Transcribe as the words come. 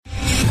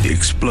the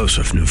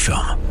explosive new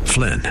film,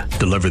 Flynn,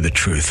 Deliver the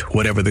Truth,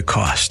 Whatever the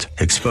Cost,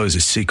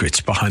 exposes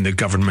secrets behind the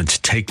government's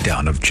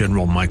takedown of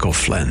General Michael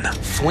Flynn.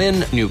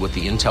 Flynn knew what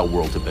the intel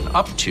world had been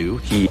up to.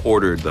 He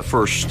ordered the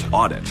first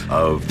audit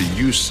of the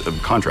use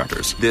of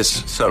contractors.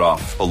 This set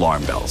off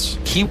alarm bells.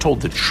 He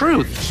told the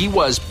truth. He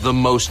was the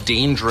most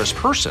dangerous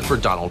person for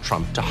Donald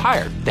Trump to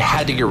hire. They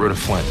had to get rid of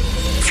Flynn.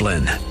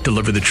 Flynn,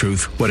 Deliver the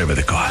Truth, Whatever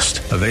the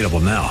Cost. Available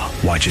now.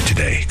 Watch it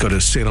today. Go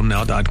to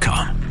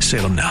salemnow.com.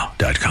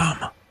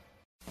 salemnow.com.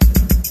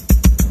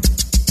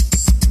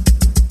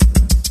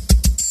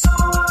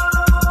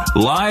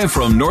 Live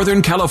from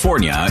Northern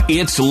California,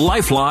 it's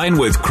Lifeline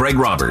with Craig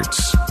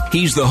Roberts.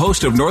 He's the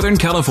host of Northern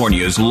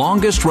California's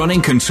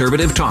longest-running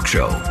conservative talk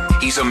show.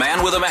 He's a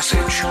man with a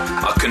message,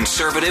 a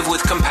conservative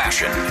with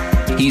compassion.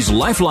 He's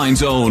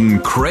Lifeline's own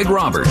Craig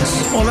Roberts.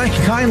 Well, thank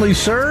you kindly,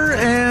 sir,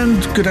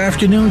 and good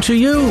afternoon to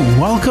you.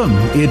 Welcome.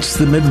 It's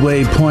the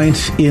midway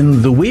point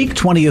in the week,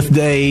 20th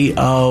day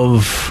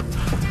of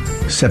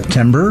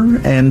September,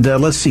 and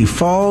let's see,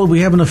 fall. We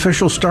have an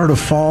official start of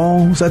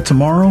fall. Is that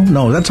tomorrow?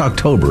 No, that's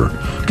October.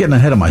 Getting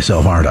ahead of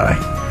myself, aren't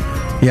I?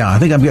 Yeah, I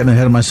think I'm getting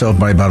ahead of myself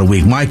by about a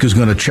week. Mike is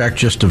going to check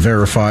just to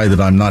verify that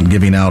I'm not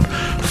giving out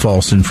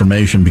false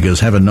information,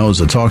 because heaven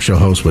knows a talk show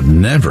host would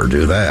never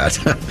do that.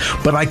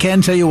 But I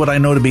can tell you what I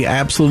know to be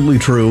absolutely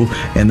true,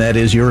 and that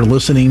is you're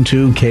listening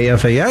to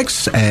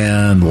KFAX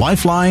and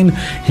Lifeline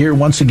here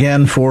once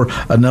again for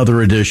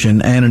another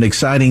edition and an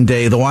exciting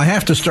day. Though I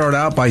have to start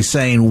out by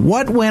saying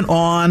what went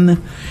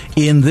on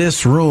in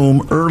this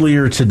room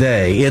earlier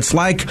today. It's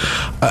like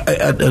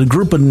a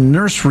group of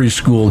nursery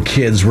school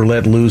kids were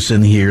let loose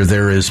in here.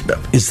 Is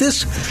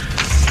this,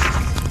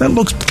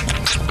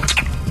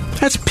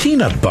 that's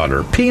peanut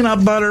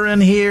butter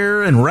in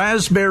here, and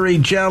raspberry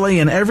jelly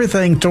and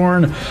everything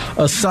torn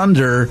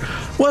asunder.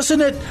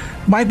 Wasn't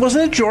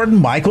it Jordan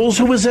Michaels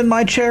who was in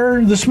my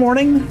chair this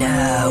morning?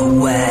 No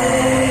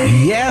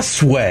way.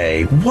 Yes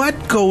way.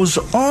 What goes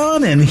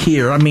on in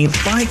here? I mean,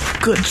 my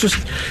good, just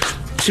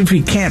if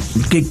you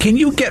can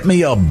you get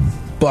me a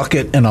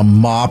bucket and a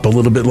mop a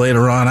little bit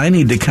later on? I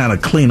need to kind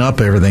of clean up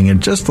everything,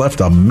 and just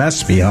left a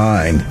mess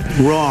behind.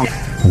 Wrong.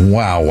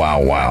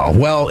 Wow.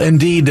 Well,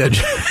 indeed,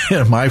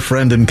 my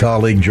friend and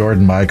colleague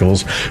Jordan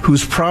Michaels,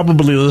 who's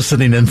probably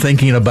listening and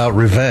thinking about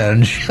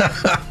revenge,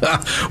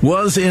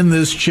 was in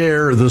this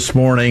chair this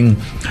morning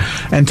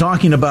and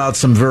talking about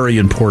some very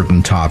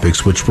important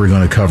topics, which we're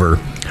going to cover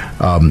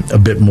a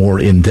bit more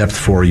in depth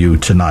for you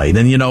tonight.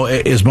 And, you know,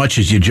 as much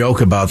as you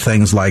joke about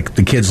things like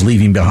the kids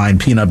leaving behind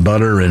peanut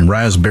butter and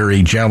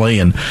raspberry jelly,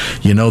 and,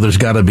 you know, there's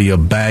got to be a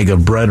bag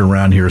of bread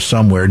around here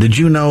somewhere. Did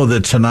you know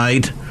that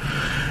tonight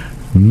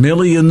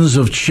millions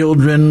of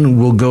children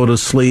will go to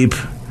sleep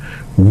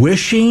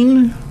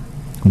wishing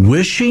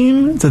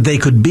that they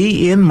could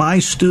be in my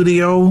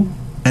studio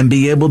and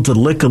be able to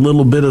lick a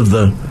little bit of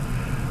the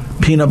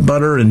peanut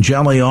butter and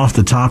jelly off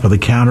the top of the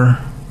counter?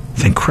 I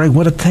think, Craig,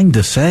 what a thing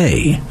to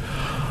say.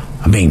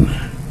 I mean,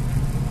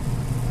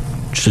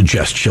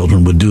 suggest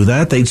children would do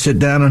that. They'd sit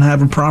down and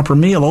have a proper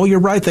meal. Oh, you're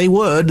right, they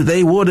would.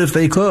 They would if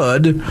they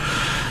could.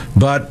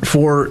 But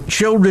for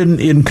children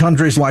in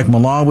countries like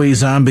Malawi,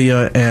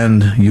 Zambia,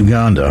 and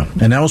Uganda,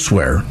 and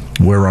elsewhere,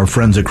 where our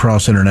friends at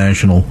Cross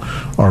International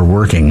are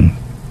working,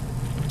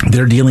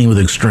 they're dealing with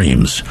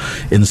extremes.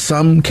 In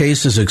some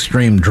cases,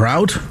 extreme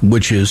drought,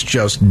 which is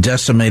just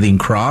decimating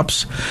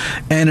crops.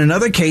 And in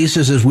other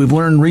cases, as we've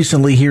learned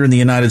recently here in the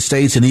United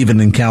States and even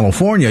in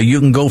California, you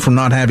can go from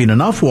not having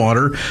enough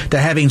water to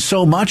having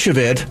so much of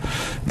it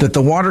that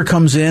the water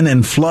comes in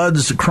and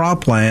floods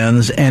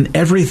croplands and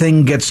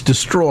everything gets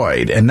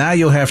destroyed. And now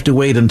you'll have to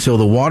wait until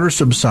the water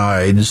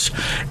subsides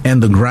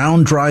and the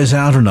ground dries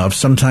out enough,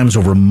 sometimes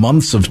over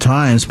months of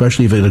time,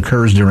 especially if it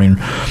occurs during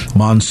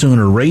monsoon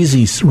or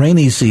rainy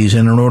season,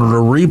 in order to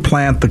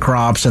replant the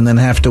crops, and then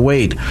have to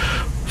wait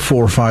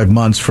 4 or 5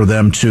 months for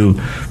them to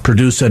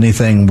produce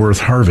anything worth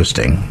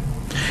harvesting.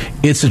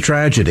 It's a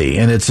tragedy,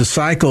 and it's a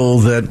cycle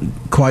that,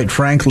 quite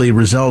frankly,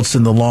 results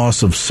in the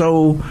loss of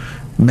so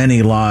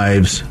many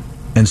lives,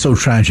 and so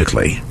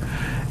tragically.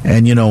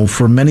 And, you know,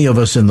 for many of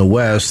us in the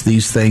West,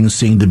 these things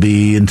seem to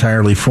be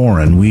entirely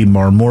foreign. We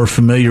are more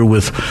familiar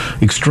with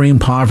extreme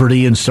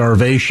poverty and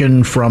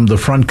starvation from the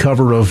front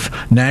cover of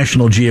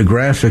National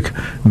Geographic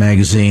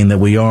magazine that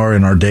we are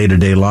in our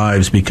day-to-day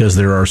lives, because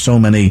there are so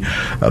many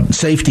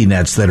safety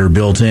nets that are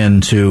built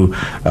into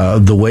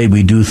the way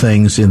we do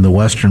things in the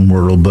Western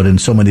world. But in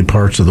so many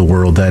parts of the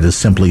world, that is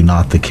simply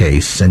not the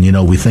case. And, you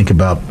know, we think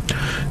about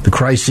the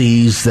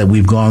crises that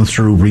we've gone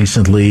through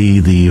recently,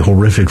 the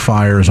horrific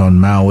fires on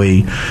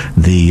Maui,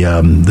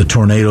 the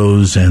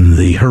tornadoes and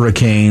the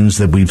hurricanes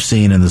that we've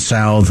seen in the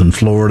South and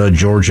Florida,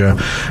 Georgia,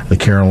 the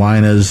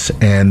Carolinas.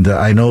 And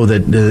I know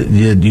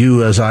that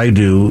you, as I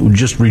do,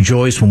 just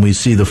rejoice when we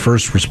see the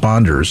first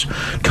responders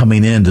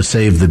coming in to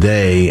save the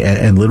day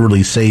and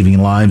literally saving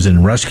lives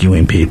and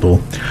rescuing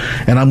people.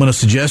 And I'm going to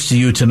suggest to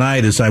you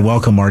tonight, as I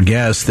welcome our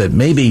guests, that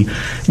maybe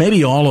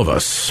all of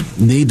us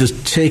need to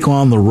take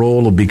on the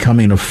role of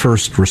becoming a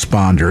first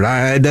responder.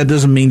 That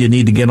doesn't mean you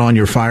need to get on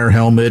your fire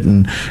helmet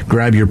and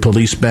grab your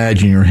police police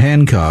badge and your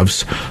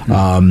handcuffs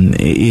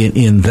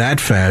in that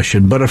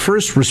fashion, but a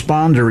first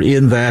responder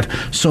in that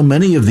so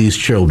many of these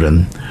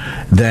children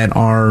that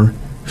are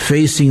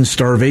facing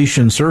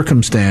starvation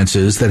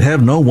circumstances, that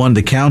have no one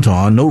to count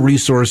on, no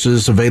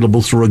resources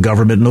available through a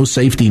government, no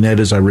safety net,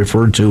 as I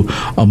referred to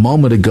a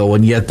moment ago,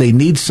 and yet they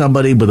need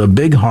somebody with a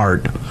big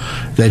heart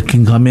that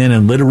can come in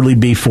and literally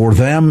be, for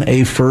them,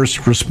 a first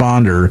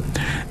responder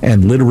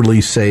and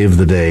literally save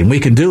the day. And we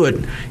can do it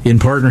in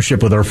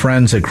partnership with our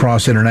friends at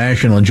Cross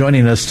International. And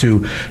joining us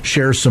to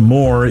share some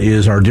more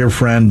is our dear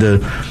friend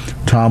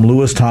Tom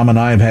Lewis. Tom and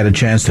I have had a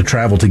chance to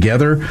travel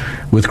together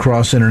with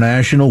Cross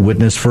International,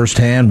 witness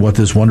firsthand what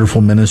this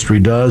wonderful ministry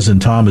does.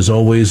 And Tom, is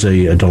always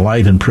a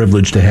delight and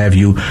privilege to have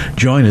you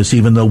join us,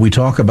 even though we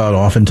talk about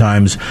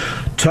oftentimes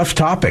tough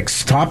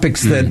topics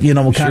that,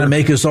 kind of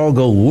make us all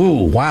go,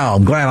 whoa, wow,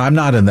 I'm glad I'm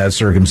not in that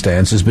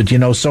circumstances. But,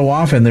 so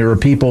often there are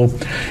people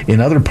in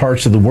other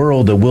parts of the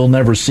world that we'll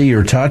never see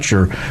or touch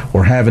or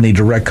have any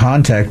direct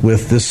contact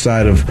with this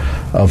side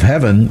of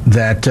heaven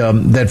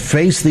that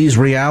face these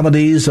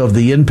realities of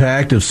the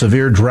impact of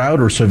severe drought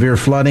or severe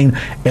flooding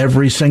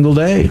every single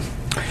day.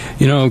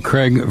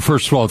 Craig,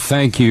 first of all,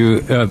 thank you.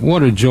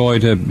 What a joy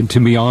to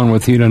be on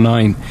with you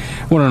tonight.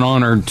 What an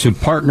honor to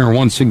partner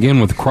once again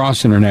with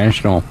Cross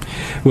International,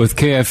 with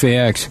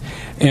KFAX,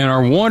 and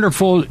our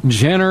wonderful,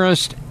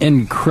 generous,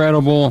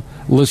 incredible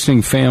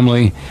listening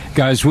family.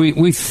 Guys,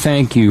 we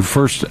thank you,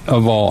 first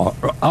of all,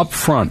 up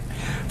front,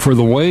 for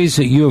the ways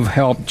that you have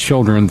helped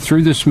children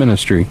through this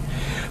ministry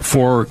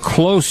for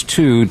close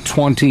to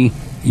 20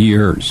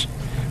 years.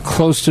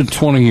 Close to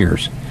 20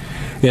 years.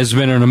 It has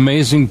been an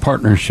amazing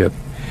partnership.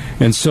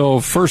 And so,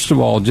 first of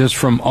all, just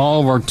from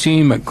all of our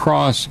team at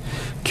Cross,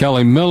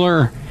 Kelly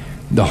Miller,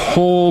 the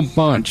whole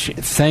bunch,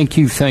 thank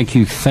you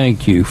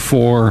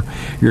for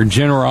your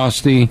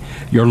generosity,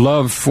 your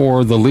love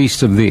for the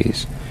least of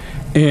these.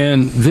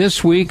 And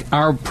this week,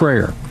 our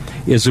prayer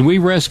is that we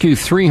rescue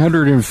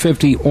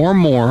 350 or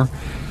more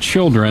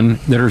children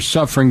that are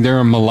suffering there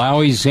in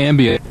Malawi,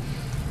 Zambia.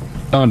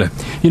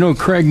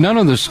 Craig, none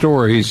of the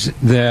stories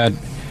that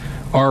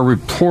are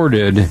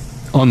reported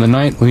on the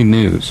nightly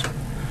news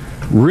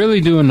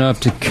really do enough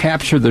to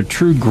capture the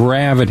true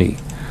gravity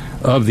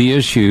of the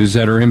issues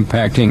that are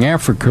impacting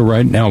Africa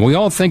right now. We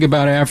all think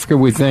about Africa,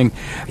 we think,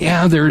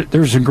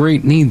 there's a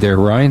great need there,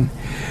 right?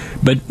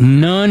 But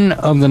none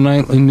of the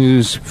nightly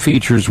news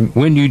features,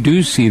 when you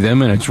do see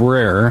them, and it's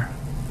rare,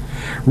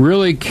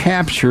 really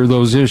capture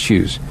those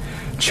issues.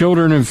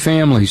 Children and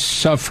families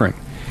suffering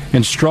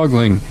and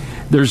struggling.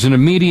 There's an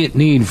immediate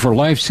need for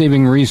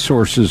life-saving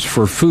resources,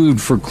 for food,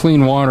 for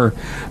clean water,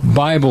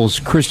 Bibles,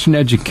 Christian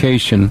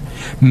education,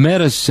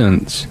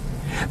 medicines,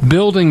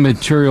 building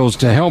materials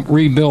to help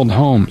rebuild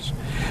homes.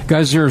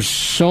 Guys, there's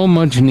so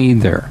much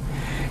need there.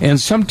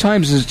 And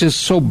sometimes it's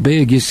just so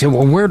big, you say,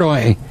 well, where do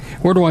I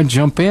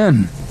jump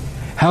in?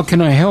 How can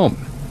I help?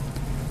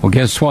 Well,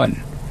 guess what?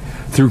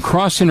 Through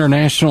Cross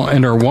International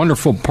and our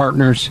wonderful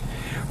partners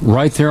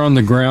right there on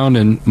the ground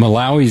in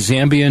Malawi,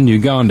 Zambia, and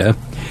Uganda,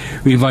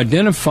 we've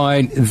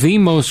identified the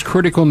most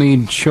critical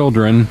need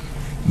children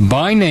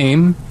by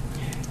name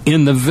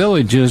in the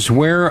villages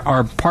where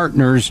our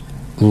partners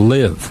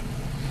live.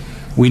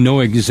 We know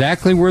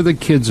exactly where the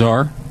kids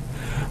are.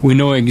 We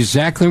know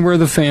exactly where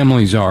the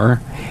families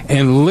are.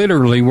 And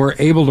literally, we're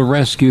able to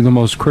rescue the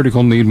most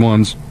critical need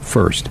ones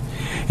first.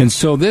 And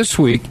so this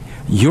week,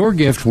 your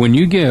gift, when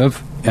you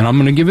give, and I'm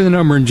going to give you the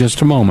number in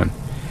just a moment,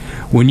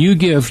 when you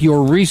give,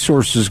 your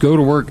resources go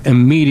to work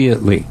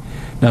immediately.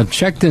 Now,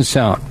 check this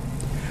out.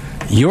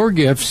 Your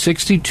gift,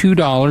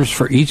 $62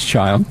 for each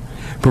child,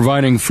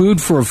 providing food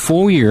for a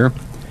full year,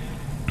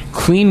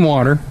 clean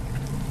water,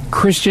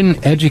 Christian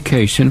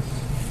education,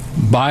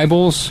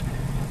 Bibles,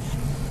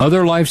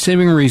 other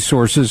life-saving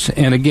resources,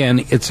 and again,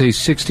 it's a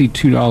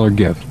 $62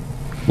 gift.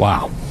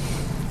 Wow.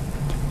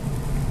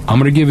 I'm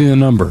going to give you the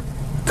number.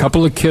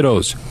 Couple of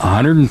kiddos,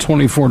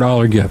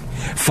 $124 gift.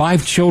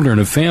 5 children,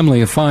 a family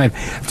of 5,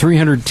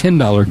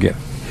 $310 gift.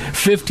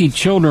 50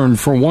 children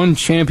for one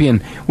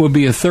champion would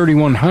be a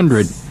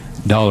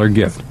 $3,100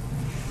 gift.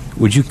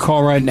 Would you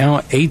call right now?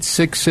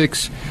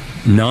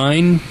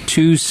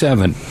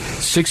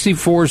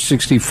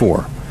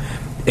 866-927-6464.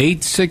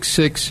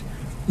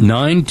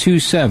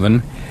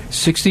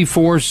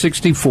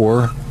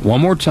 866-927-6464.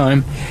 One more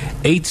time,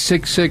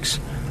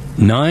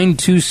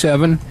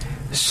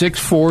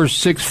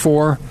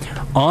 866-927-6464.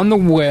 On the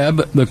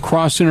web, the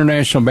Cross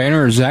International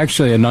banner is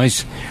actually a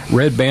nice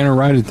red banner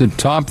right at the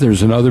top.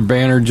 There's another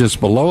banner just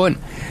below it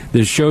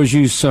that shows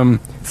you some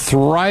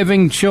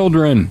thriving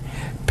children.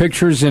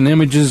 Pictures and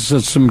images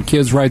of some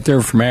kids right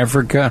there from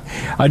Africa.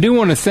 I do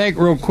want to thank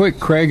real quick,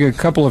 Craig, a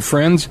couple of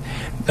friends.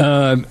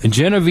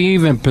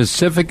 Genevieve and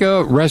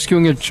Pacifica,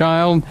 rescuing a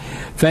child.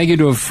 Thank you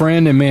to a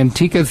friend in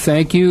Manteca.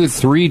 Thank you.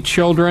 3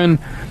 children.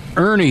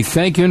 Ernie,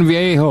 thank you in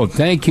Viejo.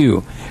 Thank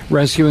you.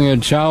 rescuing a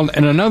child.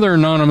 And another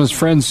anonymous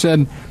friend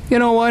said, you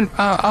know what,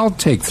 I'll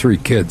take 3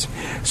 kids.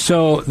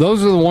 So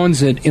those are the ones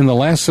that in the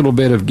last little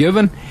bit have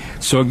given.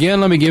 So again,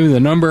 let me give you the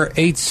number,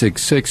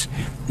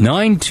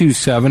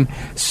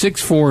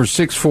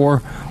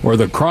 866-927-6464, or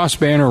the cross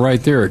banner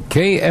right there at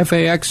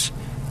KFAX.com.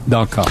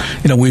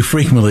 We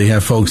frequently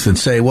have folks that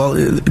say,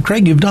 well,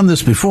 Craig, you've done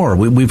this before.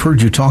 We've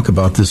heard you talk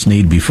about this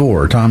need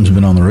before. Tom's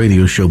been on the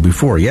radio show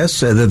before.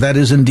 Yes, that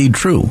is indeed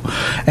true.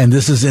 And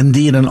this is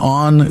indeed an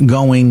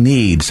ongoing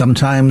need.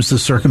 Sometimes the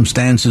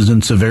circumstances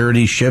and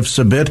severity shifts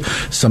a bit.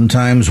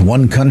 Sometimes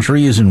one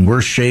country is in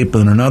worse shape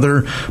than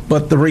another.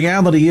 But the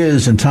reality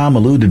is, and Tom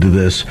alluded to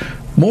this,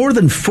 more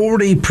than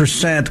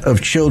 40%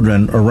 of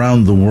children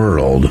around the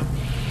world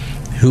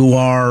who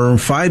are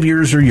 5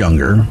 years or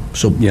younger,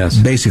 so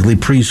basically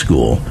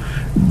preschool,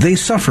 they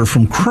suffer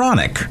from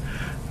chronic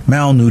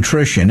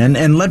malnutrition.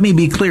 And let me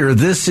be clear,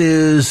 this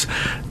is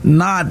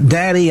not,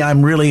 Daddy,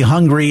 I'm really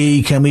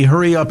hungry, can we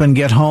hurry up and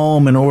get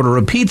home and order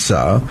a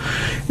pizza?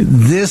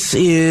 This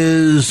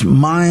is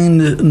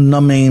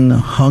mind-numbing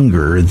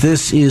hunger.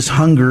 This is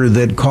hunger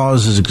that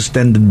causes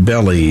extended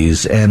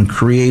bellies and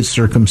creates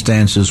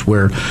circumstances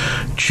where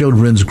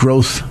children's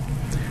growth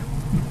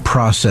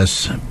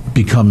process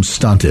become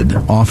stunted.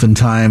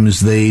 Oftentimes,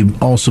 they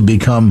also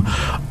become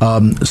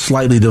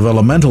slightly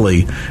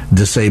developmentally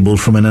disabled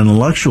from an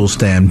intellectual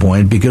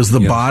standpoint because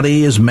the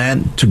body is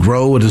meant to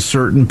grow at a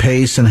certain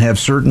pace and have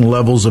certain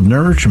levels of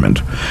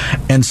nourishment.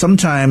 And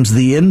sometimes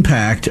the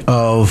impact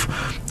of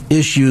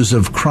issues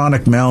of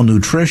chronic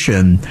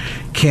malnutrition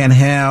can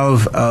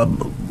have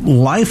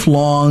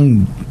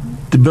lifelong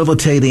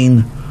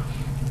debilitating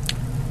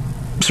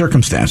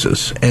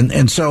circumstances.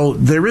 And so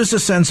there is a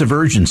sense of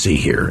urgency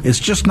here. It's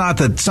just not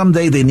that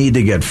someday they need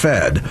to get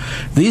fed.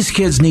 These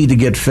kids need to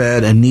get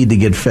fed and need to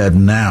get fed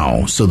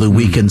now so that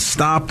we can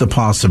stop the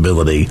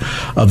possibility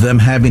of them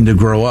having to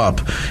grow up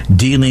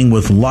dealing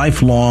with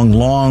lifelong,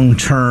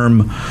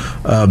 long-term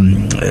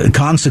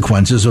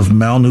consequences of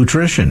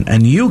malnutrition.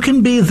 And you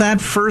can be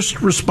that first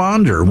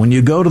responder when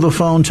you go to the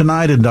phone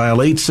tonight and dial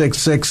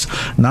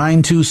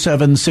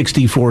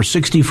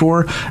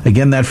 866-927-6464.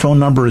 Again, that phone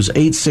number is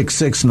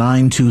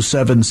 866-927-6464.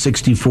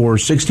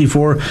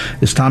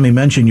 As Tommy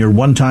mentioned, your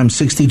one-time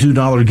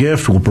 $62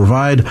 gift will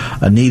provide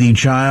a needy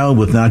child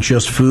with not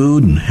just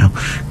food and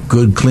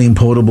good, clean,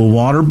 potable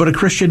water, but a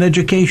Christian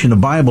education, a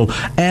Bible,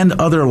 and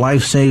other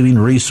life-saving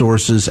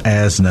resources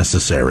as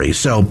necessary.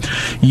 So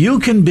you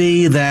can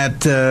be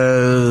that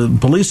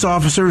police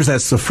officers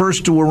that's the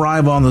first to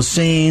arrive on the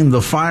scene,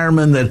 the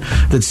fireman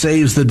that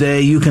saves the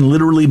day. You can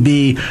literally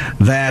be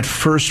that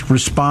first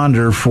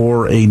responder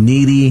for a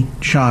needy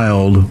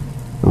child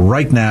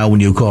right now when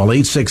you call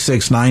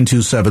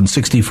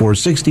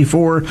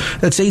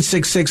 866-927-6464. That's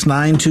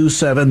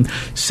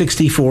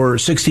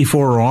 866-927-6464,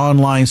 or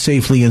online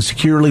safely and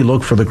securely.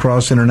 Look for the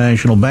Cross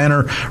International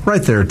banner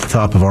right there at the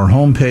top of our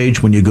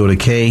homepage when you go to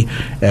KFAX.com.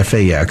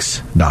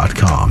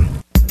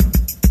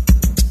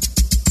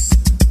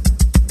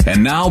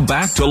 And now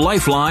back to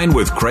Lifeline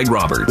with Craig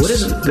Roberts. What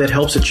is it that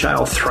helps a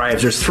child thrive?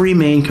 There's 3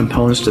 main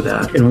components to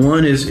that. And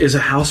one is a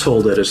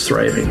household that is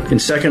thriving. And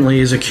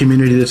secondly is a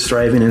community that's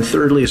thriving. And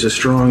thirdly is a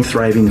strong,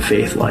 thriving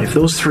faith life.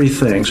 Those 3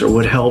 things are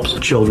what helps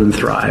children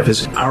thrive.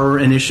 As our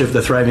initiative,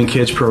 the Thriving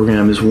Kids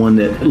program, is one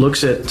that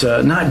looks at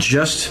not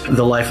just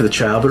the life of the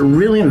child, but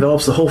really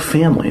envelops the whole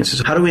family. And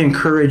says, how do we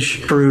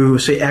encourage through,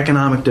 say,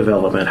 economic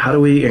development? How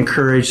do we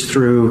encourage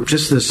through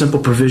just the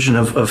simple provision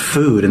of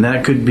food? And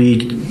that could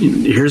be,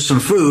 here's some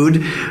food,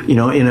 in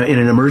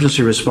an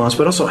emergency response,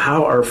 but also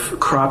how our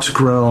crops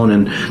grown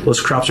and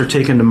those crops are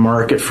taken to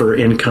market for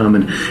income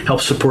and help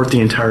support the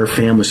entire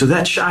family. So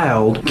that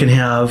child can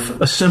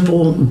have a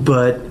simple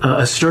but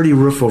a sturdy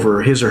roof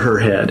over his or her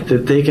head,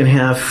 that they can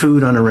have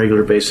food on a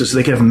regular basis,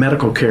 they can have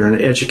medical care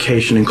and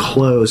education and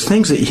clothes.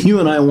 Things that you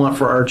and I want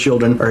for our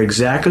children are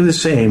exactly the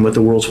same what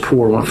the world's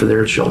poor want for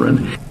their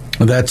children.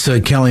 That's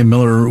Kelly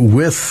Miller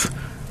with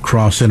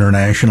Cross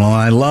International.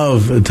 I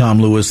love, Tom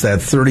Lewis, that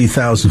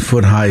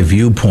 30,000-foot high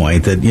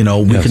viewpoint that,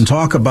 we can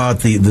talk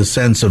about the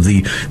sense of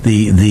the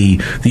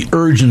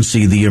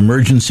urgency, the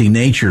emergency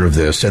nature of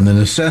this, and the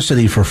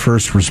necessity for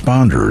first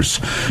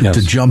responders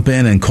to jump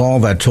in and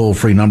call that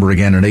toll-free number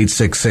again at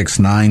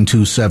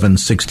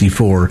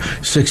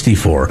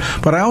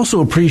 866-927-6464. But I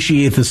also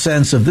appreciate the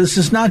sense of this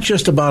is not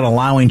just about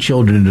allowing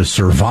children to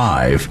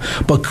survive,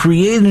 but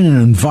creating an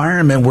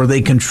environment where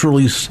they can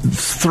truly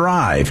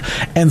thrive,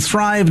 and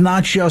thrive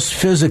not just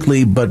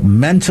physically, but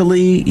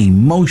mentally,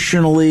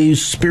 emotionally,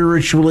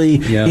 spiritually,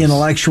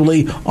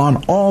 intellectually,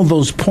 on all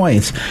those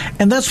points.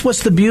 And that's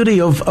what's the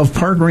beauty of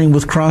partnering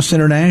with Cross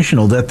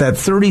International, that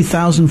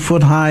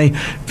 30,000-foot high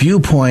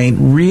viewpoint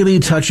really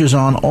touches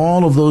on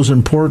all of those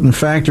important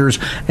factors,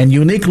 and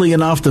uniquely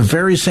enough, the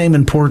very same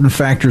important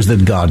factors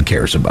that God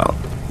cares about.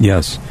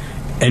 Yes.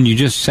 And you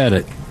just said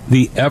it.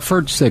 the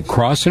efforts that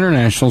Cross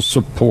International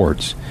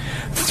supports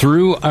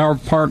through our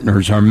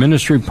partners, our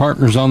ministry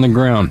partners on the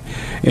ground.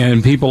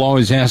 And people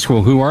always ask,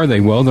 well, who are they?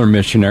 Well, they're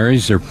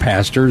missionaries, they're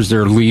pastors,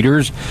 they're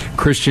leaders,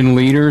 Christian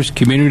leaders,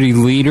 community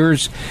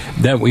leaders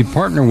that we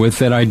partner with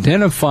that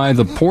identify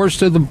the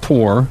poorest of the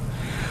poor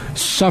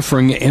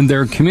suffering in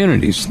their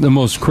communities, the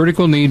most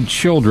critical need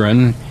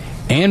children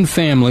and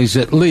families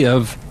that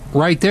live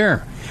right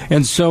there.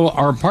 And so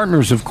our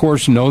partners, of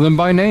course, know them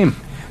by name.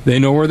 They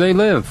know where they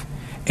live.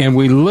 And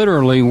we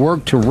literally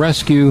work to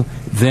rescue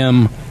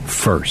them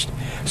first.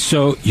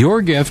 So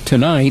your gift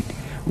tonight,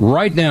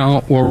 right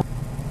now, or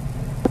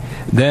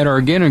that are,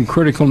 again, in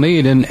critical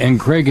need, and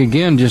Craig,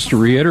 again, just to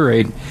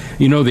reiterate,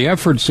 the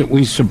efforts that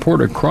we support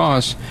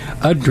across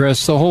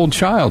address the whole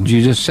child.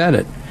 You just said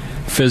it.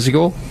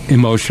 Physical,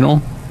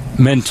 emotional,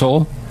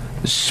 mental,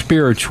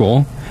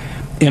 spiritual.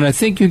 And I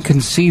think you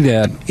can see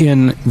that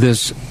in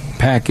this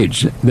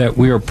package that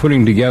we are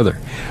putting together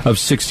of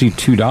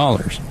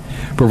 $62,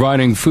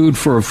 providing food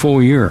for a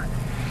full year,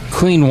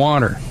 clean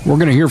water. We're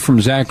going to hear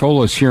from Zach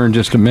Olis here in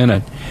just a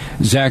minute.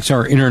 Zach's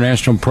our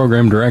international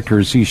program director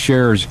as he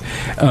shares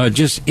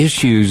just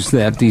issues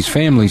that these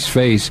families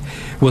face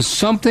with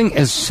something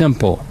as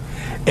simple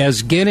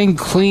as getting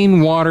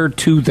clean water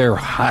to their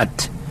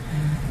hut.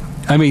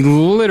 I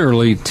mean,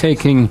 literally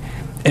taking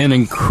an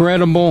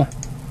incredible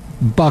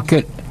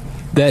bucket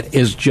that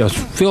is just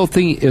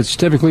filthy. It's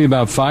typically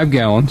about 5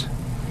 gallons.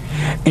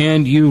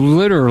 And you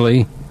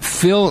literally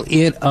fill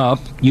it up.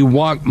 You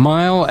walk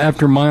mile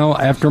after mile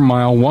after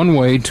mile one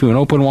way to an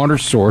open water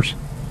source.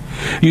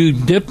 You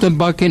dip the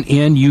bucket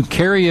in. You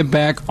carry it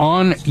back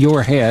on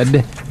your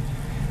head.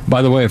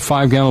 By the way, a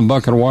 5-gallon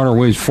bucket of water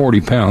weighs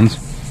 40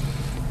 pounds.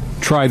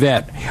 Try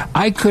that.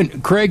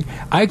 Craig,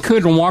 I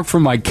couldn't walk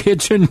from my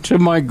kitchen to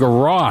my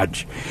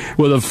garage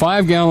with a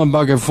 5-gallon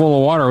bucket full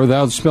of water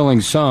without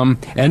spilling some,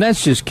 and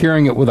that's just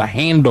carrying it with a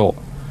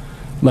handle,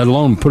 let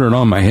alone put it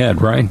on my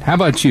head, right? How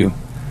about you?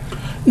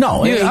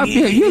 No,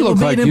 you look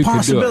like you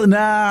could do it. Nah,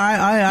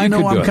 I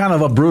know I'm kind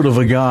of a brute of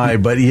a guy,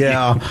 but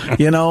yeah,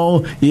 you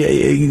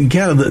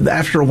kind of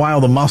after a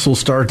while the muscles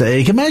start to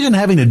ache. Imagine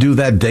having to do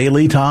that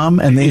daily, Tom,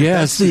 and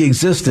that's the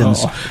existence.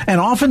 Oh. And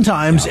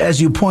oftentimes,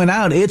 as you point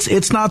out,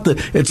 it's not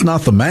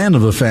the man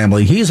of the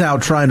family. He's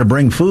out trying to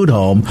bring food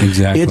home.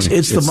 Exactly,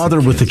 it's the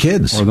mother with the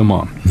kids or the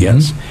mom.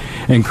 Yes,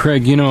 and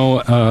Craig,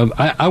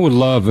 I would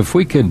love if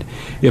we could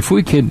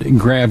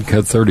grab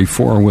cut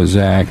 34 with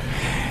Zach.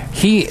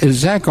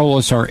 Zach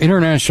Olis, our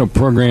international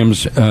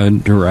programs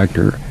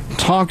director,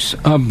 talks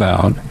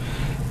about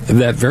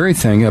that very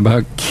thing,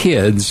 about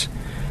kids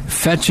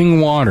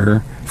fetching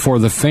water for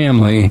the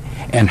family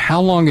and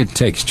how long it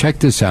takes. Check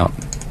this out.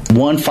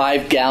 One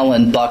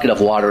 5-gallon bucket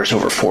of water is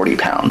over 40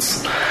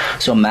 pounds.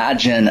 So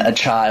imagine a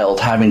child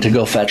having to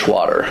go fetch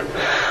water,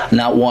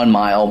 not 1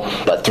 mile,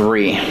 but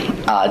 3,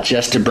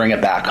 just to bring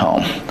it back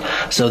home.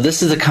 So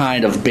this is the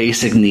kind of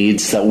basic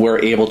needs that we're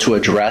able to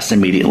address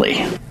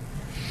immediately.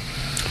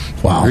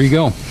 Wow. There you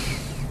go.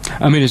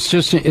 I mean,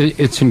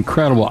 it's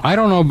incredible. I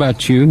don't know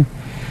about you,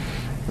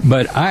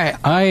 but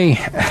I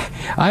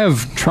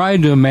have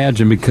tried to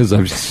imagine, because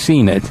I've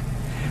seen it,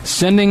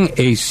 sending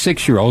a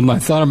 6-year-old, and I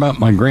thought about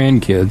my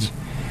grandkids,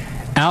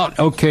 out,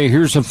 okay,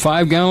 here's a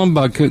 5-gallon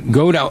bucket,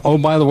 go down, oh,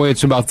 by the way,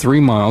 it's about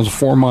 4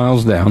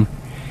 miles down.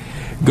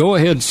 Go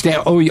ahead,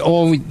 stand,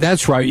 oh,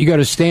 that's right, you got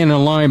to stand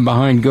in line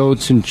behind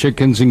goats and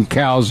chickens and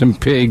cows and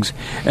pigs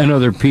and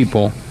other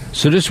people.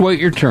 So just wait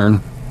your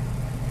turn.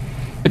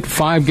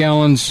 5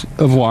 gallons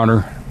of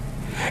water,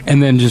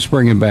 and then just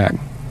bring it back.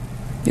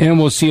 And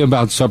we'll see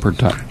about supper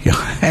time. Yeah,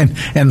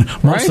 and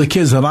most of the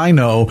kids that I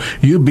know,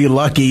 you'd be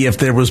lucky if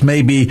there was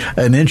maybe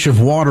an inch of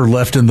water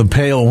left in the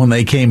pail when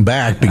they came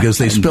back, because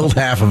they spilled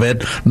half of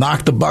it,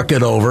 knocked the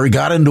bucket over,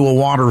 got into a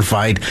water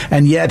fight.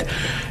 And yet,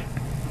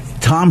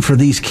 Tom, for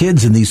these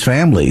kids and these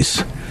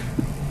families,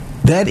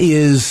 that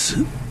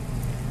is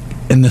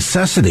a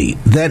necessity.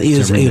 That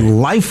is a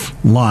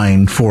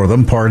lifeline for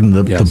them, pardon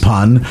the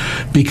pun,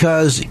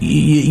 because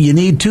you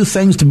need 2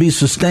 things to be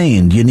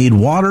sustained. You need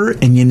water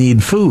and you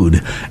need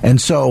food.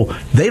 And so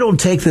they don't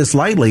take this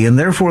lightly, and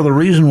therefore the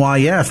reason why,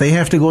 if they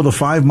have to go the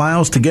 5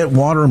 miles to get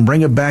water and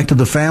bring it back to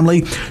the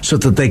family so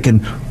that they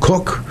can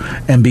cook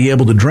and be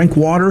able to drink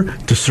water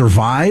to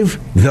survive,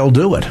 they'll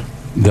do it.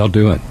 They'll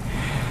do it.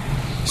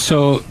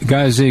 So,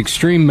 guys, the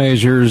extreme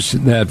measures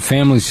that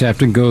families have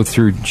to go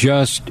through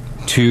just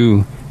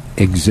to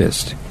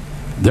exist.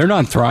 They're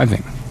not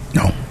thriving.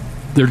 No.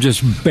 They're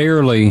just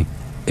barely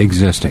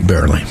existing.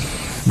 Barely.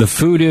 The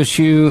food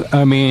issue,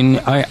 I mean,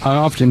 I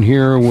often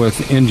hear with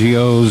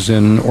NGOs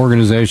and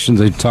organizations,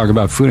 they talk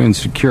about food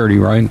insecurity,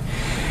 right?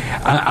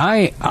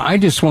 I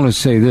just want to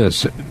say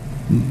this.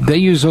 They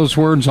use those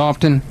words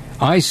often.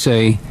 I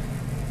say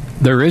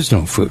there is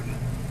no food.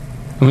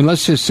 I mean,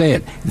 let's just say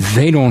it.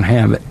 They don't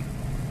have it.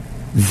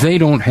 They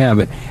don't have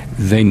it.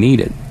 They need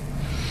it.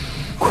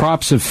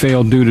 Crops have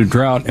failed due to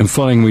drought and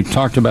flooding. We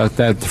talked about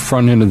that at the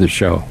front end of the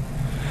show.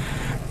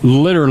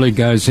 Literally,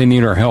 guys, they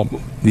need our help.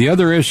 The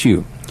other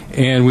issue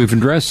And we've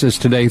addressed this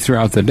today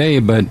throughout the day,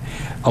 but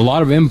a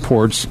lot of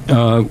imports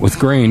with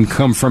grain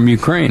come from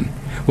Ukraine.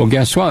 Well,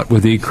 guess what?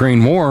 With the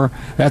Ukraine war,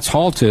 that's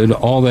halted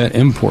all that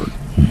import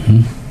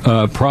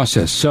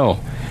process. So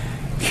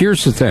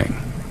here's the thing.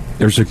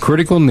 There's a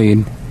critical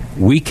need.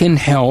 We can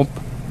help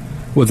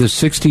with a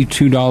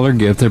 $62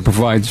 gift that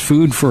provides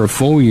food for a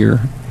full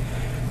year,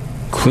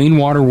 clean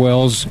water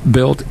wells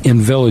built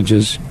in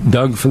villages,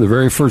 dug for the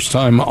very first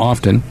time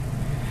often,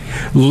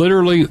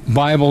 literally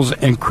Bibles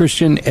and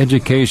Christian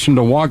education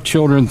to walk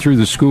children through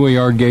the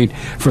schoolyard gate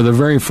for the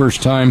very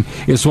first time.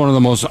 It's one of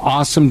the most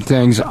awesome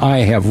things I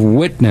have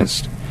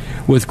witnessed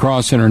with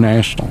Cross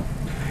International.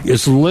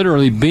 It's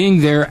literally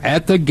being there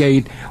at the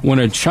gate when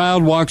a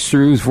child walks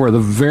through for the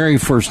very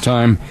first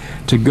time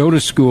to go to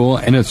school,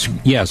 and it's,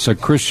 yes, a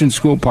Christian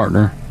school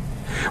partner,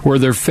 where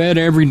they're fed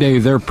every day,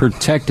 they're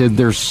protected,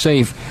 they're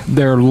safe,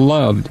 they're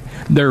loved,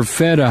 they're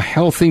fed a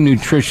healthy,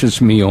 nutritious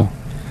meal.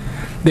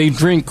 They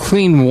drink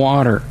clean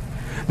water.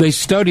 They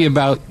study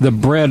about the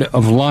bread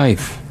of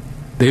life.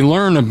 They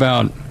learn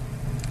about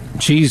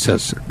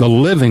Jesus, the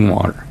living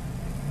water.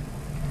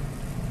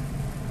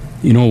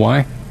 You know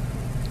why?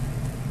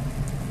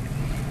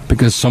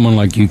 Because someone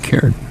like you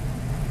cared.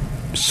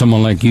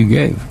 Someone like you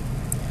gave.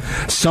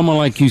 Someone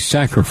like you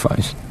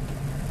sacrificed.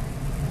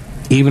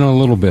 Even a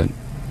little bit.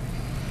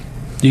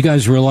 Do you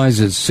guys realize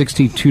it's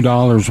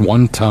 $62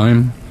 one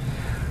time,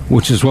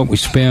 which is what we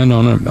spend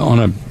on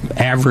a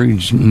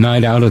average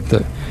night out at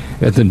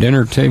the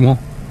dinner table?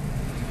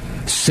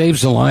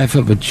 Saves the life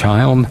of a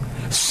child,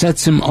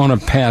 sets him on a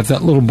path,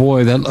 that little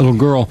boy, that little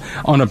girl,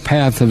 on a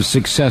path of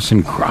success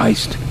in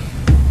Christ.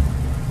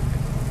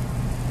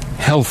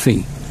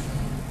 Healthy,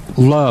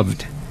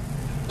 loved,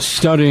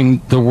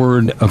 studying the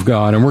Word of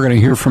God. And we're going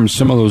to hear from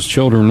some of those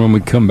children when we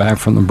come back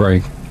from the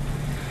break.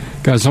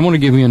 Guys, I want to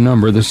give you a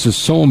number. This is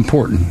so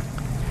important.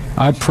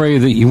 I pray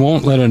that you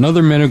won't let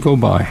another minute go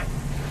by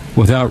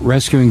without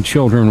rescuing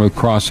children with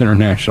Cross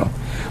International.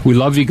 We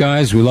love you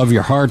guys. We love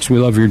your hearts. We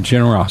love your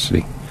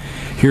generosity.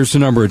 Here's the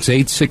number. It's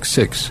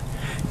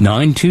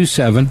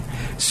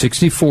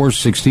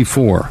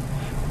 866-927-6464.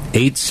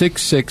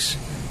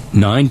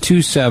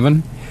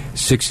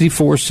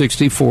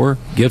 866-927-6464.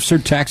 Gifts are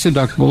tax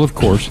deductible, of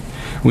course.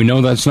 We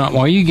know that's not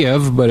why you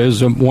give, but it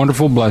is a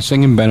wonderful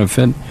blessing and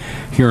benefit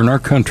here in our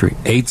country.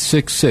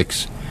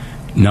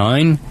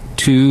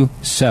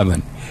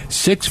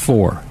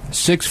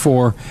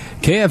 866-927-6464.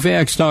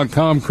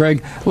 KFAX.com.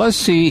 Craig, let's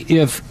see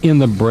if in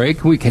the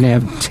break we can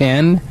have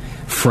 10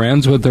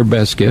 friends with their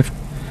best gift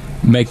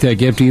make that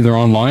gift either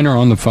online or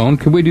on the phone.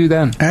 Could we do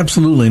that?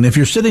 Absolutely. And if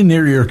you're sitting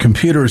near your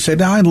computer and say,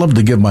 now I'd love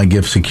to give my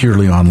gift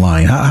securely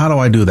online, how do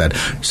I do that?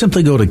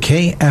 Simply go to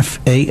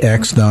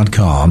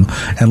KFAX.com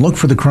and look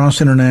for the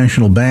Cross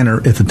International banner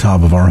at the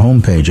top of our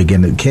homepage.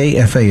 Again, at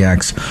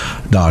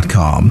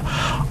KFAX.com.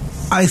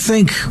 I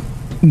think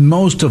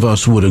most of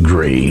us would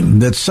agree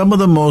that some of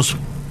the most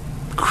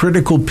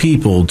critical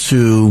people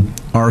to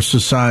our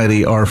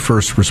society are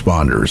first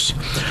responders.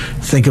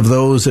 Think of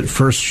those that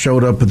first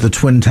showed up at the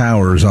Twin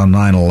Towers on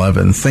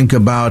 9/11. Think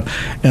about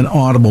an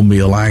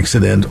automobile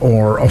accident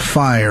or a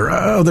fire,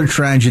 other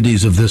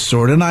tragedies of this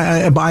sort. And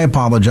I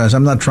apologize.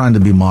 I'm not trying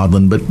to be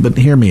maudlin, but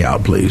hear me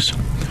out, please.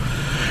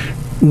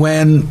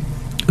 When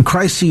a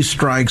crisis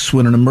strikes,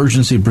 when an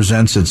emergency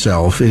presents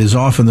itself, it is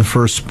often the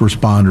first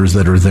responders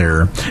that are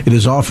there. It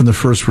is often the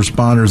first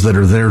responders that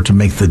are there to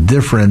make the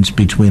difference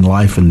between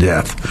life and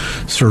death,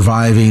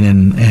 surviving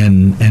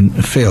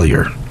and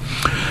failure,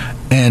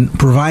 and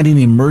providing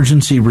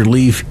emergency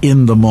relief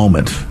in the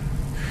moment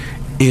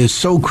is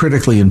so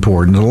critically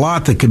important. A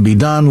lot that can be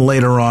done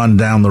later on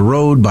down the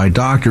road by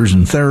doctors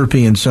and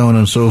therapy and so on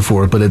and so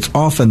forth, but it's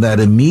often that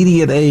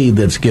immediate aid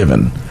that's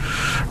given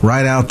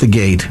right out the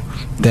gate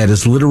that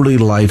is literally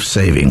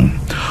life-saving.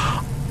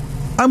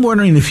 I'm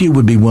wondering if you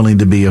would be willing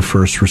to be a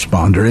first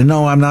responder. And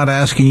no, I'm not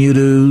asking you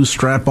to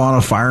strap on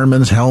a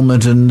fireman's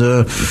helmet and,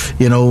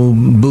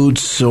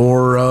 boots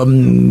or,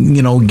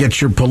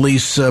 get your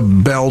police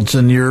belt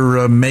and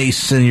your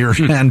mace and your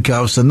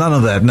handcuffs and none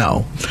of that.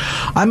 No.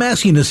 I'm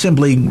asking you to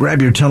simply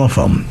grab your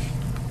telephone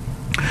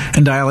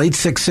and dial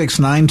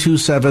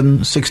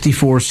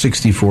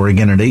 866-927-6464.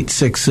 Again, at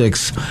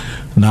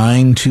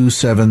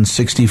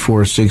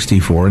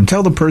 866-927-6464. And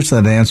tell the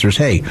person that answers,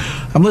 hey,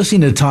 I'm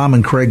listening to Tom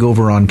and Craig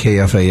over on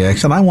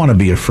KFAX, and I want to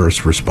be a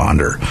first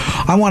responder.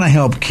 I want to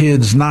help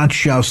kids not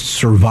just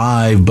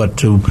survive, but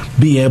to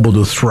be able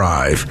to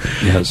thrive.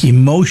 Yes.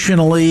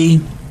 Emotionally,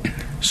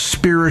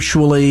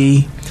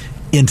 spiritually,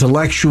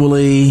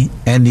 intellectually,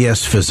 and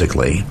yes,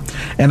 physically.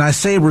 And I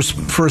say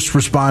first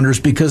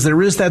responders because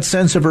there is that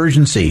sense of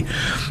urgency.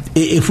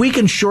 If we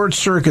can short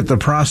circuit the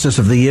process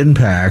of the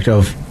impact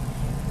of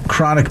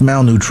chronic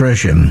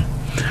malnutrition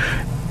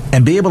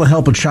and be able to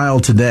help a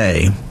child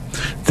today,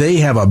 they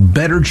have a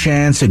better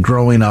chance at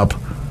growing up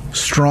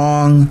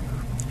strong,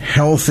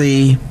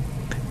 healthy,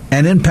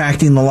 and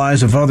impacting the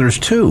lives of others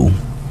too.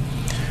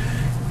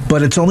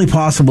 But it's only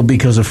possible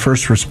because of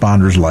first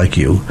responders like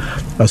you.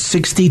 A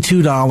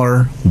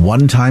 $62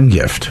 one-time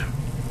gift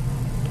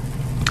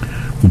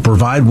We'll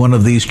provide one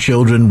of these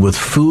children with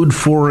food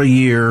for a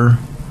year,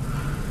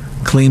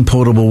 clean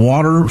potable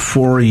water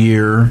for a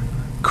year,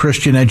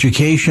 Christian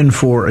education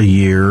for a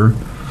year,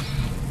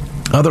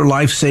 other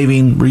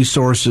life-saving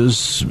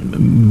resources,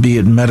 be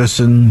it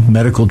medicine,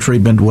 medical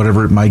treatment,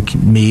 whatever it might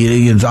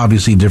be. It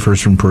obviously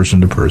differs from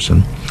person to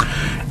person.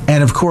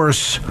 And, of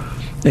course,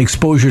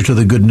 exposure to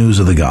the good news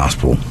of the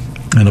gospel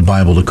and a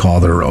Bible to call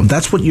their own.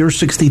 That's what your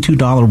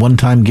 $62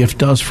 one-time gift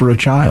does for a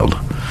child.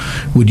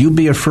 Would you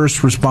be a first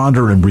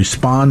responder and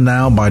respond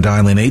now by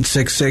dialing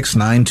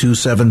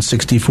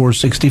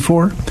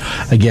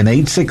 866-927-6464? Again,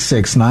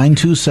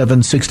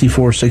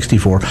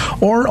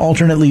 866-927-6464. Or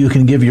alternately, you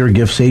can give your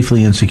gift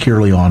safely and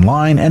securely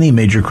online, any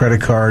major credit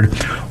card,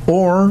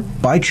 or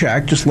by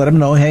check. Just let them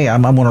know, hey,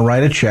 I'm going to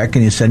write a check,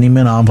 and you send them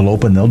an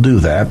envelope, and they'll do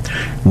that.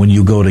 When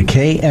you go to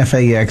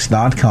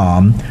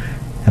kfax.com,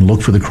 and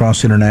look for the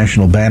Cross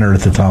International banner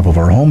at the top of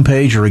our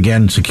homepage, or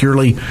again,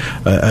 securely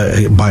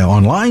by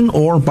online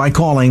or by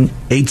calling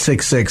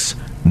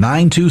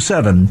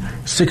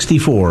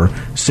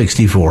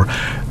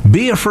 866-927-6464.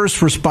 Be a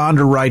first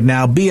responder right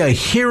now. Be a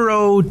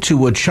hero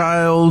to a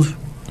child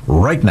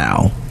right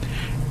now.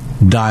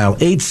 Dial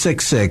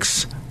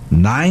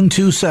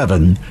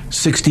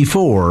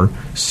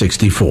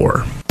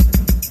 866-927-6464.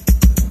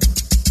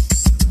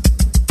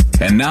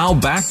 And now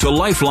back to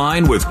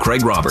Lifeline with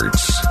Craig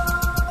Roberts.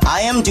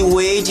 I am the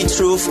way, the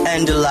truth,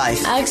 and the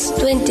life. Acts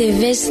 20,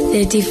 verse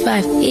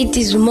 35. It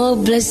is more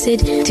blessed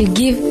to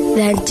give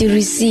than to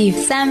receive.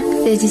 Psalm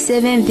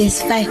 37,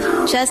 verse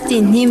 5. Trust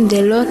in him,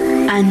 the Lord,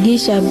 and he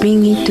shall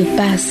bring it to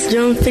pass.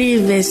 John 3,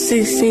 verse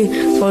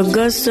 16. For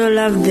God so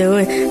loved the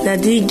world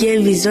that he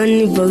gave his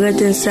only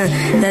begotten Son,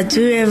 that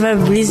whoever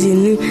believes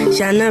in him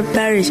shall not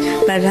perish,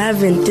 but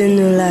have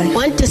eternal life.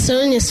 1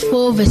 Thessalonians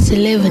 4, verse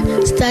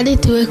 11. Study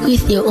to work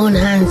with your own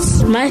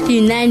hands.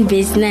 Matthew 9,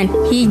 verse 9.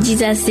 He,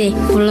 Jesus, said,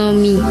 follow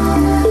me.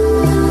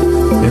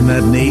 Isn't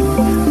that neat?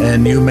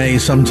 And you may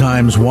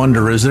sometimes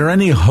wonder, is there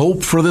any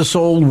hope for this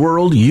old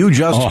world? You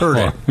just heard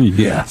it.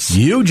 Yes.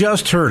 You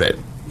just heard it.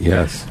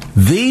 Yes.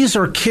 These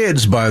are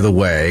kids, by the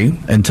way,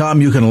 and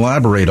Tom, you can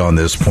elaborate on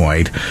this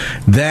point,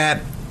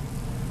 that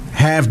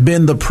have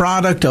been the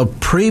product of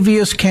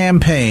previous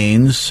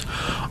campaigns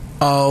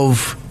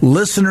of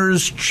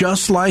listeners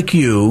just like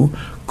you,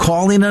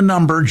 calling a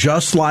number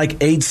just like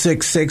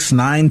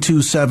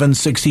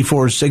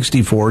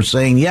 866-927-6464,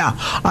 saying, yeah,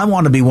 I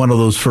want to be one of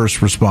those first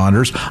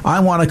responders.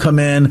 I want to come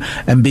in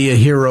and be a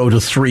hero to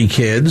 3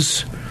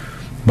 kids.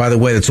 By the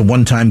way, that's a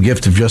one-time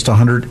gift of just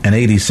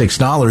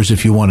 $186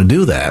 if you want to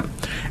do that.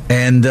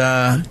 And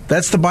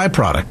that's the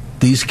byproduct.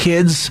 These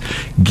kids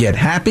get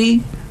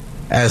happy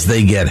as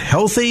they get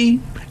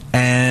healthy,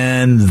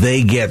 and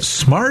they get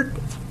smart.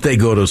 They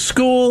go to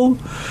school,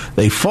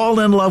 they fall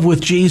in love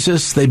with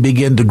Jesus, they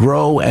begin to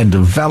grow and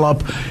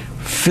develop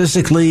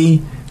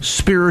physically,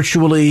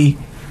 spiritually,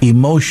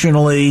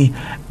 emotionally,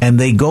 and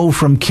they go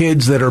from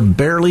kids that are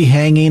barely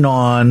hanging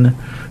on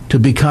to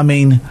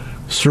becoming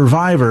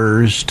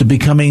survivors, to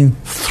becoming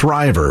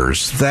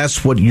thrivers.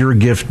 That's what your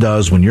gift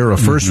does when you're a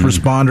first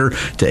responder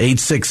to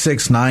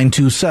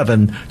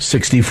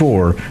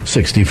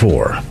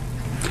 866-927-6464.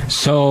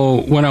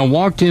 So when I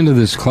walked into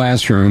this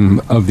classroom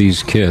of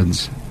these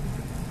kids,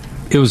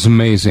 it was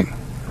amazing.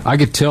 I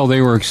could tell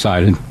they were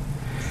excited.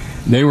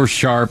 They were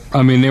sharp.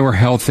 I mean, they were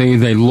healthy.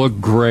 They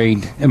looked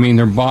great. I mean,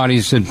 their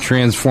bodies had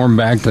transformed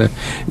back to,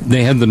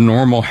 they had the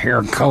normal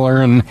hair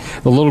color, and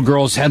the little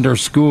girls had their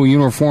school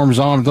uniforms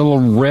on with the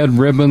little red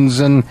ribbons,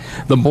 and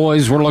the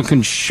boys were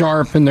looking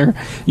sharp in their,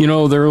 their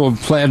little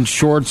plaid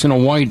shorts and a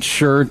white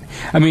shirt.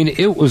 I mean,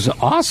 it was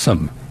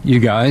awesome, you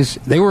guys.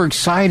 They were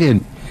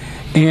excited.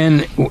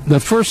 And the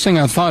first thing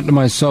I thought to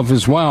myself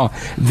is, wow,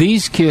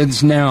 these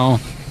kids now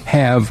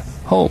have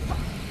hope.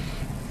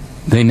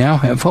 They now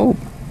have hope.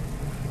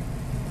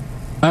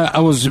 I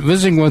was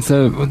visiting with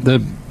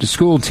the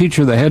school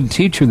teacher, the head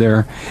teacher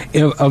there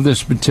of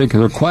this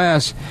particular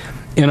class,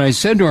 and I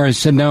said to her,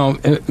 now,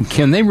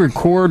 can they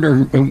record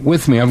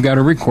with me? I've got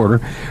a recorder.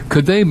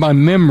 Could they, by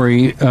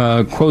memory,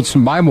 quote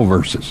some Bible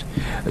verses?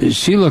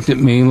 She looked at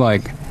me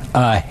like,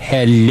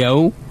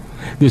 hello?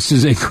 This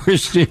is a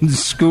Christian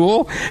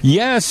school?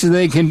 Yes,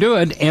 they can do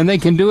it, and they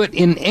can do it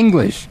in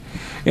English.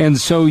 And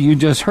so you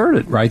just heard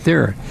it right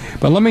there.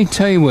 But let me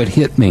tell you what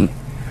hit me.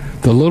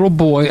 The little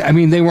boy, I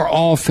mean, they were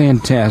all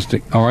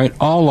fantastic, all right,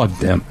 all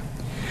of them.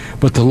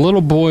 But the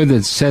little boy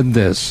that said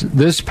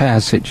this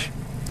passage,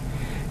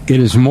 it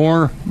is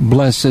more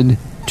blessed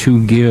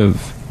to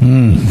give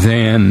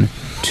than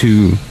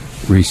to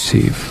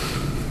receive.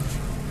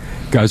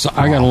 Guys,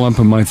 I got a lump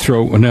in my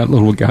throat when that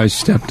little guy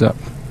stepped up.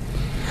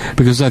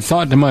 Because I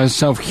thought to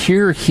myself,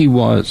 here he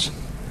was,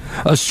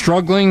 a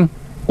struggling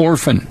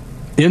orphan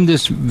in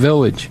this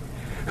village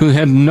who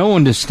had no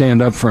one to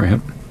stand up for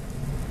him.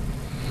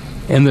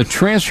 And the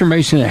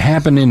transformation that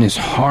happened in his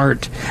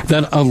heart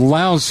that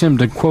allows him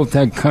to quote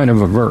that kind of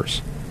a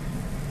verse.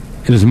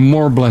 It is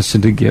more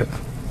blessed to give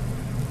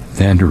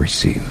than to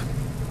receive.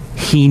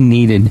 He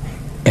needed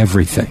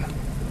everything.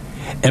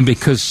 And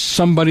because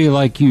somebody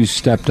like you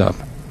stepped up,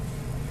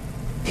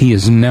 he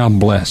is now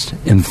blessed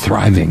and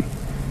thriving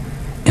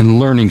and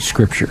learning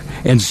Scripture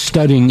and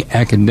studying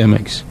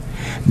academics.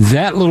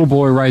 That little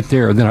boy right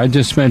there that I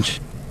just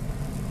mentioned,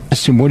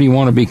 asked him, what do you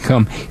want to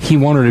become? He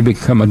wanted to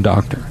become a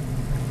doctor.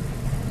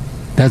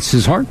 That's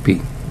his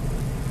heartbeat.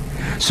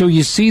 So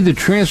you see, the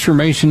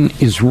transformation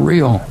is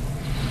real.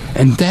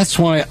 And that's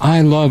why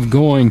I love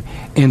going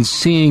and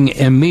seeing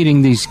and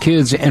meeting these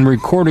kids and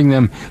recording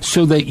them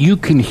so that you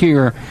can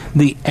hear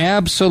the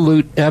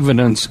absolute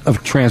evidence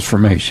of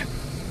transformation.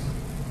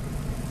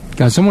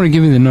 Guys, I'm going to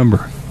give you the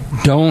number.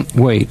 Don't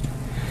wait.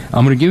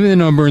 I'm going to give you the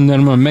number, and then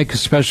I'm going to make a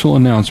special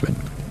announcement.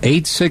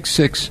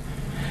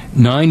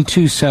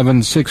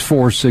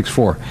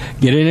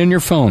 866-927-6464. Get it in your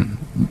phone.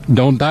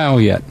 Don't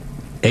dial yet.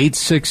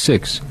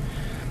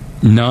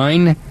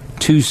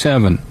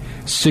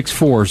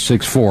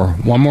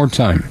 866-927-6464. One more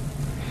time.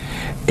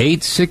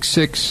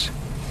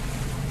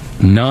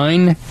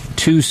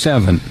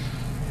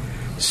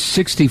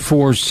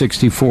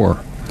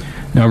 866-927-6464.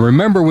 Now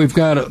remember, we've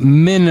got a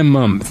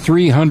minimum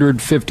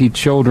 350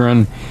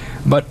 children,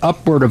 but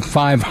upward of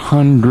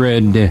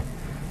 500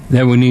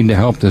 that we need to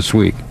help this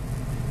week.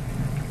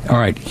 All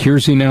right,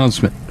 here's the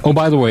announcement. Oh,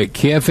 by the way,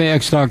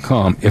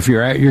 KFAX.com, if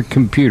you're at your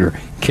computer,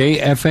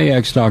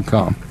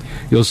 KFAX.com,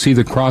 you'll see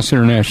the Cross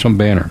International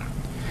banner.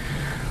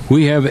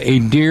 We have a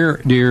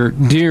dear, dear,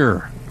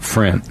 dear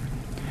friend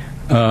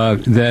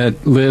that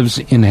lives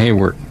in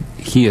Hayward.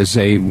 He is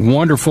a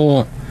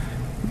wonderful,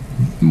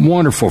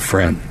 wonderful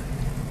friend.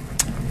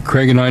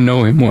 Craig and I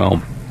know him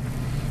well.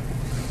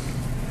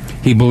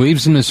 He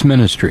believes in this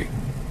ministry.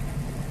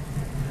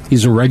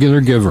 He's a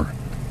regular giver.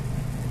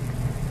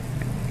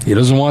 He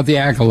doesn't want the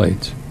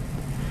accolades.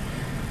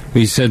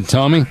 He said,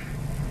 Tommy,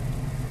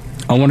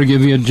 I want to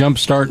give you a jump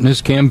start in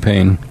this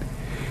campaign.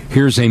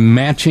 Here's a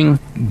matching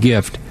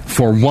gift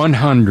for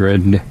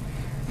 100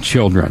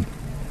 children.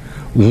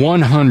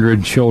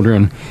 100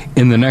 children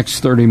in the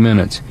next 30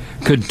 minutes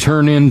could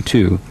turn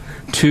into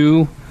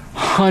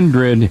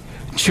 200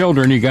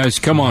 children. You guys,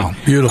 come on.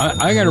 Beautiful.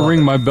 I got to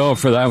ring my bell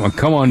for that one.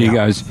 Come on, you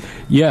guys.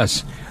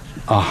 Yes,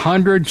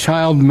 100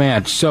 child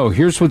match. So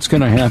here's what's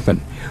going to happen.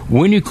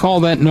 When you call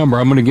that number,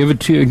 I'm going to give it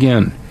to you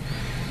again.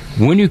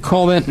 When you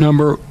call that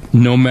number,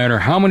 no matter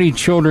how many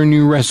children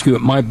you rescue,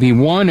 it might be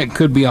 1, it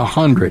could be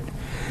 100.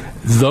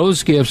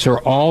 Those gifts are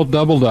all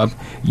doubled up.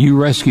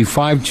 You rescue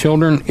 5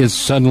 children,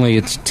 it's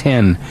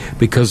 10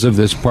 because of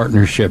this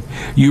partnership.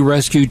 You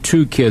rescue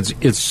 2 kids,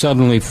 it's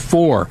suddenly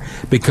 4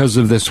 because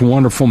of this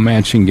wonderful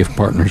matching gift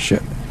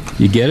partnership.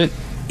 You get it?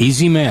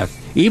 Easy math.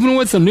 Even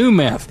with the new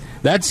math,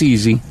 that's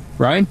easy,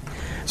 right?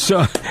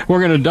 So we're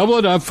going to double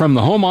it up from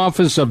the home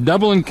office of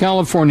Dublin,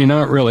 California.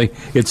 Not really.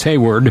 It's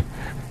Hayward.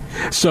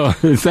 So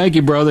thank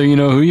you, brother. You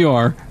know who you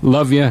are.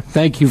 Love you.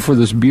 Thank you for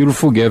this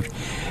beautiful gift.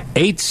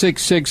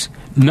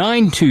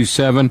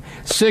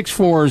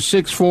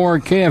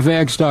 866-927-6464,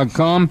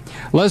 KFAX.com.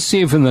 Let's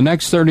see if in the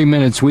next 30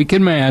 minutes we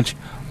can match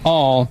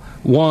all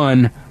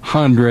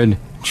 100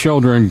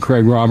 children,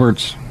 Craig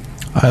Roberts.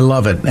 I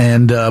love it.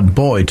 And,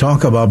 boy,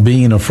 talk about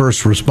being a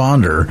first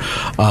responder.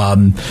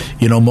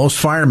 Most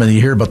firemen,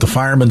 you hear about the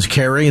fireman's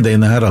carry. They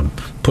know how to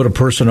put a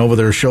person over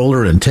their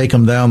shoulder and take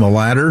them down the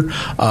ladder.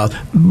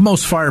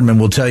 Most firemen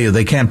will tell you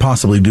they can't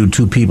possibly do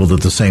 2 people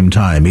at the same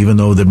time, even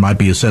though there might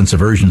be a sense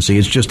of urgency.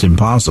 It's just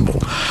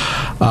impossible.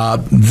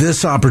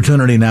 This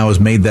opportunity now has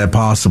made that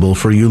possible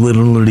for you.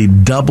 Literally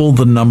double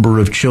the number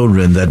of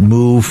children that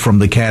move from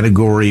the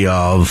category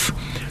of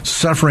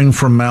suffering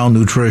from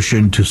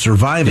malnutrition to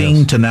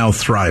surviving to now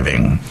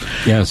thriving.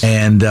 Yes.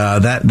 And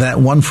that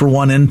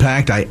one-for-one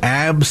impact, I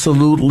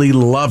absolutely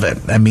love it.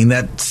 I mean,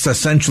 that's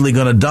essentially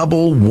going to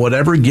double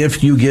whatever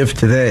gift you give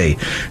today.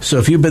 So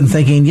if you've been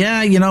thinking,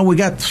 we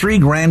got 3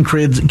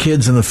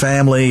 grandkids in the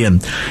family,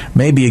 and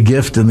maybe a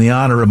gift in the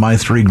honor of my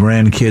 3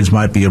 grandkids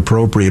might be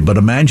appropriate, but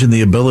imagine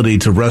the ability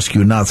to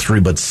rescue not 3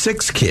 but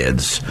 6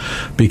 kids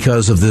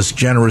because of this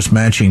generous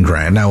matching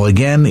grant. Now,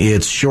 again,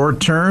 it's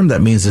short-term.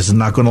 That means this is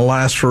not going to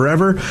last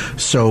forever.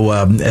 So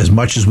as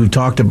much as we've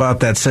talked about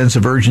that sense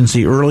of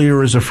urgency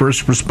earlier as a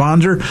first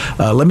responder,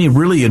 let me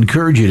really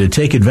encourage you to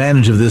take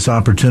advantage of this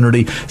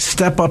opportunity.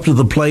 Step up to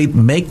the plate.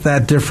 Make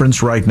that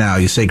difference right now.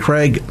 You say,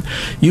 Craig,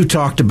 you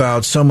talked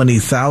about so many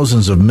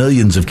thousands of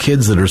millions of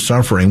kids that are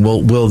suffering.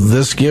 Will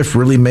this gift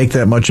really make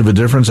that much of a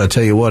difference? I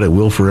tell you what, it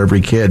will for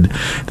every kid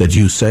that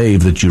you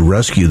save, that you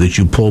rescue, that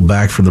you pull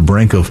back from the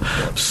brink of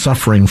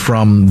suffering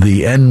from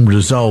the end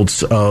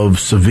results of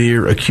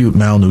severe acute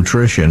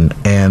malnutrition.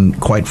 And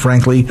quite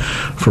frankly,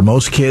 for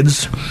most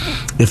kids,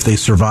 if they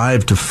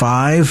survive to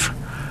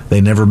 5,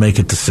 they never make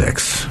it to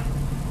 6.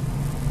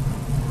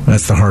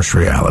 That's the harsh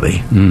reality.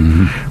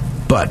 Mm-hmm.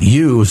 But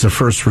you, as a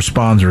first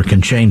responder,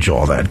 can change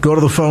all that. Go to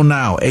the phone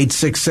now,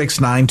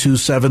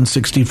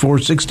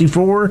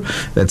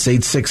 866-927-6464. That's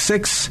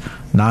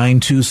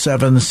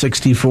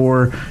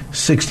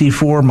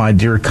 866-927-6464. My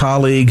dear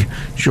colleague,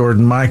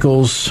 Jordan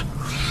Michaels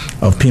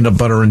of Peanut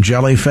Butter and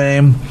Jelly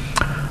fame,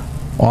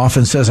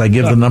 often says I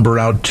give the number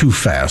out too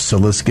fast, so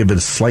let's give it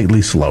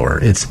slightly slower.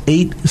 It's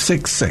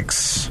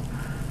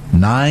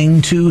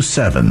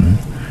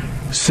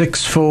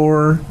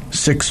 866-927-6464.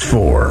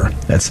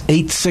 866-927-6464. That's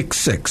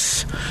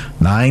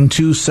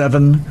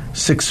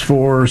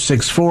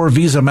 866-927-6464.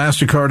 Visa,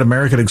 MasterCard,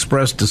 American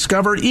Express,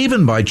 Discover,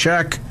 even by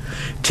check.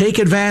 Take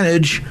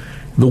advantage.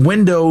 The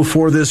window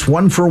for this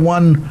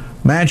one-for-one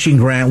matching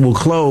grant will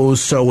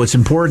close, so it's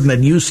important that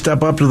you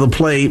step up to the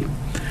plate.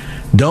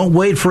 Don't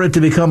wait for it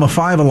to become a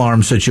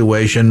 5-alarm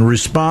situation.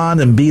 Respond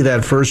and be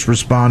that first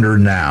responder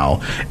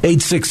now.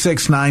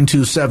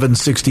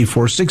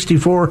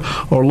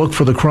 866-927-6464, or look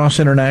for the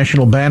Cross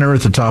International banner at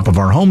the top of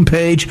our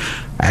homepage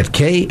at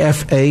kfax.com.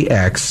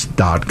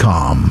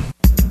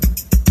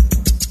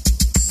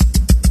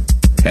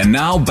 And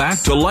now back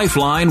to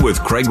Lifeline with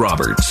Craig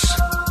Roberts.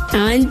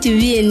 I want to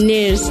be a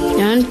nurse. I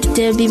want to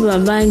tell people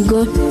about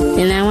God,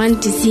 and I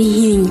want to see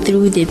healing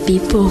through the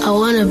people. I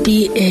want to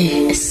be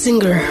a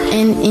singer,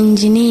 an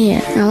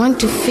engineer. I want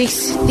to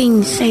fix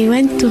things. I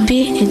want to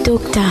be a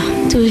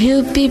doctor, to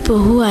heal people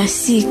who are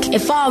sick. A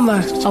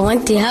farmer. I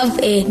want to have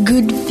a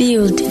good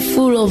field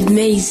full of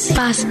maize.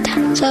 Pastor,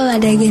 so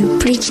that I can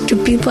preach to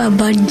people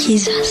about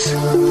Jesus.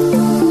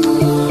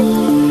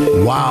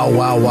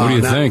 Wow. What do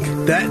you think?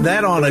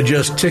 That ought to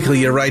just tickle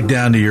you right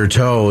down to your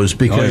toes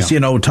because,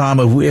 Tom,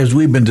 as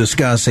we've been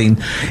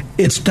discussing,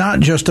 it's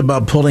not just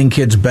about pulling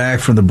kids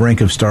back from the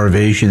brink of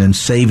starvation and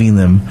saving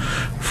them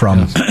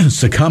from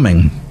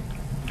succumbing.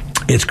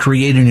 It's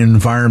creating an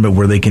environment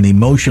where they can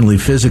emotionally,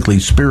 physically,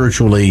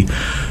 spiritually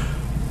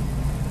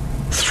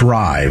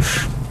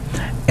thrive.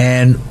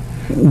 And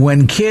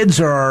when kids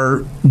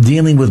are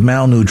dealing with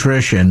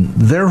malnutrition,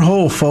 their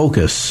whole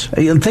focus,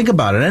 think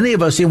about it, any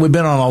of us, we've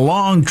been on a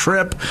long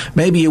trip,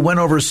 maybe you went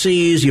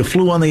overseas, you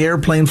flew on the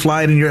airplane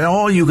flight, and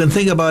all you can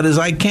think about is,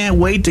 I can't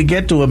wait to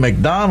get to a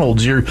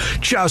McDonald's.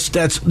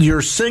 That's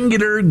your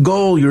singular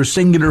goal, your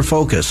singular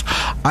focus.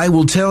 I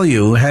will tell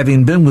you,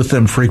 having been with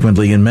them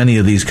frequently in many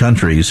of these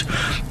countries,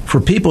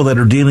 for people that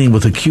are dealing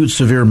with acute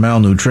severe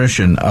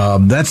malnutrition,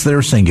 that's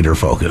their singular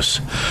focus.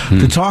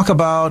 To talk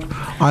about,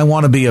 I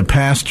want to be a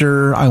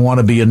pastor, I want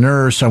to be a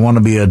nurse, I want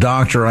to be a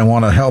doctor, I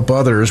want to help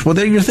others. Well,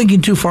 you're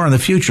thinking too far in the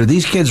future.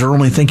 These kids are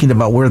only thinking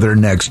about where their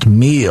next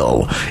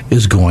meal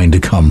is going to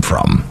come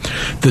from.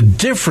 The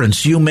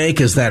difference you make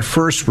as that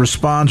first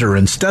responder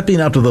and stepping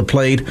up to the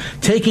plate,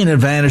 taking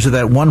advantage of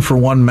that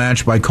one-for-one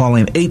match by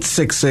calling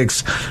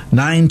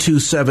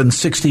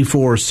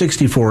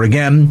 866-927-6464.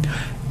 Again,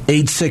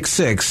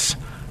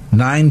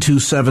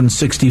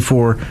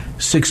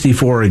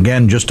 866-927-6464.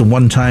 Again, just a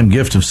one-time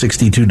gift of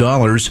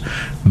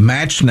 $62.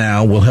 Match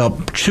Now will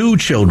help 2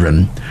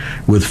 children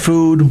with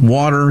food,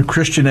 water,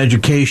 Christian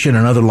education,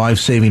 and other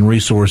life-saving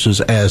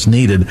resources as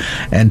needed.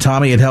 And,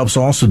 Tommy, it helps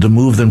also to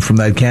move them from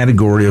that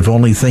category of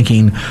only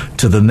thinking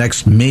to the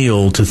next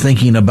meal to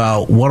thinking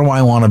about, what do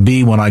I want to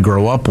be when I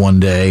grow up one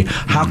day?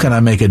 How can I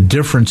make a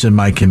difference in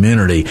my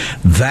community?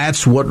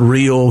 That's what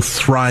real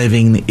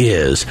thriving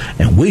is.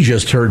 And we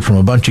just heard from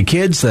a bunch of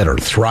kids that are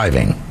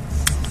thriving.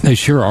 They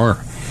sure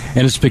are.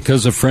 And it's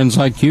because of friends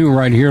like you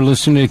right here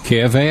listening to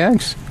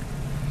KFAX.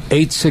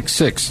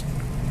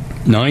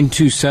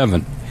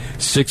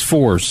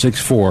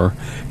 866-927-6464.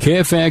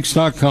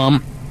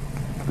 KFAX.com.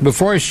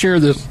 Before I share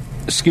this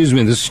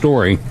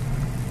story,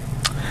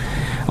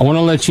 I want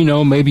to let you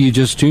know, maybe you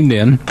just tuned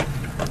in,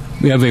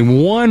 we have a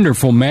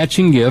wonderful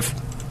matching gift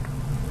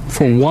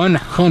for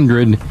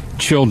 100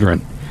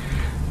 children.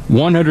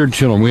 100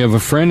 children. We have a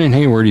friend in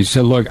Hayward. He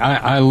said, look,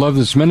 I love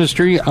this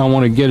ministry. I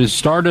want to get it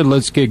started.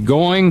 Let's get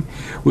going.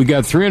 We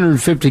got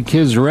 350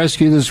 kids to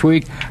rescue this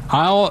week.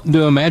 I'll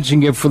do a matching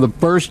gift for the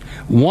first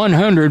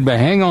 100, but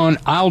hang on,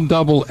 I'll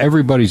double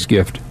everybody's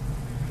gift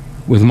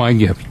with my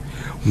gift.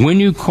 When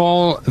you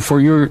call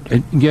for your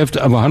gift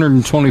of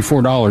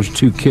 $124,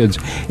 2 kids,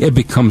 it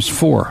becomes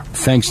 4,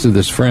 thanks to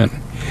this friend.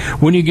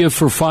 When you give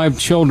for 5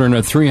 children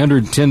a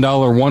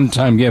 $310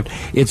 one-time gift,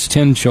 it's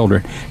 10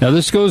 children. Now,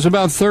 this goes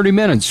about 30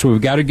 minutes, so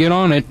we've got to get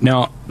on it.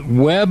 Now,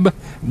 web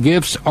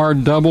gifts are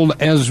doubled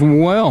as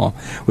well.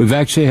 We've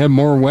actually had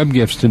more web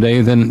gifts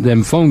today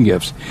than phone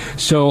gifts.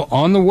 So,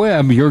 on the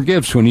web, your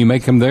gifts, when you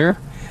make them there,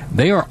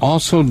 they are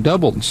also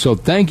doubled. So,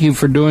 thank you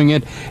for doing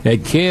it at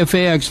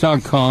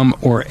KFAX.com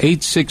or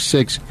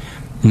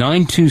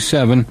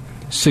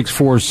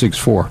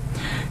 866-927-6464.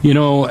 You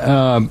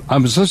know, I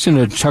was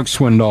listening to Chuck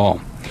Swindoll,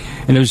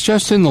 and it was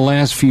just in the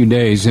last few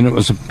days, and it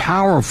was a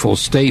powerful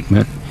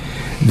statement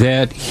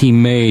that he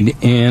made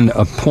and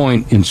a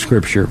point in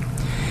Scripture.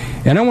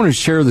 And I want to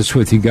share this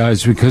with you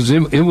guys because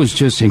it was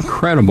just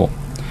incredible.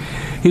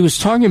 He was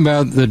talking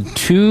about the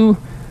 2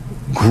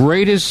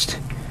 greatest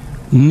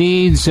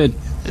needs that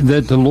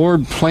the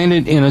Lord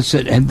planted in us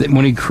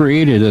when He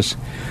created us.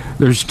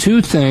 There's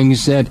 2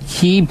 things that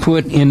He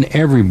put in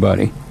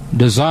everybody,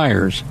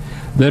 desires,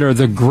 that are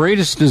the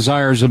greatest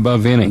desires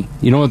above any.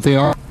 You know what they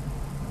are?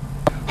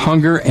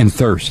 Hunger and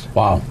thirst.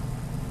 Wow.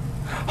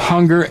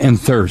 Hunger and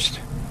thirst.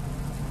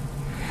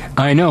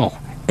 I know.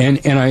 And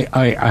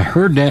I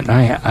heard that,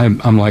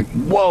 and I'm like,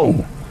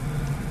 whoa.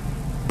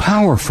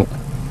 Powerful.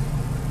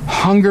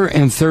 Hunger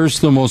and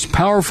thirst, the most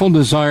powerful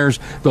desires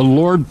the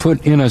Lord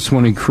put in us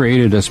when He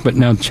created us. But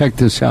now check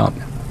this out.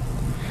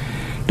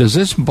 Does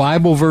this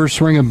Bible verse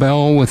ring a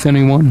bell with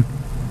anyone?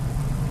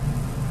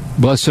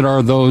 Blessed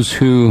are those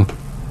who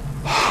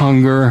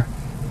hunger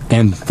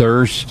and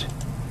thirst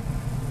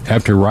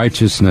after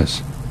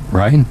righteousness,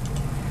 right?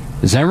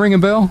 Does that ring a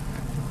bell?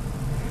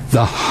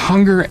 The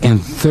hunger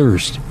and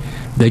thirst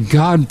that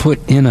God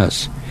put in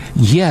us,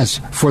 yes,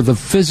 for the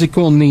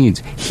physical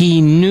needs.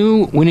 He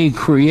knew when He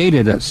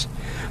created us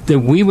that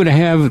we would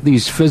have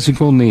these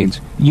physical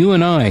needs, you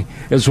and I,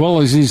 as well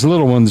as these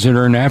little ones that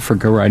are in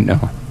Africa right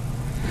now.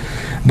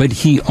 But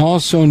He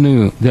also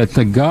knew that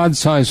the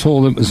God-sized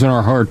hole that was in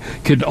our heart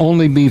could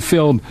only be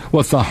filled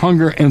with the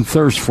hunger and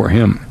thirst for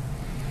Him.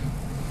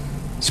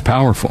 It's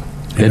powerful.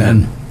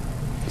 Amen.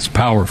 It's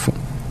powerful.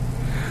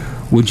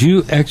 Would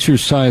you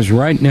exercise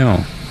right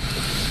now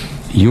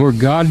your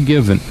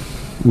God-given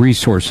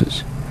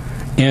resources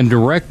and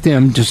direct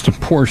them, just a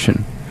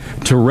portion,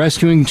 to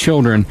rescuing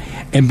children,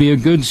 and be a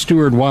good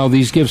steward while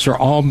these gifts are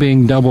all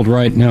being doubled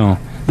right now?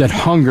 That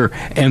hunger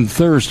and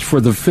thirst for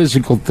the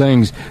physical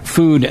things,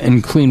 food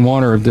and clean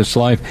water of this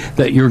life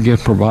that your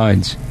gift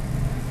provides.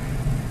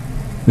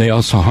 They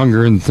also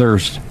hunger and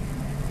thirst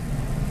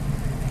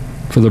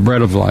for the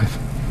bread of life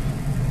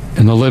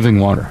and the living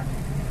water.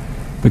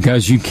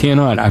 Because you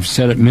cannot, I've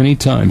said it many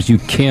times, you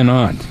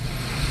cannot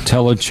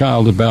tell a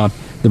child about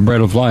the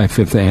bread of life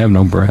if they have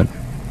no bread.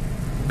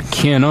 You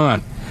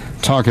cannot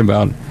talk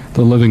about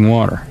the living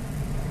water,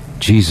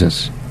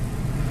 Jesus,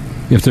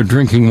 if they're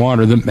drinking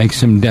water that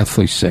makes them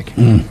deathly sick,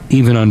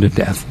 even unto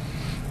death.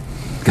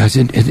 Guys,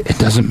 it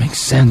doesn't make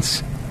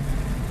sense.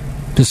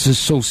 This is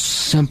so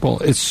simple.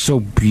 It's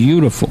so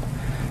beautiful.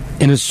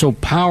 And it's so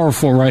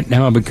powerful right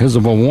now because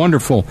of a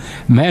wonderful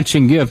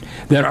matching gift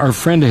that our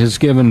friend has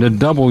given to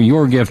double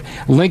your gift,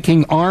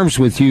 linking arms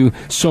with you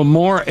so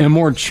more and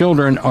more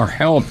children are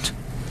helped.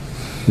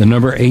 The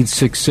number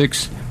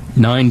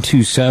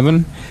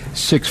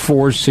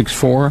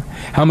 866-927-6464.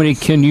 How many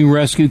can you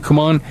rescue? Come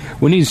on.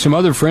 We need some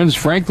other friends,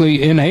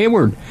 frankly, in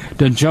Hayward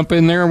to jump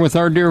in there with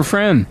our dear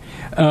friend.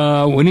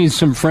 We need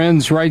some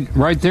friends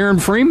right there in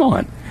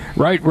Fremont,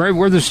 right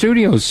where the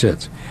studio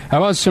sits. How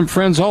about some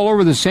friends all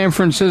over the San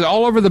Francisco,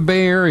 all over the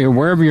Bay Area,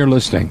 wherever you're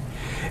listening?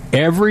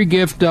 Every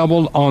gift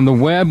doubled on the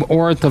web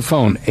or at the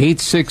phone.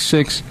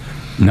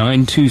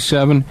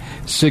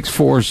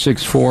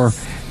 866-927-6464,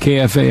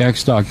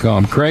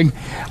 KFAX.com. Craig,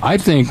 I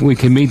think we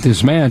can meet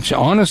this match,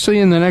 honestly,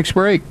 in the next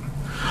break.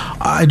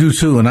 I do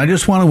too, and I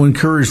just want to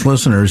encourage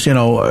listeners,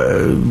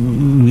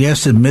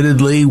 yes,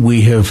 admittedly,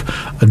 we have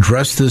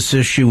addressed this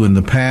issue in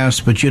the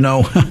past, but we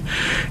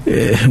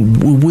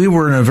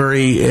were in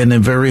a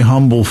very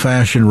humble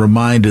fashion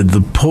reminded, the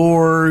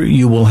poor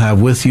you will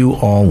have with you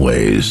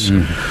always.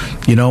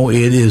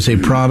 It is a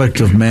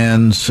product of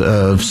man's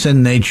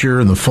sin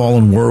nature and the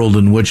fallen world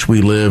in which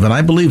we live, and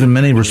I believe in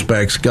many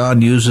respects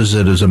God uses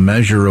it as a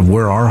measure of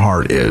where our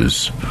heart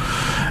is.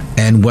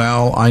 And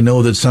while I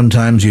know that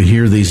sometimes you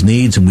hear these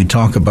needs and we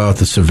talk about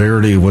the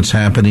severity of what's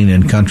happening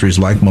in countries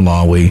like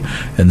Malawi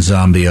and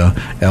Zambia,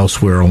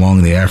 elsewhere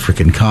along the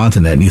African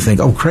continent, and you think,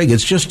 oh, Craig,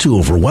 it's just too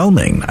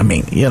overwhelming. I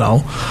mean,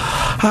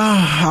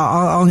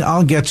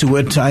 I'll get to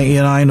it.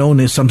 I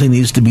know something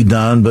needs to be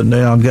done, but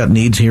I've got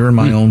needs here in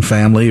my own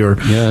family or,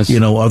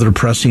 other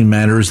pressing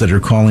matters that are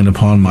calling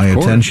upon my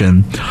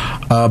attention.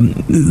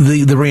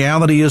 The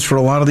reality is for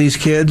a lot of these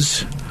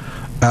kids,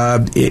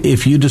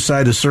 if you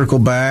decide to circle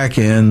back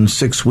in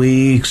 6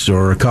 weeks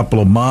or a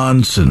couple of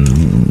months,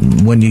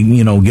 and when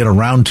you get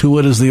around to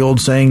it, as the old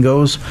saying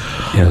goes,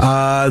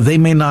 they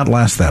may not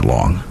last that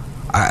long.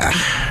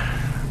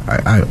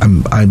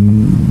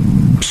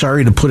 I'm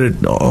sorry to put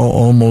it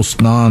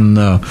almost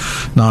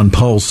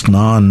non-pulsed,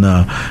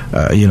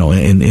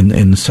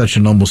 in such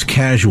an almost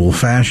casual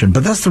fashion,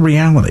 but that's the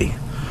reality.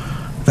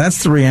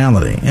 That's the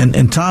reality.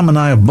 And Tom and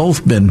I have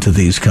both been to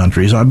these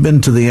countries. I've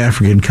been to the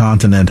African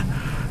continent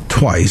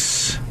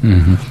twice.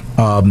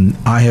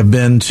 I have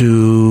been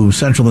to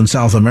Central and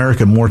South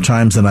America more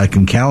times than I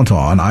can count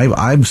on.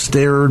 I've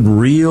stared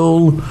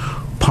real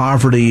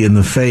poverty in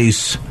the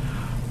face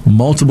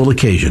multiple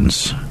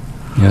occasions.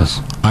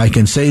 Yes. I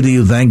can say to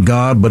you, thank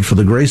God, but for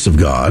the grace of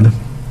God.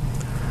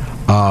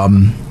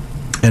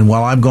 And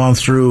while I've gone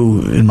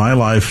through, in my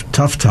life,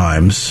 tough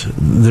times,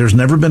 there's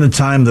never been a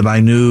time that I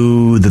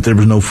knew that there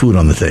was no food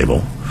on the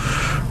table.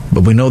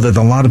 But we know that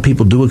a lot of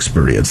people do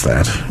experience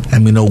that.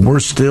 And we know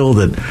worse still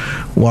that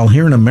while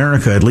here in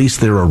America, at least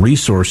there are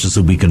resources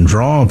that we can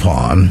draw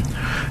upon,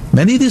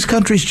 many of these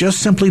countries just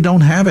simply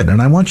don't have it.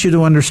 And I want you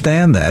to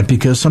understand that,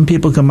 because some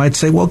people might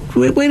say, well,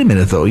 wait a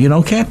minute, though.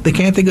 Can't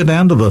they go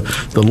down to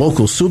the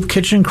local soup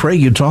kitchen?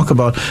 Craig, you talk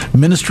about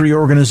ministry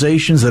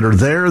organizations that are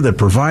there that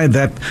provide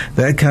that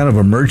kind of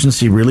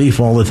emergency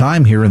relief all the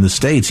time here in the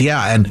States.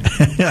 Yeah, and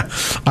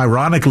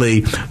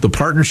ironically, the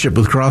partnership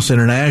with Cross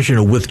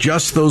International with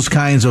just those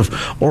kinds of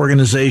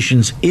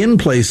organizations in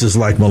places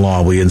like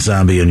Malawi and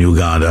Zambia and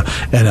Uganda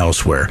and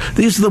elsewhere.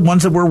 These are the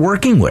ones that we're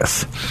working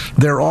with.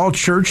 They're all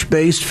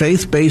church-based,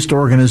 faith-based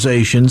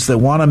organizations that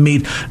want to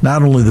meet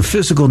not only the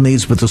physical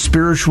needs but the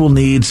spiritual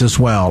needs as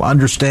well,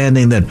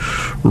 understanding that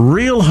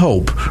real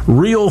hope,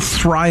 real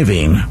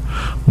thriving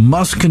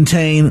must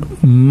contain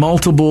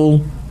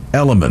multiple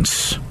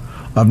elements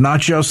of not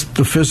just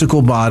the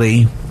physical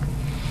body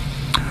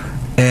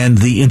and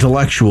the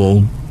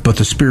intellectual, but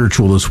the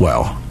spiritual as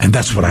well. And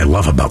that's what I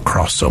love about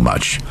Cross so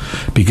much,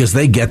 because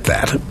they get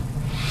that.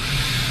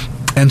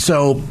 And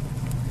so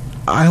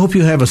I hope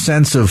you have a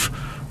sense of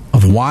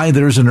why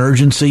there's an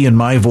urgency in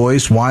my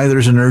voice, why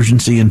there's an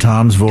urgency in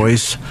Tom's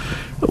voice.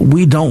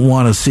 We don't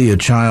want to see a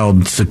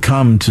child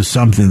succumb to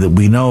something that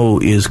we know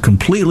is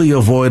completely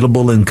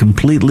avoidable and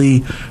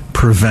completely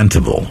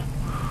preventable.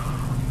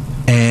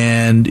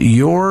 And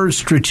your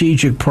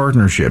strategic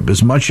partnership,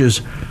 as much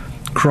as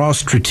Cross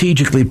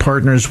strategically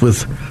partners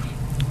with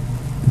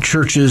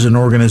churches and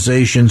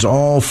organizations,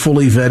 all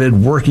fully vetted,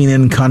 working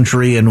in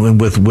country,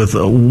 and with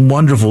a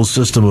wonderful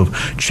system of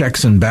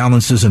checks and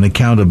balances and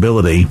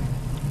accountability,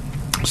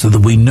 so that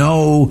we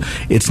know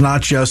it's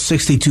not just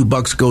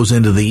 $62 goes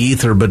into the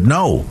ether, but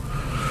no,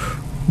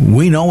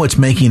 we know it's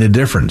making a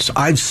difference.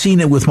 I've seen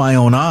it with my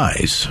own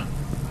eyes.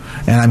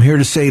 And I'm here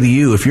to say to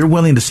you, if you're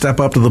willing to step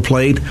up to the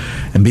plate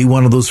and be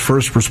one of those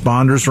first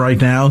responders right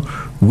now,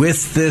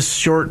 with this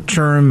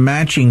short-term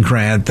matching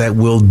grant that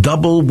will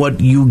double what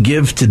you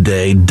give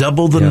today,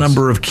 double the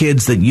number of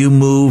kids that you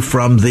move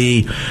from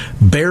the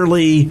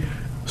barely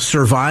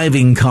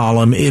surviving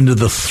column into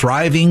the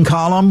thriving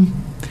column,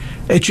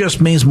 it just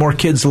means more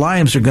kids'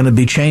 lives are going to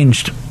be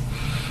changed.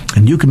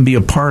 And you can be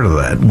a part of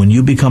that when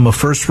you become a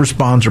first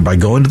responder by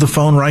going to the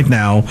phone right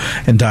now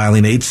and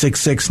dialing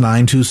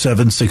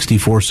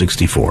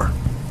 866-927-6464.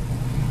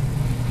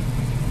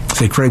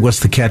 Say, Craig,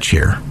 what's the catch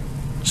here?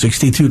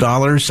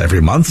 $62 every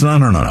month?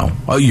 No.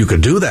 Oh, you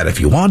could do that if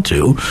you want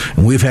to.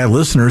 And we've had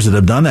listeners that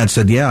have done that,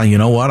 said, yeah, you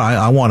know what,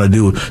 I want to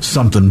do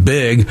something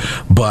big,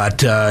 but,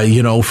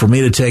 for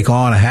me to take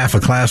on a half a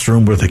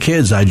classroom worth of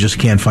kids, I just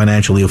can't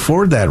financially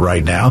afford that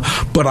right now.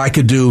 But I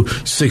could do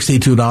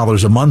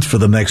 $62 a month for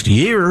the next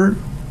year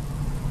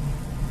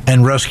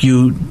and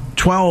rescue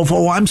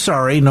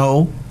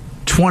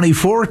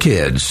 24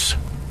 kids.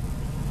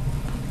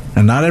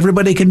 And not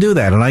everybody can do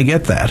that, and I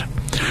get that.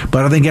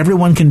 But I think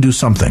everyone can do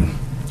something.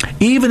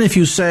 Even if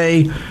you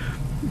say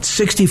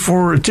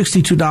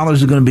 $62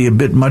 is going to be a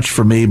bit much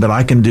for me, but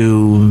I can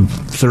do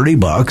 $30.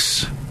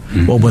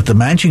 Mm-hmm. Well, with the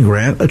matching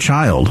grant, a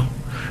child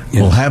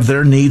will have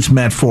their needs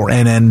met for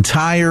an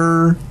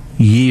entire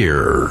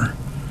year.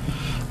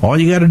 All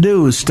you got to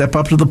do is step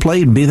up to the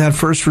plate and be that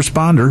first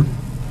responder.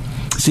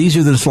 It's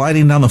easier than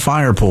sliding down the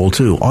fire pole,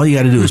 too. All you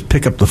got to do is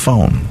pick up the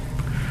phone.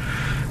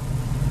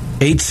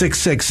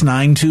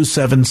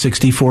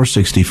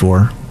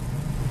 866-927-6464.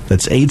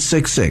 That's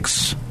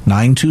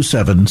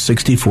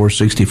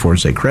 866-927-6464.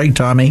 Say, Craig,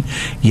 Tommy,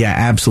 yeah,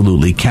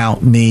 absolutely,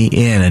 count me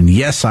in. And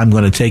yes, I'm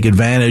going to take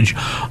advantage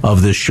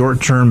of this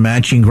short-term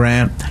matching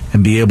grant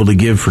and be able to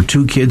give for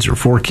 2 kids or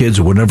 4 kids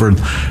or whatever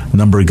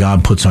number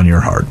God puts on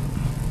your heart.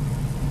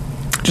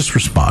 Just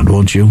respond,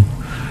 won't you?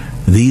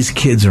 These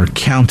kids are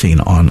counting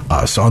on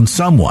us, on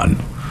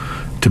someone,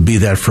 to be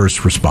that first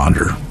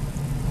responder.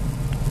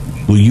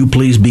 Will you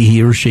please be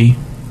he or she?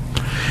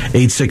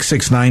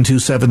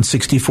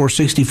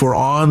 866-927-6464,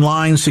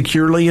 online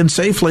securely and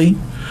safely.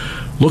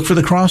 Look for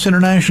the Cross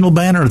International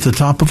banner at the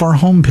top of our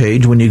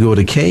homepage when you go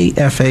to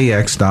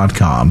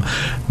KFAX.com.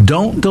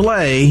 Don't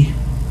delay.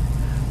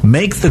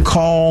 Make the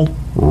call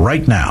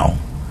right now.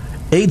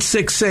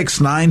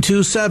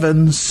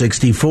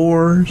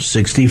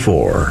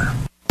 866-927-6464.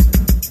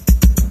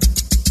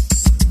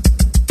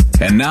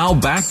 And now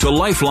back to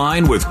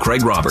Lifeline with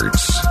Craig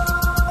Roberts.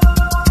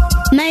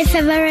 My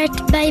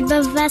favorite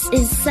Bible verse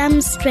is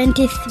Psalms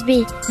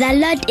 23. The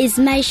Lord is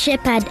my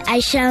shepherd,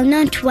 I shall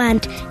not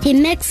want. He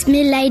makes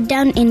me lie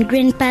down in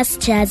green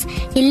pastures.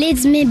 He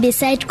leads me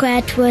beside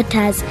quiet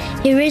waters.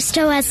 He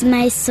restores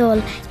my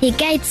soul. He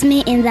guides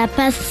me in the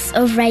paths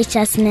of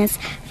righteousness.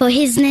 For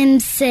his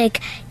name's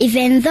sake,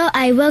 even though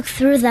I walk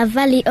through the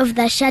valley of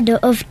the shadow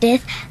of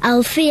death,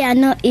 I'll fear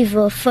no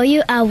evil, for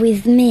you are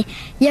with me.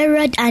 Your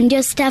rod and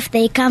your staff,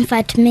 they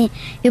comfort me.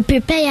 You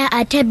prepare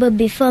a table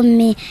before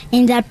me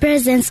in the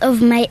presence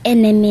of my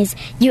enemies.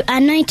 You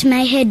anoint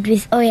my head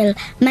with oil.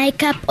 My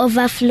cup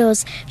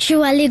overflows.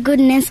 Surely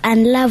goodness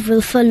and love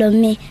will follow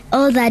me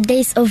all the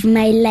days of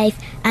my life,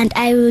 and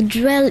I will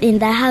dwell in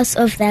the house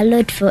of the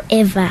Lord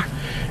forever.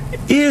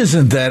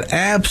 Isn't that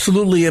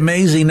absolutely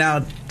amazing?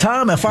 Now,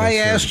 Tom, if I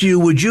asked you,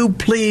 would you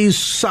please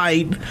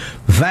cite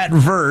that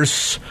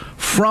verse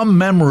from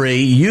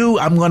memory?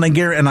 I'm going to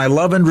guarantee, and I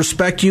love and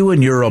respect you,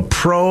 and you're a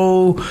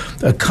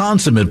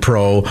consummate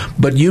pro,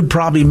 but you'd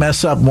probably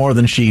mess up more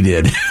than she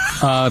did.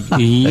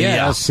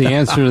 Yes, the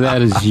answer to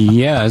that is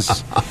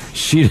yes.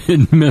 she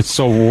didn't miss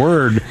a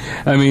word.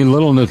 I mean,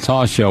 little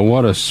Natasha,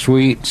 what a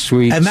sweet,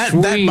 and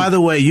that by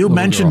the way, you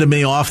mentioned to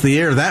me off the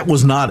air, that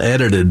was not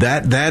edited.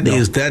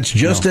 That's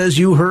just as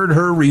you heard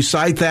her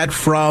recite that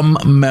from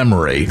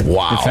memory.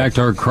 Wow. In fact,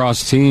 our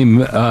cross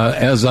team,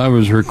 as I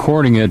was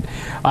recording it,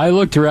 I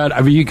looked around.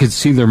 I mean, you could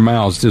see their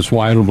mouths just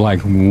wide open,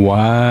 like,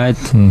 what?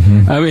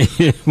 Mm-hmm. I mean,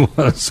 it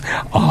was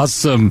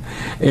awesome.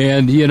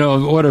 And, you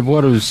know, what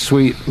a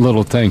sweet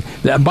little thing.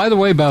 By the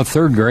way, about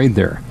third grade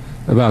there.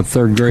 About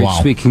third grade, wow.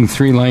 Speaking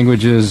 3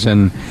 languages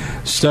and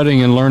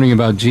studying and learning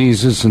about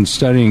Jesus and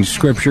studying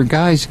Scripture.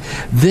 Guys,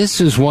 this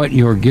is what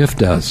your gift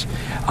does.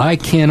 I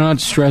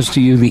cannot stress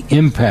to you the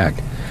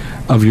impact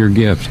of your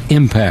gift.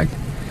 Impact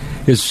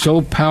is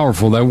so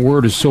powerful. That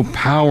word is so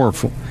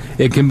powerful.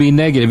 It can be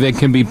negative. It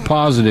can be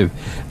positive.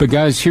 But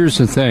guys, here's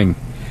the thing.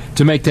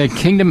 To make that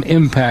kingdom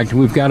impact,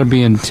 we've got to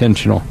be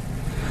intentional.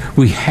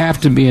 We have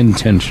to be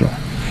intentional.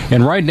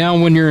 And right now,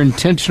 when you're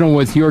intentional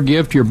with your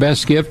gift, your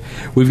best gift,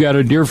 we've got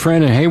a dear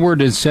friend in Hayward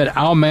that said,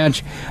 I'll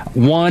match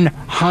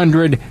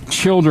 100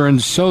 children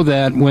so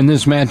that when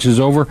this match is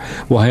over,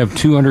 we'll have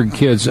 200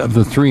 kids of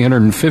the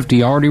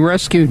 350 already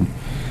rescued.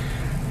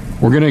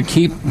 We're going to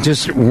keep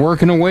just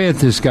working away at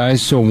this,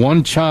 guys. So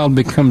 1 child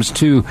becomes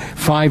 2,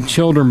 5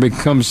 children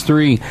becomes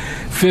 3,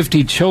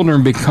 50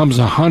 children becomes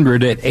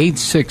 100 at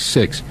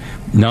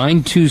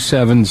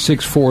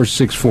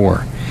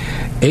 866-927-6464.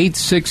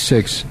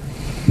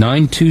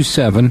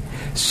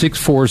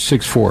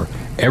 866-927-6464.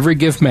 Every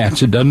gift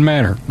match, it doesn't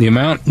matter. The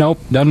amount, nope,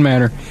 doesn't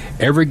matter.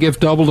 Every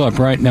gift doubled up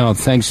right now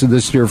thanks to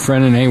this dear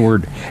friend in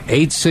Hayward.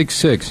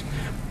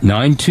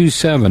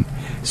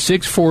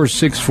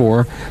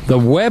 866-927-6464. The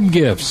web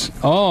gifts.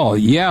 Oh,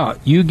 yeah.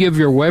 You give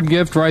your web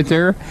gift right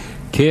there.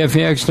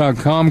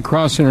 KFAX.com,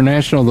 Cross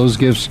International, those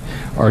gifts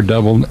are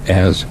doubled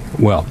as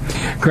well.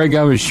 Craig,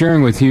 I was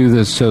sharing with you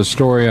this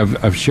story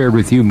I've shared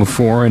with you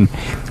before, and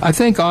I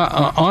think,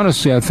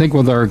 honestly, I think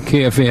with our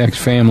KFAX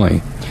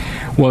family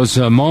was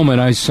a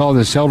moment I saw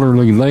this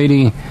elderly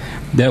lady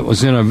that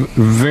was in a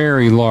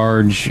very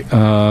large,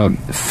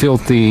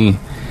 filthy,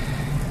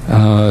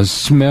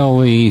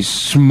 smelly,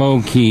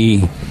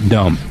 smoky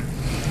dump.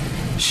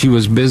 She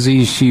was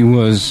busy. She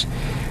was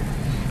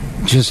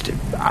just,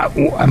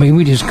 I mean,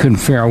 we just couldn't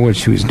figure out what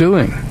she was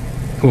doing.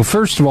 Well,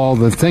 first of all,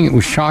 the thing that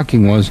was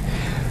shocking was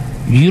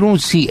you don't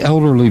see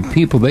elderly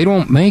people. They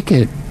don't make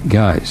it,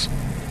 guys.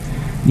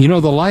 You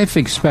know, the life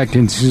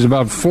expectancy is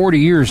about 40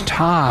 years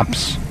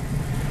tops.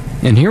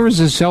 And here was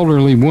this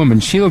elderly woman.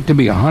 She looked to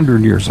be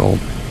 100 years old.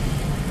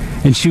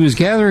 And she was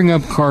gathering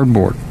up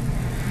cardboard.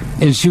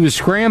 And she was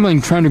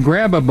scrambling, trying to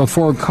grab it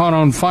before it caught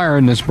on fire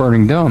in this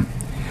burning dump.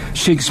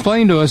 She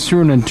explained to us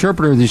through an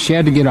interpreter that she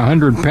had to get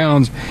 100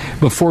 pounds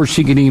before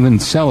she could even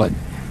sell it.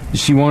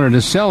 She wanted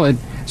to sell it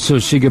so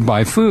she could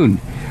buy food.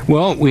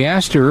 Well, we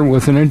asked her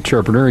with an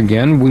interpreter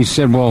again. We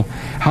said, well,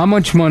 how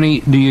much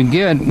money do you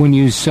get when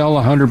you sell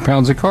 100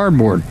 pounds of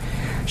cardboard?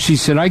 She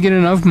said, I get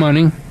enough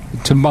money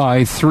to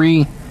buy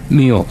 3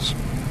 meals.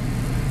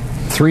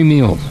 3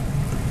 meals.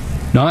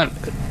 Not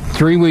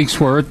 3 weeks'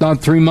 worth, not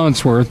 3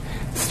 months' worth,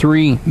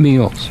 3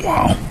 meals.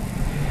 Wow.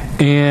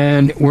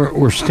 And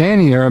we're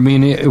standing there. I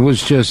mean, it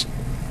was just,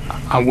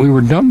 we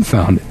were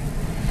dumbfounded.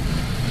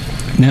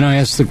 And then I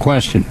asked the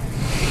question,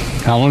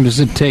 how long does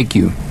it take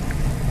you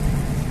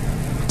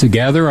to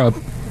gather up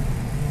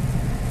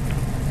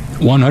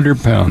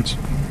 100 pounds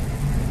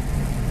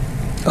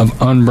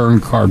of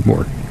unburned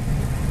cardboard?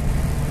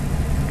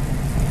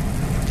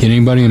 Can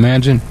anybody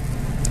imagine?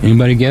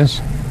 Anybody guess?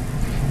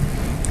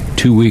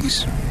 2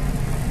 weeks.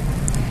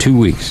 2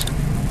 weeks.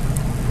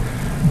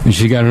 And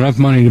she got enough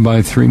money to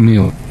buy 3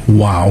 meals.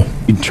 Wow.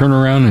 You turn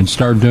around and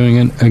start doing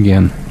it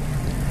again.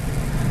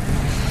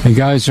 And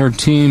guys, our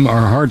team,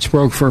 our hearts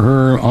broke for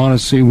her.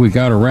 Honestly, we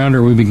got around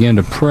her. We began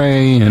to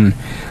pray and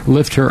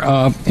lift her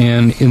up.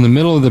 And in the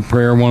middle of the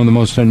prayer, one of the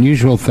most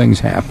unusual things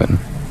happened.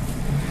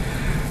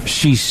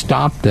 She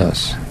stopped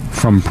us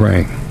from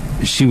praying.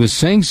 She was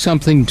saying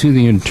something to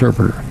the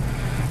interpreter.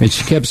 And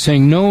she kept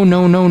saying, no,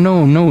 no, no,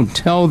 no, no.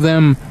 Tell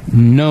them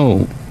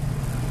no.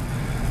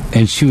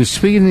 And she was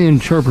speaking to the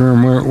interpreter,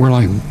 and we're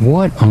like,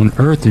 what on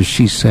earth is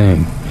she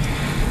saying?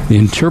 The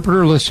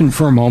interpreter listened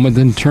for a moment,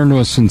 then turned to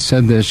us and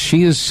said this,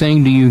 she is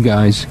saying to you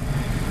guys,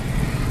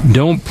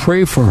 don't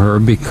pray for her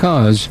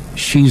because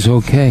she's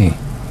okay.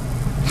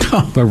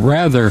 But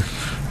rather,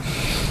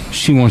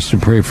 she wants to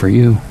pray for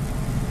you,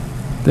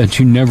 that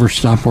you never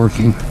stop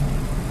working.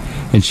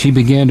 And she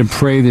began to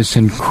pray this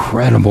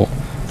incredible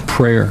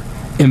prayer,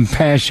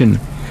 impassioned,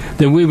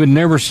 that we would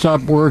never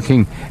stop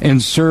working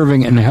and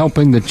serving and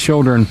helping the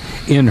children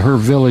in her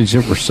village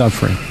that were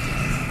suffering.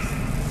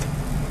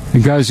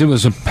 And guys, it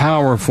was a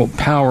powerful,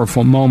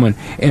 powerful moment,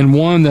 and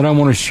one that I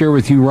want to share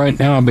with you right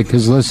now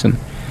because, listen,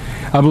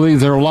 I believe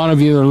there are a lot of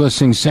you that are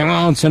listening saying,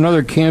 well, it's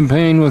another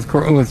campaign with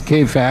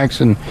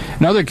KFAX and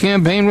another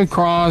campaign with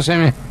Cross. I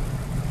mean,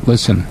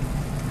 listen,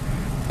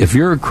 if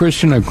you're a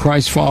Christian, a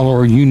Christ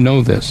follower, you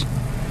know this.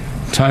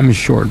 Time is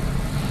short.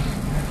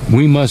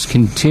 We must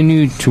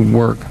continue to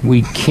work.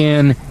 We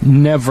can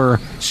never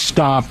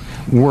stop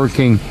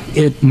working.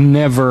 It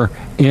never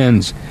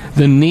ends.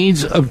 The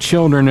needs of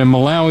children in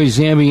Malawi,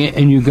 Zambia,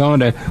 and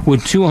Uganda,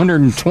 with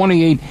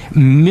 228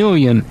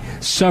 million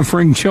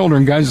suffering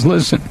children. Guys,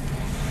 listen.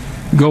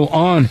 Go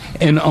on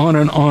and on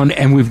and on,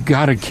 and we've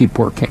got to keep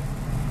working.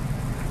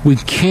 We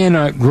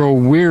cannot grow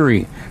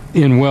weary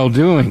in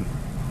well-doing.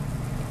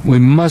 We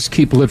must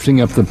keep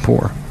lifting up the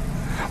poor.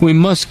 We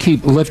must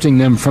keep lifting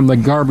them from the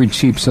garbage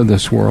heaps of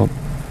this world.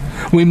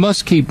 We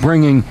must keep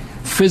bringing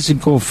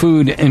physical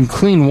food and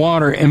clean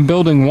water and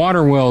building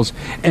water wells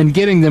and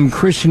getting them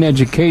Christian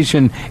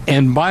education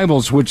and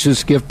Bibles, which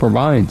this gift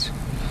provides.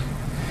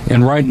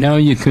 And right now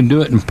you can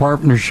do it in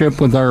partnership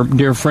with our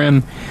dear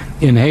friend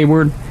in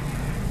Hayward,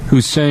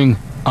 who's saying,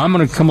 I'm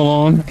going to come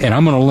along and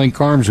I'm going to link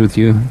arms with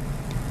you,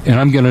 and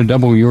I'm going to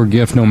double your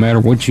gift no matter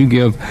what you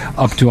give,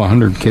 up to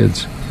 100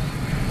 kids.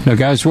 Now,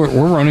 guys, we're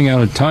running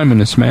out of time in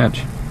this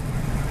match.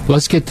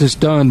 Let's get this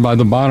done by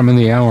the bottom of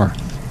the hour.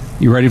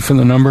 You ready for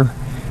the number?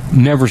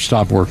 Never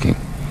stop working.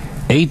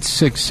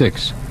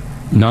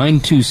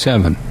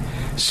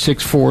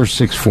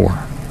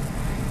 866-927-6464.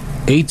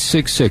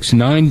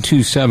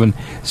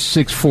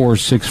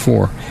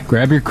 866-927-6464.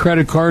 Grab your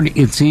credit card.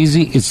 It's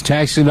easy. It's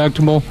tax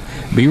deductible.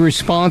 Be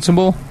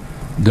responsible.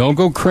 Don't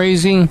go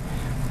crazy.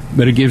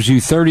 But it gives you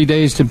 30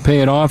 days to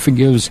pay it off. It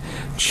gives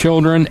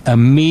children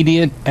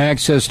immediate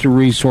access to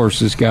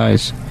resources,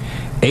 guys.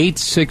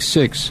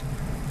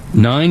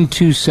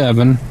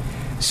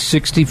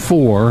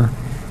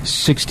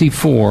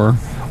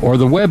 866-927-6464, or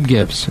the web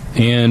gifts.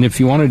 And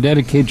if you want to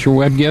dedicate your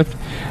web gift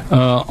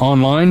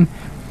online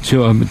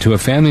to a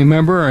family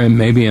member, and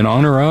maybe in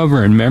honor of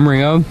or in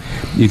memory of,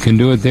 you can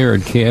do it there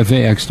at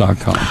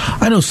KFAX.com.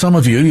 I know some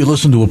of you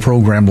listen to a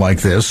program like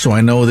this, so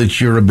I know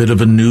that you're a bit of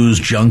a news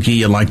junkie.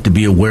 You like to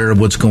be aware of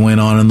what's going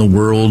on in the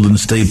world and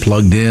stay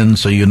plugged in,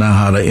 so you know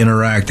how to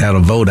interact, how to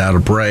vote, how to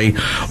pray,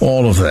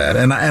 all of that.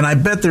 And I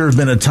bet there have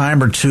been a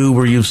time or two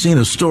where you've seen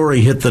a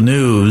story hit the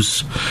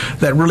news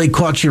that really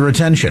caught your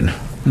attention.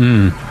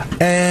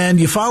 And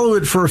you follow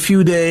it for a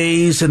few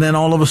days, and then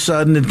all of a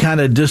sudden it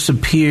kind of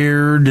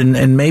disappeared,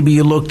 and maybe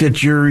you looked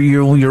at your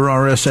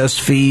RSS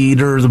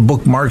feed or the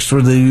bookmarks for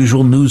the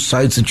usual news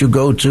sites that you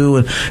go to,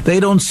 and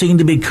they don't seem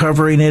to be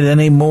covering it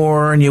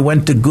anymore, and you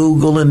went to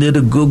Google and did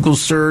a Google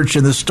search,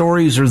 and the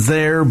stories are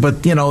there,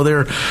 but,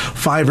 they're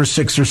 5 or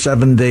 6 or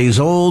 7 days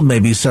old,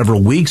 maybe several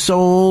weeks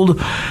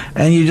old,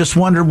 and you just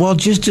wonder, well,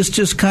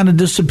 just kind of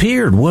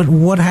disappeared.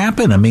 What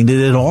happened? I mean, did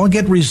it all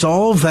get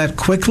resolved that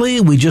quickly?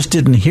 We just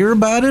didn't hear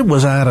about it?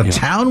 Was I out of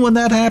town when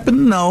that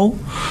happened? No.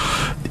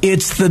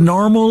 It's the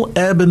normal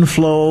ebb and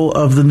flow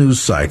of the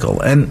news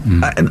cycle.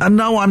 And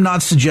no, I'm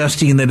not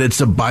suggesting that it's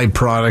a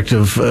byproduct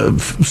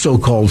of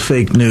so-called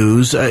fake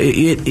news.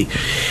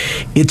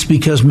 It's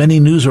because many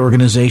news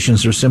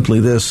organizations are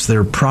simply this.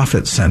 They're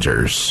profit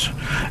centers.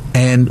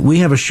 And we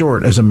have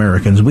as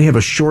Americans, we have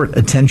a short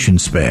attention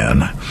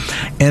span.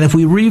 And if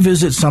we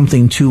revisit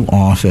something too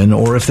often,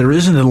 or if there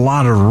isn't a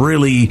lot of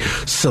really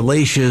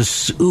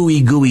salacious,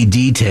 ooey-gooey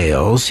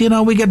details,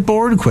 we get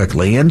bored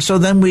quickly. And so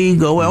then we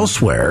go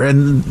elsewhere.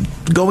 And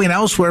going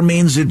elsewhere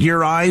means that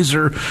your eyes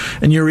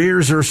and your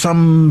ears are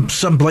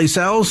someplace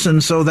else,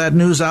 and so that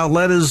news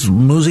outlet is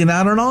losing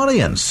out an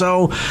audience.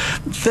 So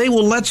they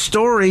will let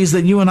stories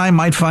that you and I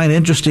might find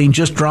interesting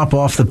just drop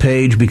off the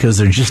page because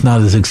they're just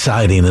not as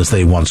exciting as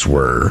they once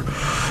were.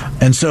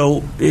 And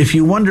so if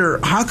you wonder,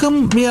 how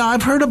come,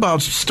 I've heard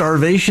about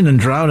starvation and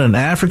drought in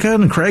Africa,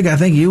 and Craig, I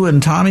think you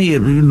and Tommy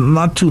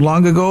not too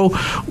long ago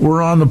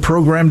were on the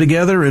program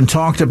together and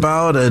talked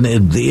about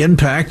the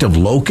impact of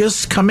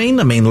locusts coming.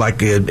 I mean,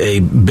 like a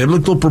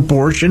biblical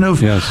proportion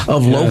of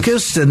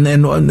locusts, and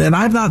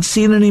I've not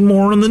seen any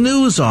more in the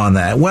news on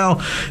that.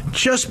 Well,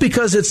 just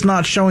because it's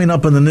not showing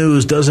up in the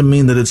news doesn't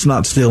mean that it's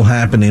not still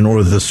happening,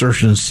 or the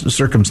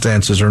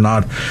circumstances are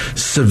not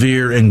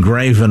severe and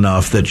grave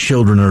enough that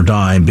children are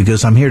dying,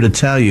 because I'm here to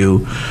tell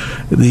you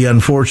the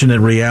unfortunate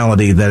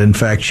reality that, in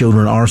fact,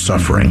 children are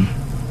suffering.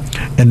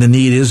 And the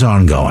need is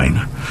ongoing.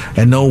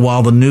 And no,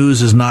 while the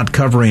news is not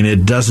covering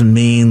it, doesn't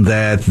mean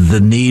that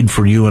the need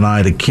for you and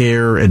I to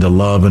care and to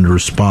love and to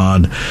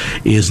respond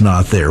is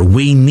not there.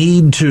 We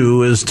need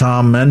to, as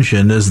Tom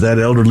mentioned, as that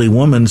elderly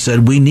woman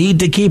said, we need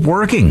to keep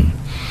working.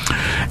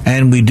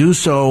 And we do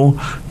so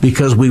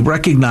because we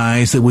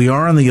recognize that we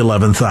are in the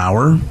 11th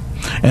hour,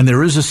 and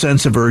there is a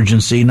sense of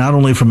urgency, not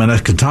only from an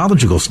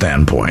eschatological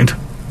standpoint,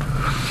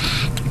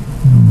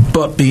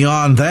 but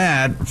beyond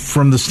that,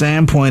 from the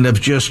standpoint of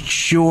just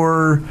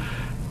do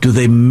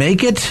they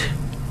make it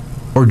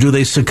or do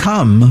they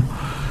succumb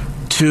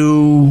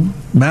to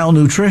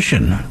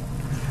malnutrition?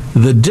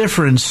 The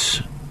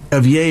difference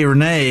of yay or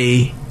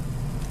nay,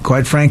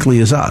 quite frankly,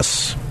 is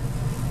us.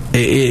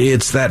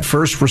 It's that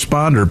first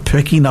responder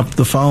picking up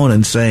the phone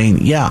and saying,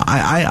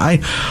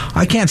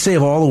 I can't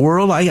save all the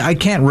world. I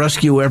can't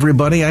rescue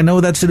everybody. I know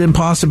that's an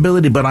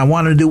impossibility, but I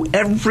want to do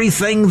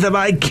everything that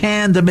I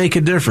can to make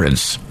a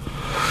difference.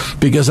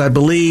 Because I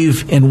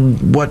believe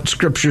in what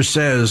Scripture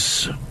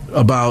says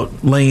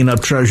about laying up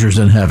treasures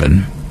in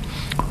heaven.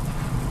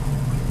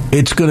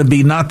 It's going to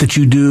be not that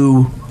you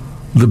do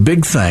the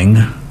big thing,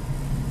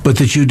 but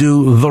that you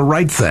do the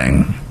right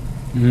thing.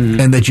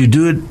 and that you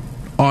do it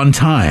on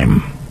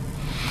time.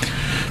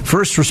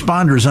 First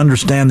responders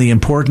understand the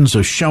importance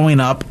of showing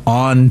up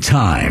on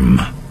time.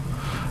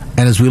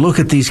 And as we look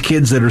at these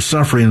kids that are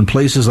suffering in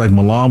places like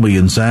Malawi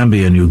and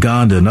Zambia and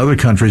Uganda and other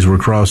countries where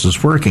Cross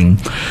is working,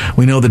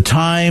 we know that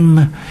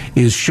time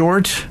is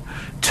short,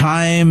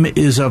 time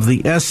is of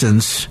the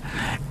essence,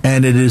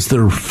 and it is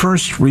the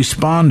first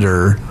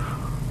responder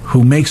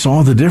who makes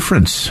all the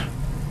difference.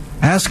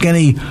 Ask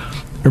any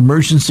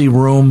emergency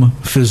room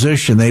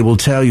physician. They will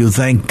tell you,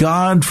 thank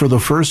God for the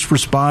first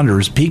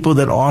responders, people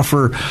that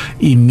offer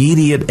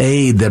immediate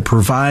aid, that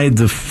provide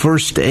the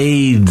first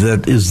aid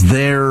that is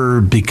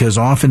there, because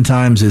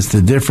oftentimes it's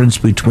the difference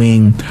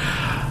between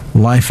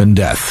life and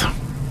death.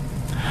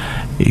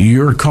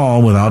 Your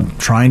call, without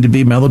trying to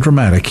be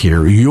melodramatic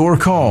here, your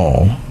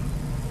call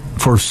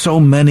for so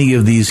many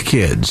of these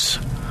kids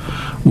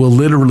will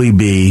literally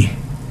be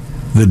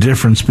the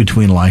difference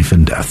between life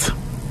and death.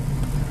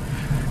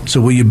 So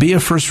will you be a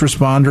first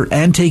responder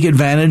and take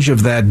advantage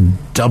of that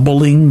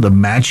doubling, the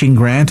matching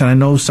grant? And I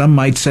know some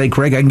might say,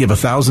 Craig, I can give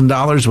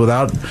 $1,000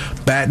 without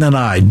batting an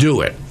eye.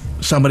 Do it.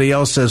 Somebody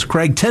else says,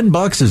 Craig,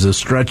 $10 is a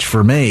stretch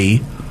for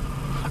me.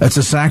 That's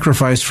a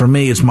sacrifice for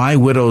me. It's my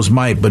widow's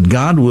mite. But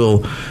God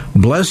will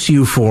bless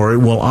you for it,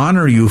 will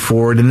honor you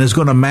for it, and is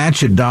going to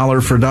match it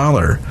dollar for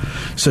dollar.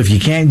 So if you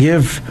can't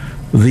give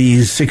the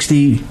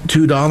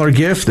 $62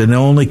 gift and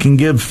only can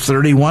give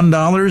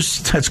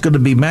 $31, that's going to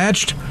be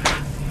matched.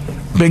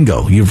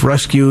 Bingo, you've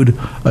rescued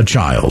a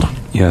child.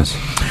 Yes.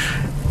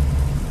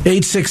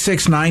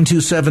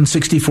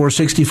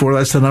 866-927-6464.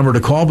 That's the number to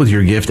call with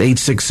your gift.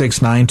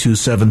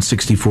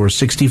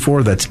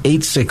 866-927-6464. That's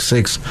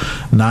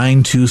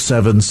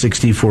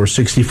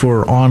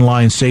 866-927-6464.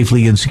 Online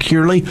safely and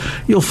securely.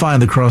 You'll find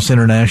the Cross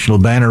International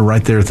banner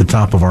right there at the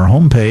top of our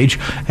homepage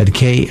at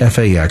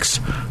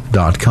KFAX.com.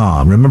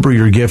 Remember,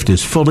 your gift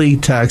is fully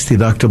tax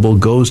deductible,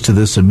 goes to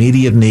this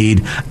immediate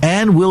need,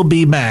 and will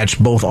be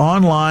matched both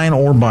online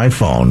or by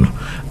phone,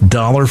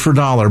 dollar for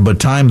dollar. But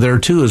time there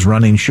too is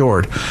running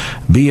short.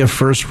 Be a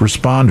first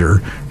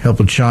responder. Help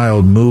a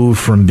child move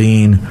from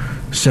being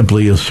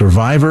simply a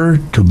survivor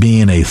to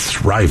being a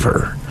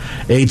thriver.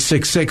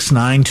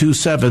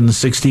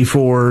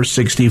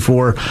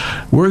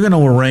 866-927-6464. We're going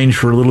to arrange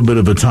for a little bit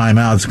of a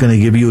timeout. It's going to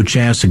give you a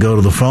chance to go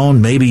to the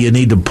phone. Maybe you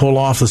need to pull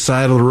off the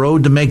side of the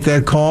road to make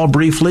that call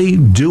briefly.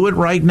 Do it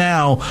right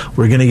now.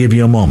 We're going to give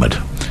you a moment.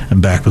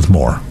 And back with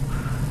more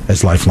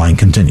as Lifeline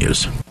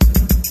continues.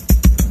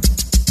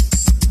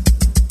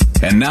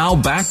 And now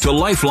back to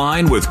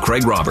Lifeline with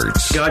Craig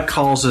Roberts. God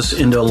calls us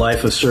into a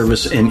life of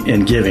service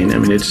and giving. I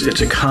mean,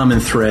 it's a common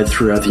thread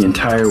throughout the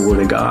entire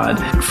Word of God.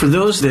 For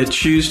those that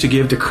choose to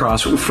give to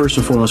Cross, first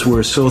and foremost,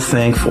 we're so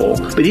thankful.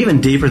 But even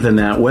deeper than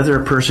that, whether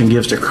a person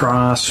gives to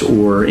Cross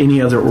or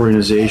any other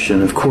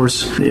organization, of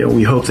course,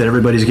 we hope that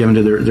everybody's given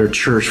to their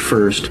church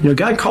first.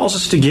 God calls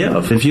us to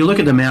give. If you look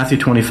at the Matthew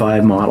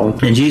 25 model,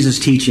 and Jesus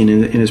teaching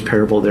in his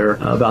parable there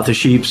about the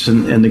sheep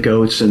and the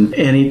goats, and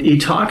he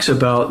talks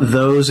about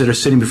those that are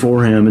sitting before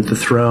him at the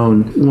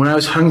throne. When I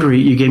was hungry,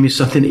 you gave me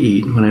something to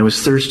eat. When I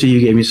was thirsty, you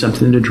gave me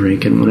something to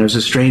drink. And when I was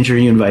a stranger,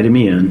 you invited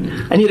me in.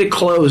 I needed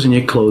clothes, and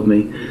you clothed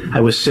me.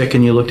 I was sick,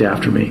 and you looked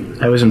after me.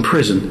 I was in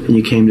prison, and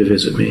you came to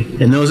visit me.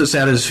 And those that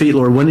sat at his feet,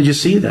 Lord, when did you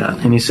see that?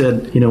 And he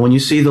said, when you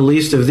see the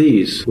least of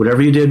these,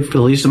 whatever you did for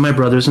the least of my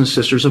brothers and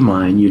sisters of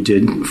mine, you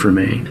did for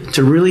me.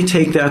 To really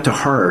take that to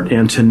heart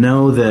and to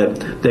know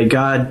that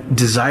God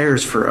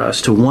desires for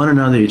us to one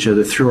another, each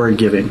other through our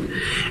giving.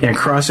 And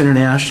Cross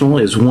International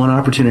is one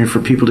opportunity for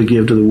people to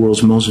give to the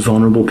world's most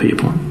vulnerable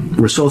people.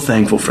 We're so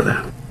thankful for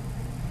that.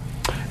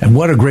 And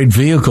what a great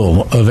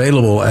vehicle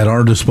available at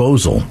our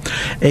disposal.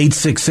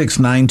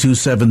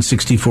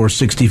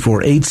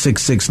 866-927-6464.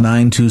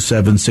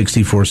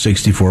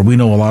 866-927-6464. We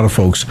know a lot of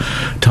folks,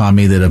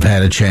 Tommy, that have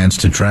had a chance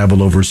to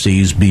travel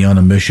overseas, be on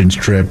a missions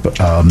trip,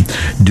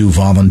 do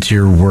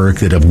volunteer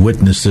work, that have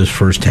witnessed this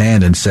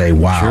firsthand and say,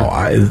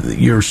 wow, sure.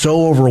 You're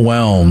so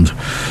overwhelmed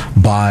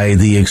by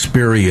the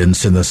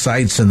experience and the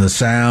sights and the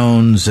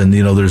sounds. And,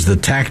 there's the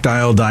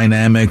tactile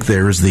dynamic,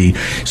 there's the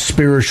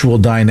spiritual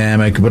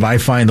dynamic. But I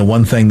find the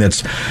one thing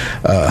that's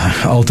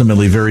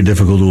ultimately very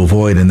difficult to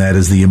avoid, and that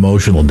is the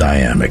emotional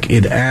dynamic.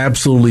 It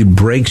absolutely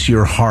breaks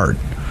your heart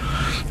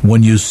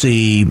when you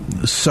see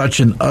such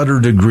an utter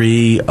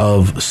degree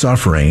of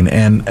suffering.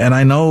 And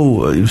I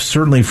know,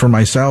 certainly for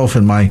myself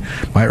in my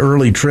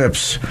early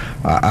trips,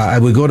 I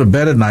would go to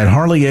bed at night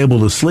hardly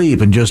able to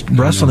sleep and just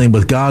wrestling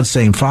with God,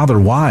 saying, Father,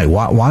 why?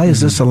 Why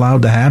is this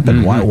allowed to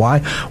happen?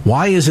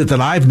 Why is it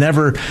that I've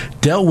never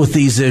dealt with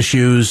these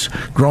issues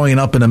growing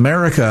up in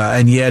America,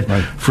 and yet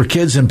for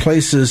kids in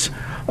places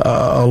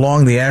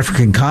along the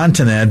African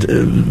continent,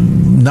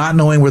 not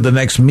knowing where the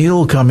next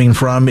meal coming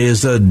from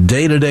is a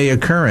day-to-day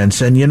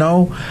occurrence. And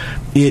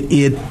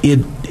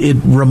it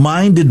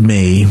reminded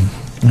me,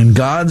 in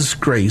God's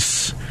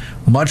grace,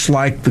 much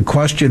like the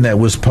question that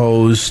was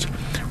posed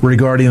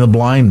regarding the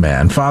blind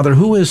man, Father,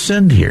 who has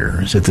sinned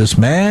here? Is it this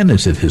man?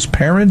 Is it his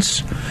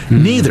parents?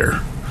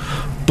 Neither.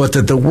 But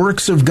that the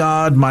works of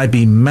God might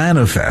be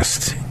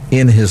manifest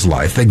in his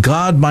life, that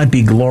God might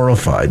be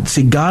glorified.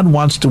 See, God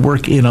wants to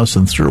work in us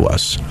and through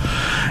us.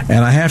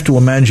 And I have to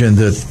imagine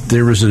that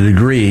there is a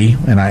degree,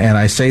 and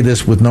I say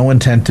this with no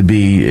intent to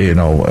be,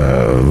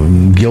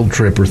 guilt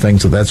trip or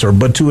things of that sort,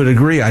 but to a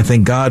degree, I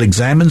think God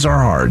examines our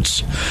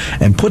hearts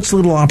and puts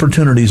little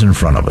opportunities in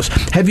front of us.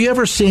 Have you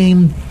ever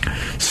seen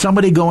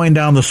somebody going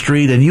down the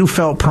street and you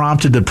felt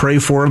prompted to pray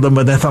for them,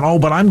 but they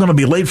thought, but I'm going to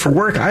be late for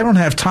work. I don't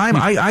have time.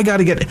 I got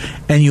to get,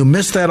 and you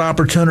miss that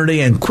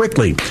opportunity, and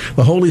quickly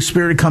the Holy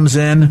Spirit comes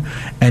in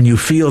and you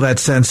feel that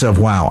sense of,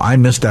 wow, I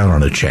missed out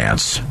on a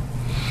chance.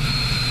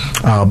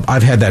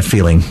 I've had that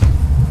feeling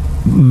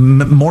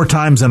more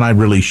times than I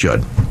really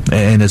should,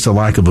 and it's a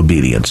lack of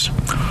obedience.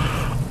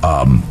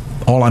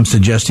 All I'm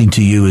suggesting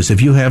to you is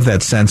if you have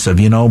that sense of,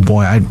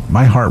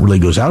 my heart really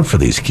goes out for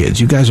these kids.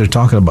 You guys are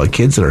talking about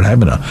kids that are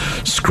having to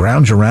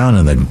scrounge around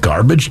in the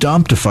garbage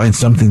dump to find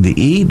something to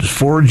eat,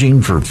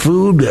 foraging for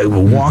food,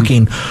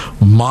 walking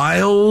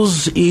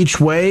miles each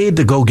way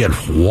to go get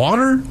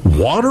water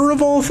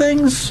of all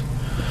things.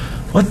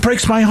 What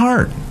breaks my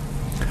heart?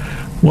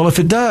 Well, if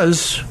it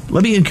does,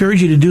 let me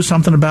encourage you to do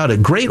something about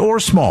it, great or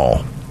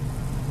small.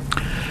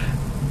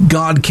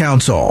 God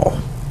counts all.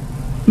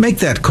 Make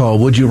that call,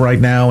 would you, right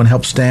now, and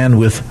help stand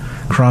with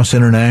Cross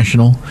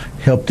International,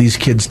 help these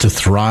kids to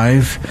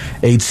thrive.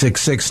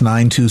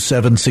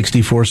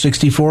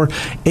 866-927-6464,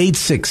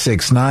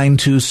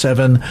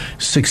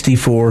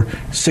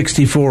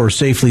 866-927-6464, or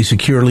safely,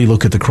 securely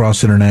look at the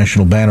Cross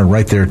International banner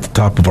right there at the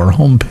top of our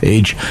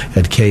homepage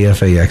at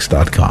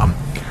kfax.com.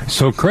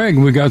 So, Craig,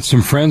 we got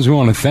some friends we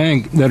want to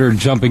thank that are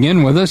jumping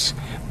in with us.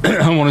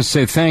 I want to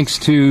say thanks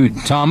to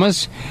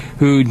Thomas,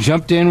 who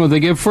jumped in with a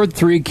gift for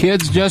 3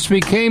 kids, just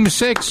became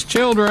 6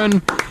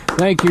 children.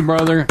 Thank you,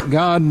 brother.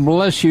 God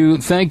bless you.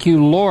 Thank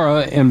you,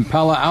 Laura in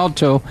Palo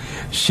Alto.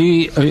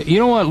 You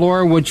know what,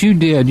 Laura, what you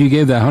did, you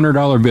gave that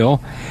 $100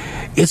 bill.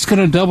 It's going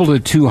to double to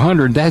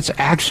 $200. That's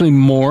actually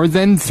more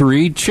than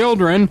 3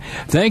 children,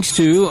 thanks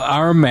to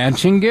our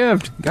matching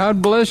gift.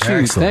 God bless you.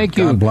 Excellent. Thank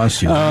you. God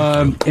bless you.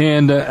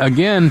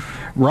 Again,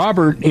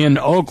 Robert in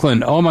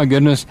Oakland. Oh, my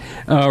goodness.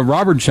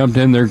 Robert jumped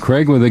in there,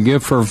 Craig, with a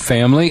gift for a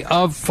family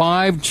of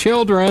 5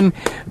 children.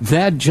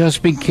 That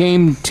just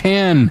became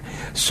 10.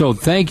 So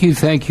thank you,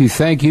 thank you,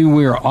 thank you.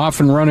 We are off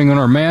and running on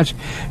our match.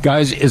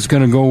 Guys, it's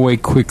going to go away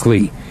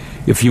quickly.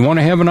 If you want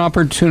to have an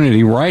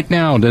opportunity right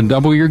now to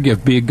double your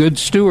gift, be a good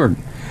steward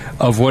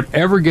of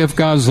whatever gift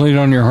God's laid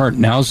on your heart,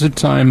 now's the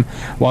time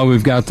while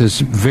we've got this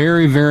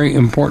very, very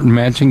important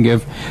matching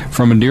gift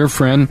from a dear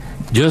friend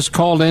just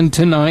called in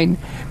tonight,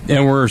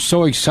 and we're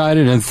so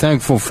excited and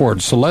thankful for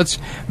it. So let's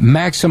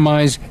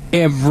maximize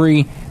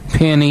every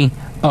penny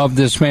of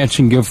this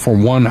matching gift for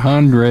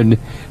 100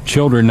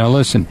 children. Now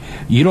listen,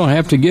 you don't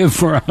have to give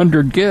for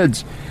 100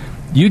 kids.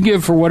 You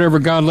give for whatever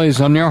God lays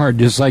on your heart,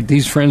 just like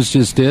these friends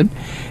just did,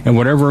 and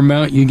whatever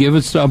amount you give,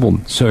 it's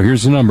doubled. So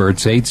here's the number.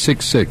 It's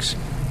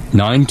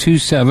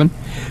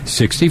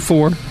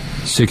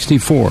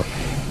 866-927-6464.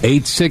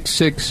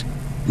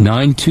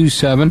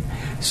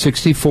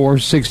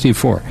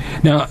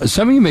 866-927-6464. Now,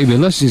 some of you may be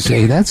listening and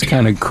say, that's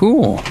kind of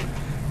cool.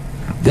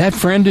 That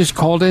friend just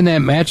called in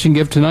that matching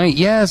gift tonight?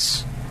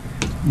 Yes.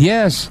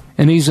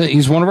 And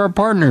he's one of our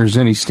partners,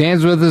 and he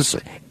stands with us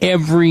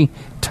every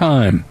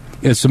time.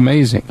 It's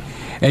amazing.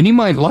 And you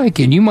might like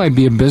it. You might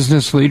be a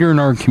business leader in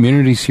our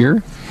communities here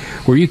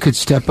where you could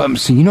step up and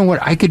say, you know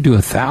what, I could do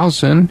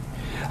 $1,000.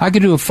 I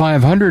could do a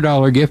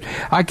 $500 gift.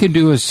 I could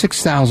do a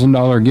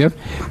 $6,000 gift.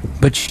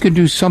 But you could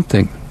do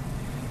something.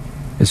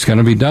 It's going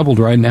to be doubled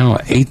right now.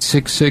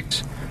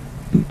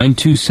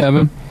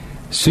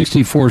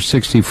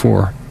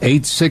 866-927-6464.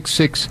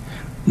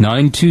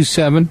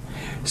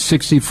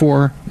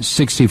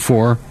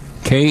 866-927-6464.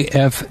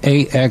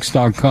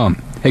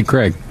 KFAX.com. Hey,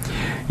 Craig,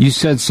 you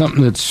said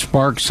something that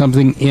sparked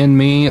something in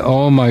me.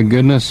 Oh, my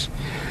goodness.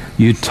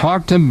 You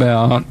talked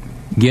about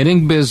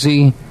getting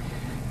busy,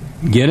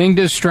 getting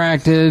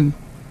distracted.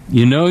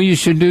 You know you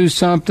should do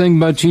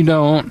something, but you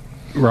don't,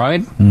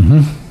 right?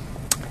 Mm-hmm.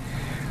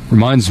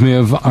 Reminds me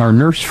of our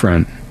nurse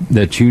friend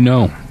that you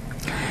know.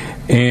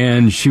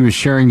 And she was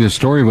sharing this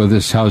story with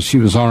us, how she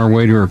was on her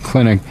way to her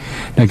clinic.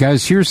 Now,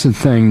 guys, here's the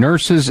thing.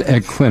 Nurses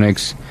at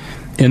clinics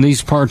in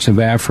these parts of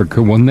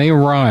Africa, when they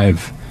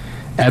arrive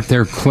at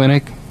their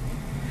clinic,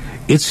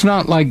 it's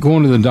not like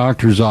going to the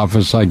doctor's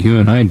office like you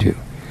and I do.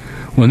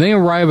 When they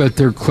arrive at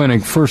their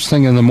clinic first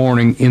thing in the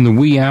morning in the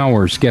wee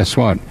hours, guess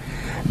what?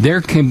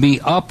 There can be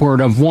upward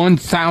of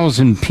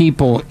 1,000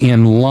 people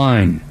in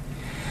line.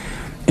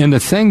 And the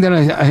thing that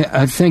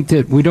I think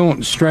that we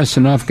don't stress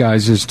enough,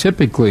 guys, is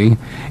typically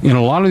in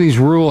a lot of these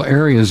rural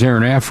areas there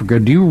in Africa,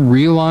 do you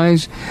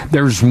realize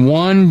there's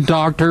one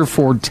doctor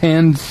for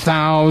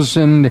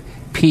 10,000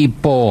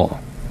 people?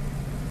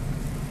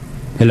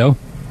 Hello?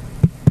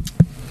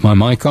 My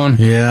mic on?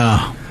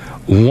 Yeah.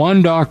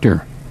 One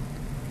doctor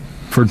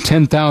for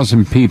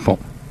 10,000 people.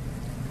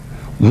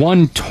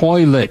 One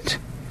toilet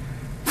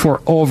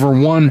for over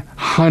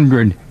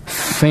 100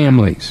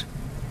 families.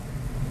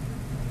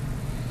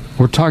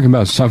 We're talking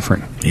about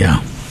suffering.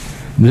 Yeah.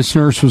 This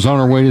nurse was on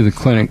her way to the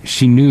clinic.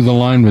 She knew the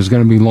line was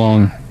going to be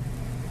long.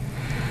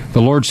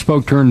 The Lord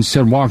spoke to her and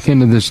said, walk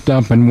into this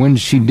dump. And when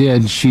she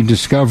did, she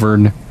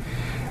discovered,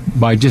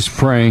 by just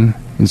praying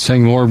and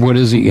saying, Lord, what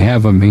is it you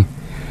have of me?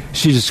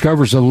 She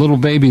discovers a little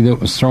baby that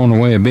was thrown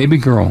away, a baby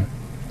girl,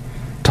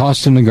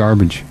 tossed in the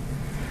garbage.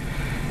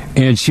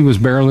 And she was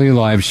barely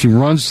alive. She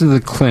runs to the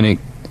clinic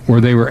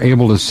where they were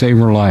able to save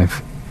her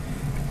life.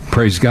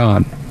 Praise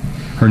God.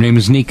 Her name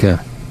is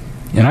Nika.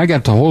 And I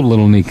got to hold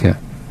little Nika.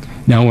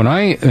 Now, when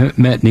I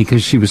met Nika,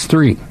 she was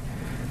 3.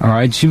 All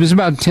right? She was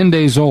about 10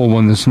 days old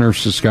when this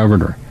nurse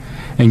discovered her.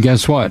 And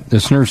guess what?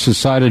 This nurse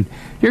decided,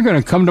 you're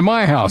going to come to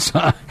my house.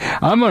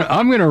 I'm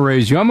going to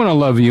raise you. I'm going to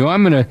love you.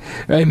 I'm going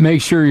to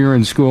make sure you're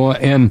in school.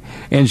 And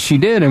she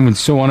did. And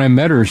so when I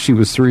met her, she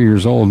was 3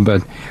 years old.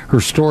 But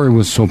her story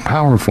was so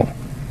powerful.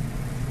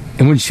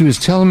 And when she was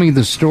telling me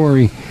the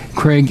story,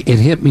 Craig, it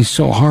hit me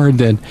so hard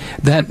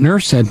that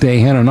nurse that day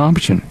had an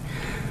option.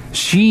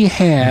 She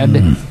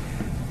had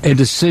a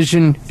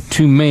decision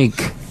to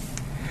make.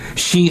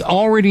 She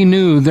already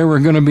knew there were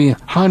going to be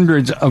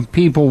hundreds of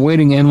people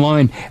waiting in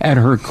line at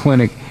her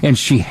clinic, and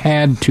she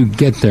had to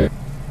get there.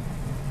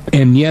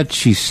 And yet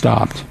she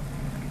stopped.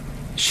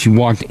 She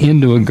walked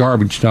into a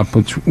garbage dump,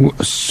 which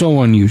was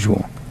so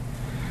unusual,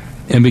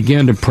 and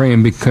began to pray.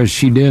 And because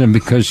she did, and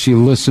because she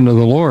listened to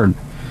the Lord,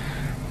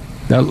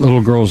 that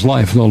little girl's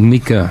life, little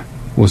Nika,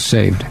 was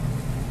saved.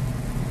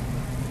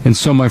 And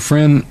so, my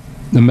friend,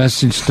 the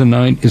message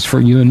tonight is for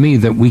you and me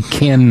that we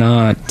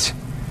cannot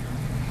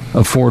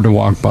afford to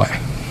walk by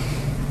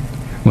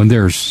when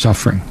there's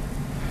suffering.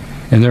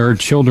 And there are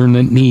children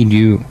that need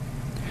you.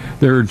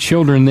 There are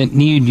children that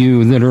need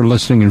you that are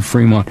listening in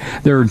Fremont.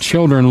 There are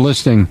children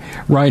listening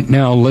right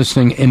now,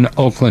 listening in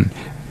Oakland.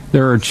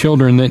 There are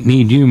children that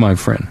need you, my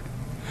friend.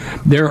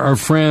 There are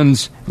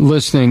friends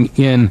listening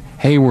in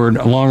Hayward,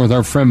 along with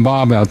our friend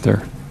Bob out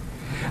there.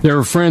 There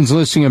are friends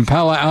listening in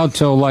Palo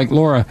Alto like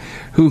Laura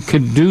who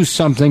could do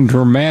something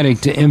dramatic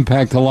to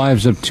impact the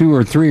lives of 2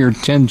 or 3 or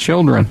 10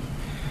 children.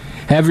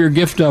 Have your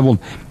gift doubled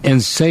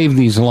and save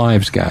these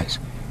lives, guys.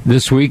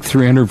 This week,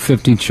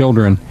 350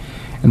 children.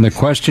 And the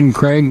question,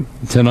 Craig,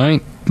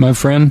 tonight, my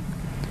friend,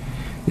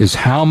 is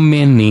how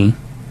many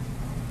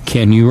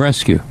can you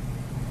rescue?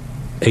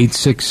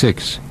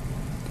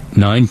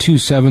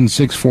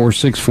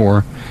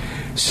 866-927-6464.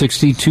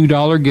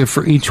 $62 gift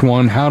for each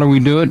one. How do we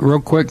do it?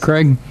 Real quick,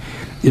 Craig,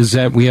 is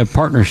that we have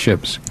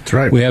partnerships. That's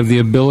right. We have the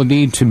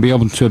ability to be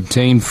able to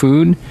obtain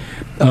food,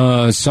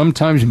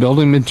 sometimes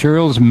building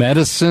materials,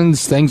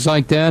 medicines, things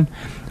like that,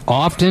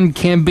 often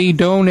can be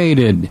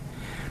donated.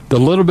 The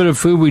little bit of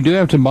food we do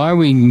have to buy,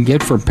 we can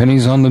get for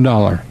pennies on the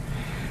dollar.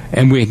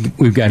 And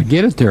we've got to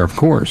get it there, of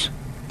course.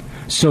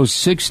 So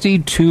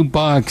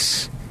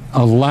 $62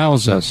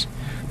 allows us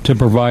to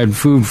provide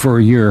food for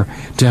a year,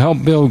 to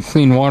help build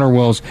clean water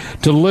wells,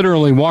 to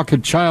literally walk a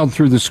child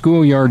through the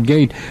schoolyard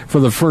gate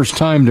for the first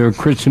time to a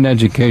Christian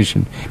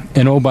education.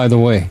 And oh, by the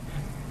way,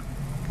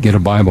 get a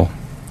Bible.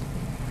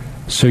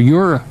 So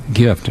your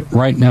gift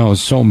right now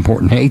is so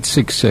important.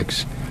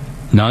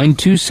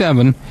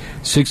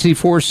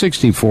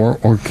 866-927-6464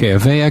 or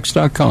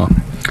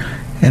KFAX.com.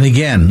 And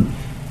again,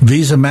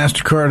 Visa,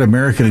 MasterCard,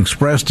 American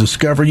Express,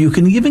 Discover. You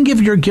can even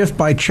give your gift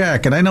by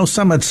check. And I know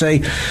some would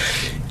say,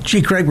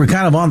 gee, Craig, we're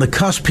kind of on the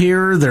cusp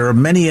here. There are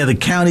many of the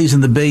counties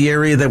in the Bay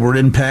Area that were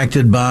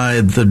impacted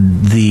by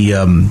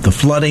the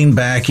flooding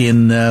back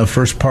in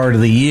first part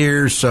of the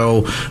year.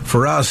 So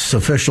for us,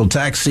 official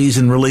tax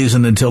season really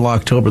isn't until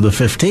October the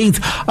 15th.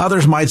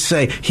 Others might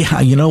say, yeah,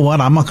 you know what?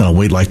 I'm not going to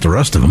wait like the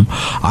rest of them.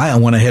 I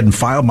went ahead and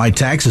filed my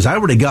taxes. I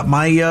already got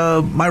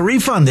my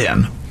refund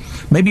in.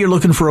 Maybe you're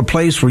looking for a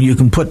place where you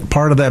can put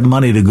part of that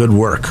money to good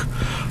work.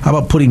 How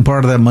about putting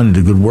part of that money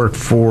to good work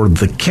for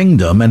the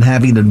kingdom and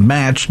having it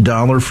matched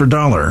dollar for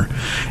dollar?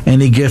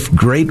 Any gift,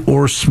 great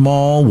or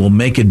small, will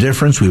make a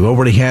difference. We've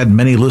already had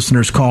many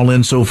listeners call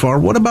in so far.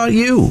 What about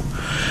you?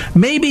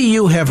 Maybe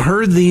you have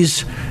heard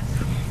these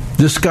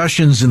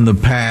discussions in the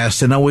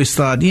past and always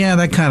thought, yeah,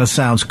 that kind of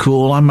sounds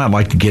cool. I might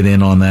like to get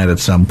in on that at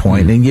some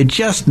point. And you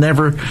just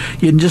never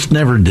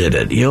did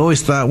it. You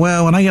always thought,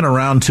 well, when I get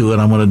around to it,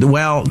 I'm going to do.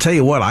 Well, I'll tell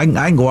you what, I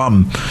can go out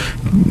and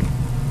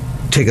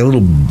take a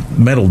little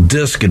metal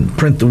disc and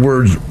print the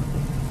words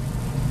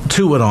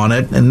to it on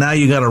it, and now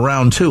you got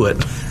around to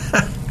it.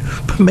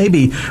 But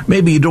maybe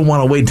you don't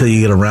want to wait till you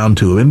get around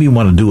to it. Maybe you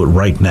want to do it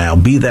right now.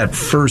 Be that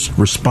first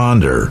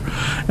responder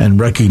and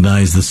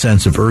recognize the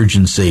sense of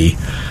urgency.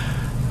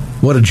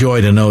 What a joy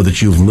to know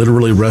that you've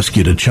literally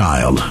rescued a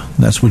child.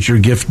 That's what your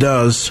gift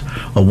does.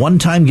 A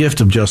one-time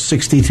gift of just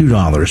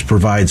 $62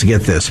 provides,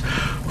 get this,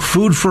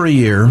 food for a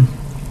year,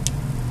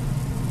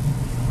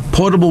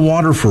 potable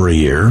water for a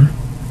year,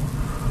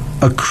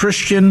 a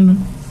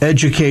Christian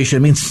education. I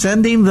mean,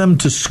 sending them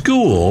to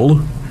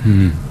school,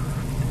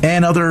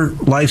 and other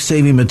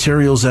life-saving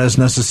materials as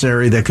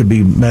necessary. That could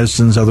be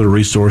medicines, other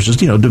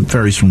resources. It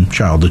varies from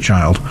child to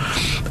child.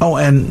 Oh,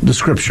 and the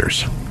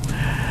scriptures.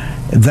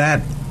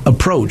 That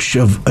approach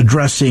of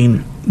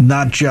addressing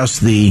not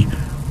just the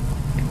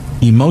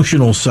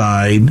emotional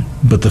side,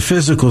 but the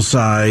physical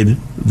side,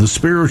 the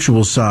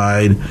spiritual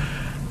side,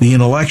 the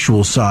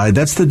intellectual side.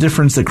 That's the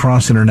difference that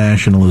Cross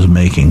International is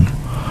making.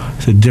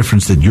 It's a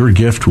difference that your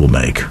gift will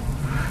make.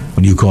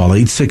 When you call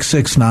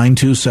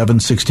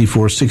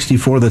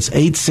 866-927-6464, that's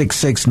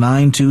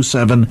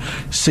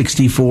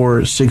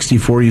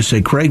 866-927-6464. You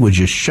say, Craig, would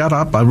you shut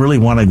up? I really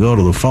want to go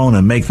to the phone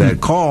and make that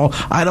call.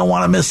 I don't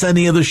want to miss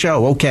any of the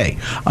show. Okay,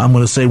 I'm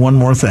going to say one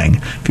more thing.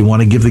 If you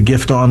want to give the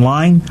gift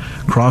online,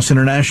 Cross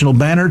International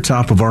banner,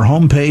 top of our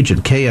homepage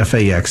at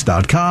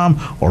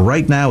KFAX.com, or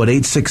right now at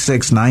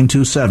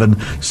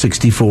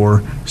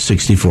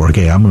 866-927-6464.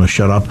 Okay, I'm going to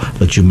shut up,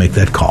 let you make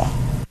that call.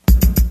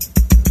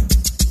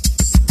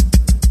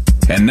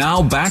 And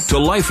now back to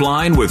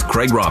Lifeline with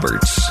Craig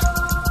Roberts.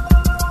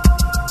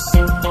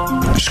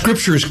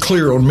 Scripture is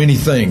clear on many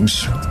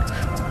things.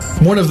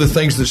 One of the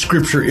things that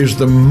Scripture is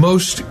the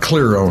most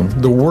clear on,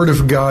 the Word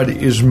of God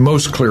is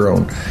most clear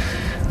on,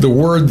 the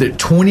word that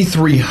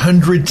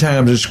 2,300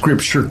 times in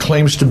Scripture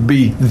claims to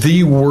be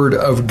the Word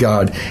of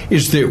God,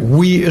 is that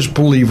we as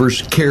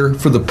believers care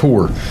for the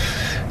poor,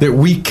 that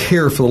we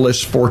care for the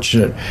less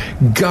fortunate.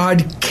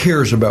 God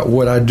cares about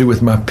what I do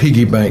with my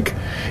piggy bank.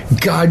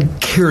 God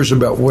cares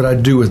about what I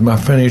do with my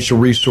financial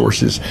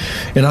resources.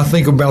 And I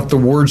think about the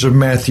words of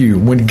Matthew,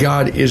 when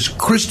God is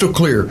crystal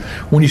clear,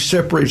 when he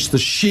separates the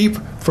sheep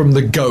from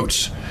the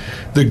goats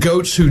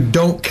who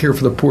don't care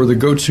for the poor, the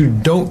goats who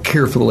don't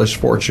care for the less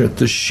fortunate,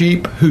 the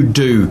sheep who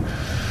do,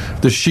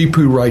 the sheep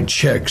who write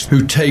checks,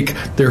 who take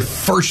their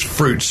first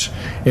fruits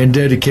and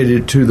dedicate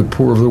it to the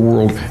poor of the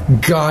world.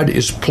 God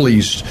is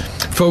pleased.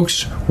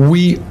 Folks,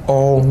 we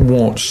all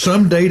want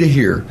someday to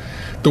hear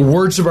the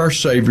words of our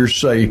Savior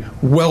say,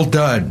 well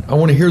done. I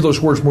want to hear those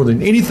words more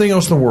than anything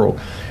else in the world,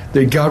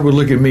 that God would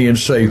look at me and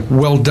say,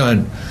 well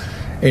done.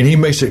 And he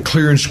makes it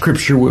clear in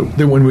Scripture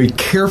that when we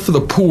care for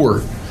the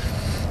poor,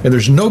 and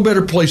there's no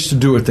better place to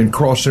do it than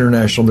Cross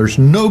International. There's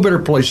no better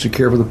place to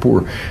care for the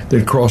poor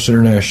than Cross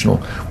International.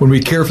 When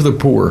we care for the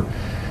poor,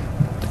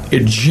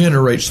 it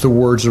generates the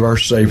words of our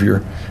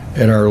Savior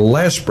at our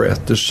last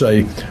breath to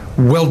say,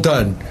 well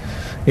done,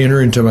 enter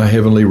into my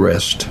heavenly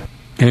rest.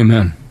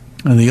 Amen.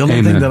 And the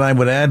only thing that I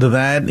would add to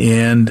that,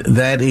 and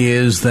that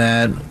is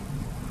that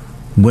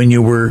when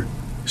you were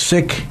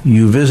sick,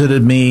 you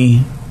visited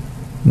me.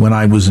 When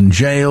I was in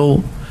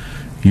jail,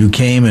 you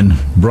came and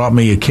brought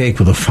me a cake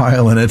with a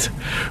file in it.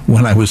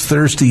 When I was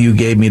thirsty, you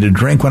gave me to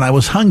drink. When I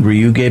was hungry,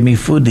 you gave me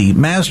food to eat.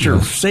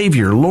 Master,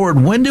 Savior,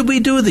 Lord, when did we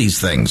do these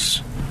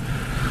things?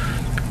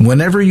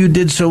 Whenever you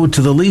did so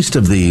to the least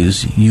of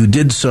these, you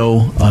did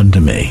so unto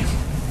me.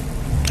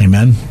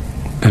 Amen?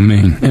 I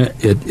mean,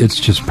 it's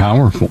just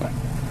powerful.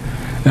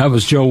 That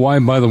was Joe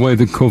White, by the way,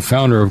 the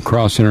co-founder of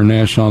Cross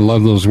International. I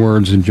love those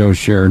words that Joe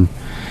shared.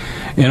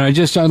 And I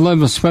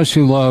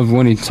especially love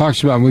when he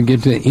talks about we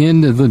get to the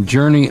end of the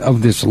journey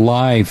of this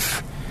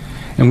life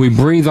and we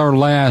breathe our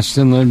last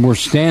and then we're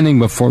standing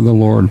before the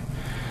Lord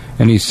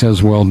and he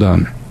says, well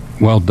done,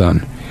 well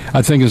done.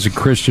 I think as a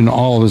Christian,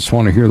 all of us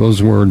want to hear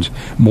those words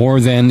more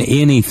than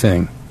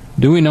anything.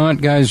 Do we not,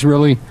 guys,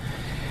 really?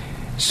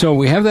 So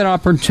we have that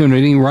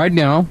opportunity right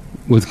now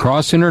with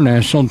Cross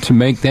International to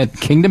make that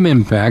kingdom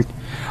impact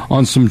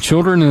on some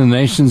children in the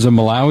nations of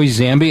Malawi,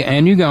 Zambia,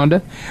 and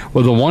Uganda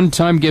with a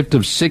one-time gift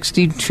of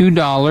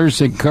 $62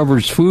 that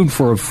covers food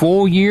for a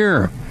full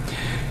year.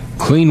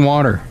 Clean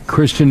water,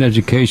 Christian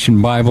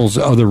education, Bibles,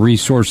 other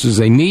resources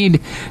they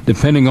need.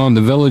 Depending on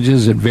the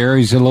villages, it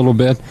varies a little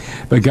bit.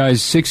 But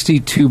guys,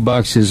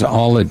 $62 is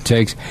all it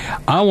takes.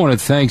 I want to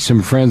thank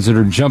some friends that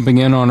are jumping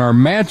in on our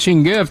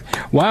matching gift.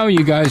 Wow,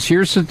 you guys,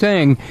 here's the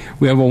thing.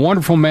 We have a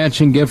wonderful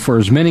matching gift for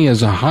as many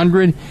as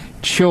 100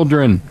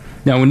 children.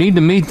 Now, we need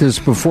to meet this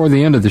before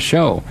the end of the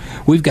show.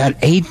 We've got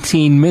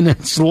 18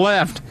 minutes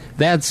left.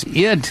 That's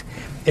it.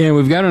 And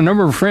we've got a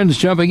number of friends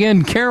jumping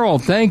in. Carol,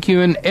 thank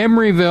you, in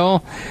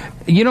Emeryville.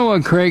 You know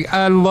what, Craig?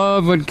 I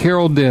love what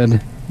Carol did.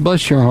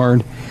 Bless your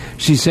heart.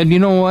 She said, you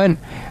know what?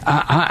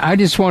 I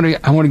just want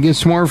to get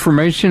some more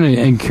information.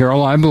 And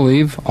Carol, I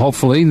believe,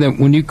 hopefully, that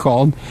when you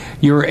called,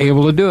 you were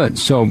able to do it.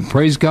 So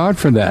praise God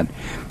for that.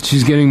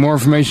 She's getting more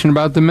information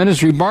about the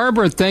ministry.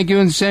 Barbara, thank you,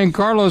 in San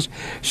Carlos.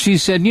 She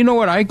said, you know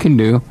what I can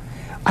do?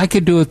 I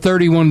could do a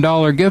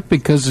 $31 gift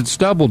because it's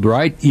doubled,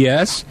 right?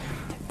 Yes.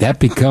 That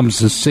becomes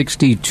the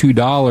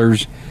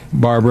 $62,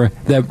 Barbara,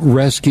 that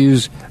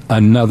rescues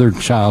another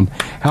child.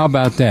 How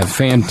about that?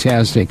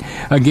 Fantastic.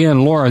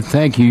 Again, Laura,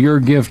 thank you. Your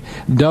gift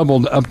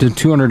doubled up to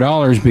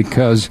 $200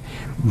 because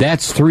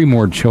that's 3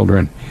 more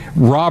children.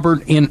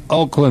 Robert in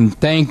Oakland,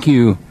 thank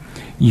you.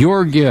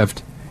 Your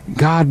gift,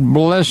 God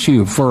bless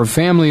you, for a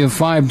family of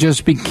 5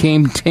 just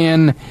became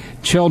 10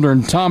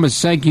 children.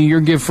 Thomas, thank you. Your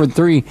gift for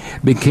 3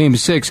 became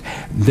 6.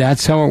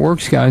 That's how it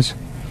works, guys.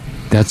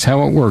 That's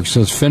how it works.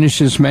 Let's finish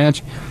this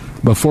match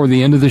before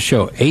the end of the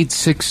show.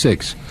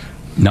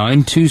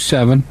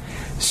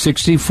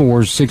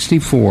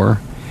 866-927-6464.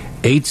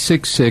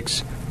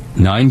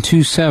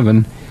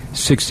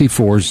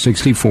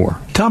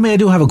 866-927-6464. Tommy, I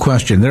do have a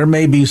question. There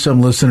may be some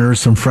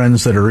listeners, some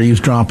friends that are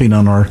eavesdropping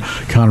on our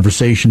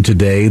conversation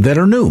today that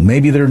are new.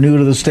 Maybe they're new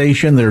to the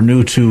station. They're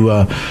new to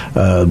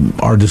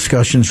our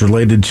discussions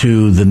related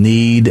to the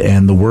need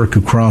and the work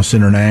of Cross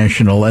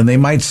International. And they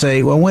might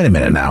say, well, wait a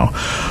minute now.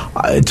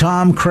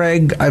 Tom,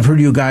 Craig, I've heard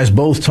you guys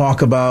both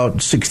talk about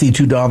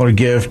 $62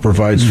 gift,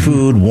 provides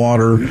food,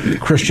 water,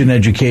 Christian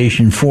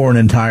education for an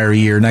entire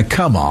year. Now,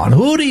 come on.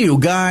 Who do you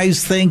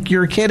guys think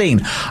you're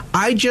kidding?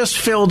 I just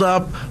filled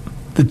up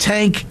the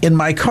tank in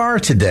my car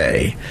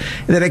today,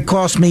 that it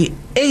cost me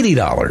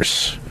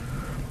 $80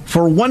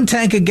 for one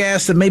tank of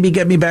gas that maybe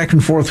get me back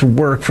and forth from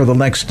work for the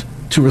next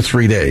 2 or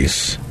 3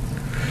 days.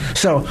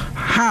 So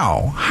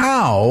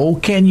how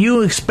can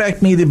you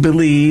expect me to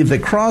believe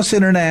that Cross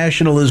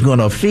International is going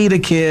to feed a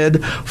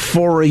kid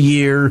for a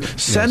year,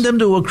 send him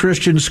to a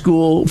Christian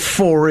school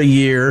for a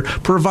year,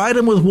 provide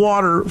him with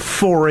water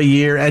for a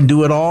year, and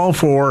do it all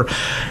for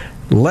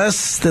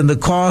less than the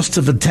cost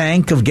of a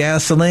tank of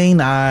gasoline?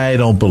 I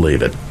don't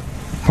believe it.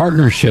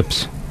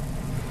 Partnerships.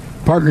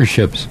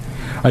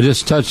 I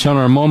just touched on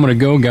it a moment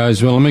ago,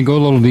 guys. Well, let me go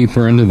a little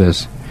deeper into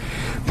this.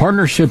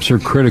 Partnerships are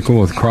critical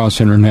with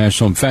Cross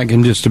International. In fact,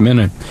 in just a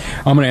minute,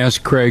 I'm going to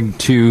ask Craig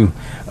to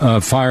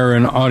fire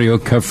an audio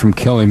cut from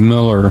Kelly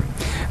Miller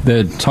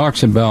that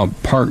talks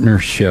about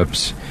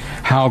partnerships,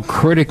 how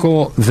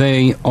critical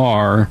they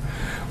are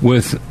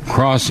with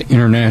Cross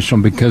International.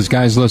 Because,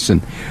 guys,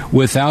 listen,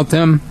 without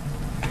them,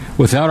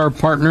 without our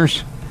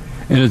partners,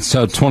 and it's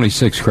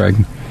 26, Craig,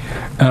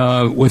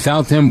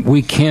 without them,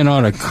 we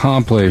cannot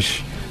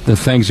accomplish the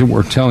things that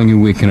we're telling you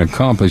we can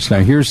accomplish.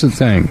 Now, here's the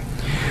thing.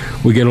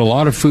 We get a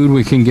lot of food,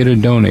 we can get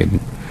it donated.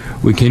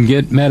 We can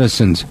get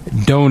medicines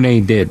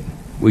donated.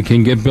 We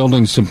can get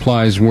building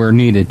supplies where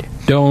needed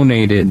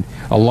donated.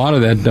 A lot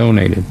of that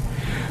donated.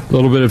 A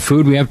little bit of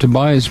food we have to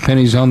buy is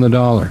pennies on the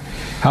dollar.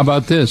 How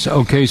about this?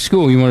 Okay,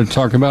 school. You want to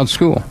talk about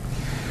school?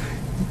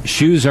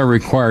 Shoes are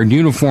required.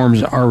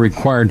 Uniforms are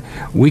required.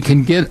 We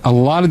can get a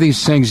lot of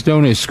these things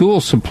donated.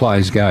 School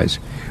supplies, guys,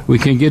 we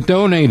can get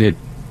donated.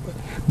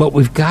 But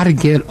we've got to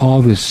get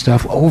all this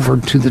stuff over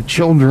to the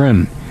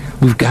children.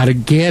 We've got to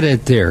get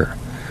it there.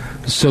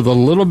 So the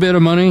little bit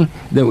of money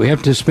that we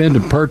have to spend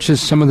to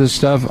purchase some of this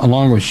stuff,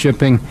 along with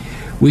shipping,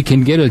 we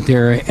can get it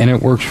there, and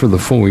it works for the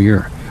full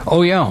year.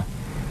 Oh, yeah.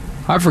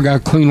 I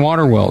forgot clean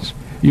water wells.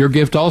 Your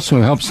gift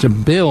also helps to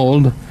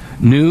build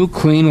new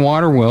clean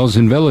water wells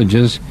in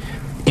villages,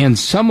 and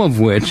some of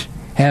which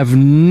have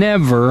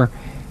never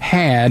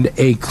had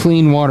a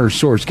clean water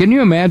source. Can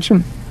you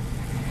imagine?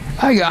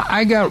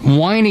 I got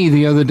whiny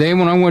the other day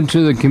when I went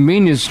to the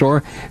convenience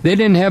store. They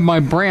didn't have my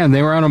brand.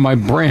 They were out of my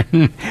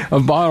brand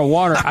of bottled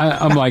water.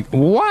 I'm like,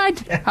 what?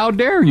 How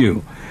dare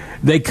you?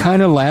 They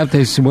kind of laughed.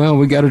 They said, well,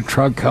 we got a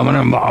truck coming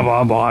and blah,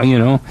 blah, blah, you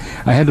know.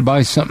 I had to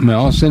buy something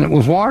else, and it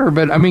was water.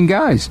 But, I mean,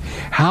 guys,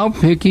 how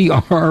picky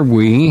are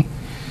we?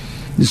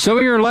 Some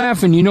of you are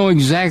laughing. You know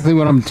exactly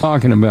what I'm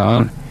talking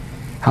about.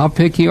 How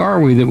picky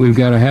are we that we've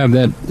got to have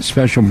that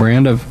special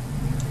brand of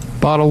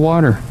bottled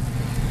water?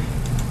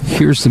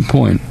 Here's the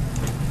point.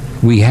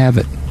 We have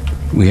it.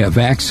 We have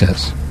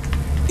access.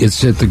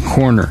 It's at the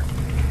corner.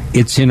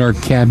 It's in our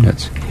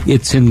cabinets.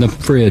 It's in the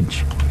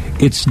fridge.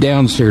 It's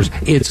downstairs.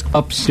 It's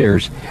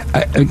upstairs.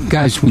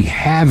 Guys, we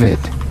have it.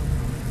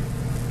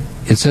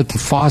 It's at the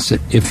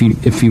faucet. If you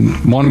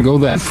want to go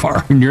that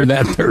far and you're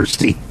that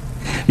thirsty,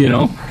 you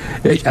know,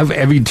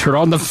 have you turned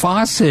on the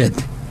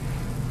faucet?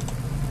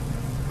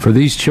 For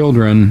these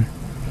children,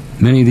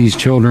 many of these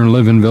children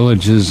live in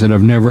villages that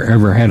have never,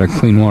 ever had a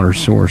clean water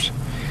source.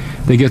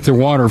 They get their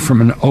water from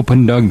an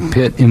open dug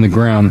pit in the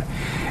ground.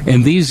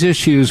 And these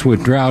issues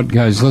with drought,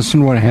 guys,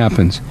 listen to what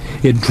happens.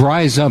 It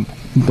dries up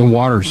the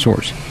water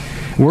source.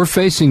 We're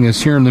facing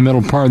this here in the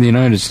middle part of the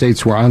United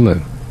States where I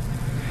live.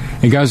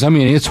 And guys, I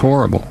mean, it's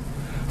horrible.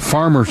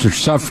 Farmers are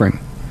suffering.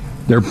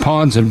 Their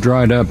ponds have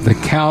dried up. The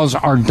cows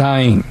are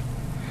dying.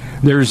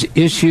 There's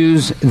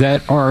issues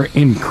that are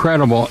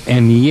incredible,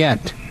 and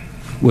yet,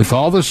 with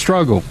all the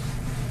struggle,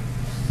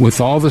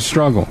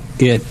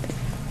 it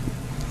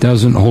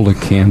doesn't hold a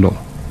candle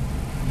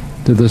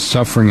to the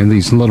suffering of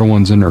these little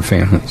ones and their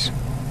families.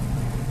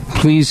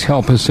 Please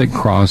help us at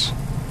Cross.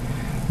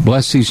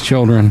 Bless these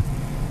children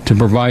to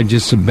provide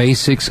just the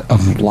basics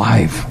of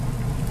life,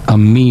 a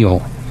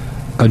meal,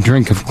 a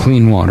drink of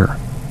clean water,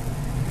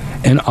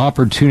 an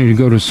opportunity to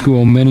go to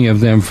school, many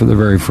of them for the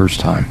very first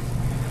time.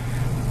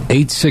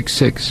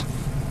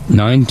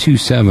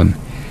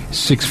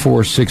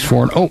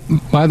 866-927-6464. Oh,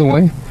 by the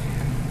way,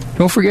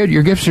 don't forget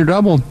your gifts are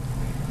doubled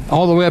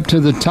all the way up to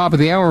the top of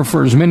the hour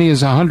for as many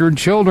as 100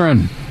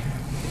 children.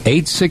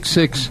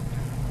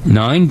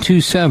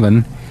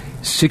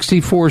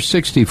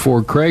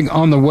 866-927-6464. Craig,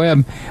 on the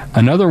web,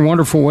 another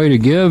wonderful way to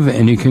give,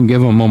 and you can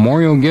give a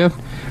memorial gift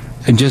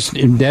and just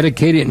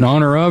dedicate it in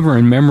honor of or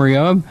in memory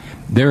of.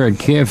 They're at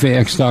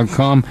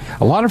KFAX.com.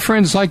 A lot of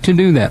friends like to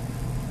do that.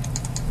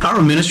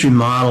 Our ministry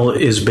model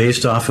is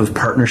based off of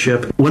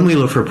partnership. When we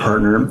look for a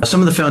partner, some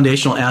of the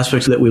foundational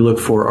aspects that we look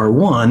for are,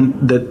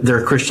 one, that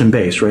they're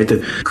Christian-based, right?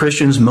 That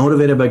Christians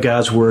motivated by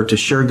God's word to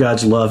share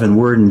God's love in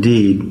word and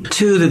deed.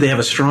 Two, that they have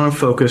a strong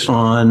focus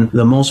on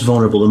the most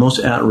vulnerable, the most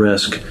at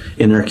risk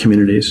in their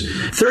communities.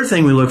 Third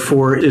thing we look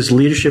for is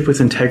leadership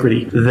with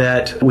integrity,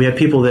 that we have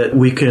people that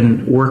we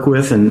can work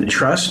with and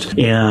trust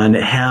and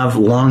have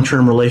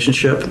long-term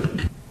relationship.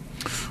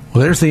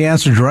 Well, there's the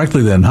answer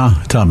directly then,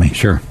 huh, Tommy?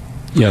 Sure.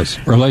 Yes,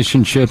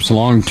 relationships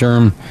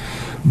long-term,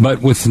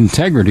 but with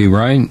integrity,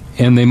 right?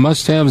 And they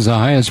must have as the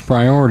highest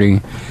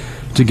priority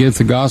to get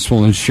the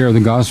gospel and share the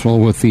gospel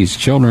with these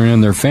children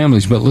and their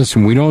families. But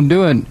listen, we don't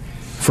do it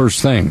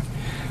first thing.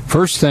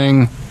 First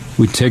thing,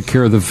 we take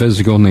care of the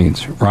physical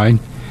needs, right?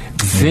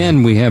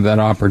 Then we have that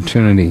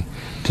opportunity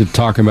to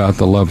talk about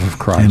the love of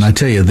Christ. And I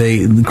tell you,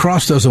 the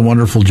Cross does a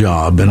wonderful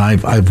job, and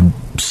I've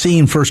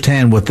seen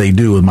firsthand what they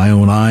do with my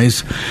own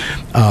eyes.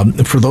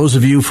 For those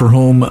of you for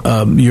whom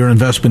your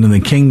investment in the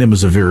kingdom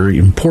is a very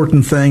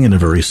important thing and a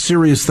very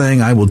serious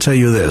thing, I will tell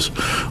you this.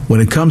 When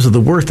it comes to the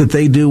work that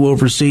they do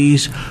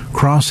overseas,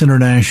 Cross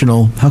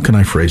International, how can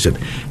I phrase it?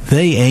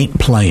 They ain't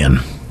playing.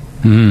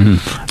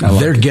 Mm-hmm.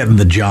 They're getting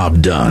the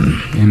job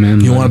done.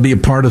 Amen. You want to be a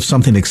part of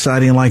something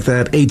exciting like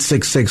that?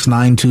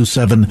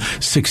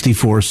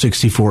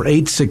 866-927-6464.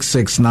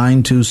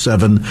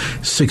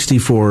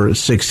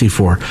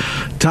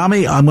 866-927-6464.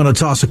 Tommy, I'm going to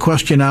toss a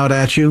question out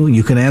at you.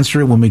 You can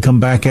answer it when we come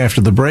back after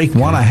the break. Okay.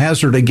 Want to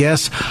hazard a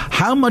guess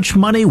how much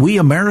money we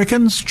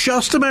Americans,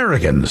 just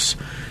Americans,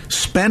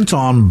 spent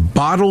on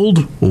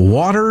bottled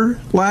water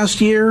last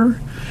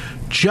year?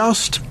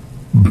 Just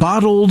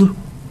bottled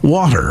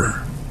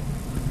water.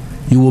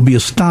 You will be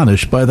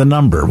astonished by the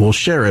number. We'll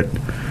share it,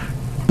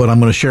 but I'm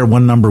going to share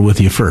one number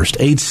with you first.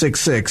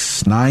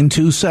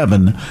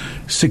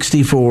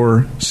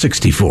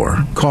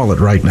 866-927-6464. Call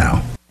it right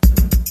now.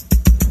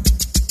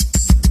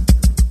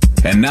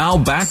 And now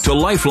back to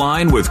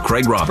Lifeline with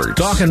Craig Roberts.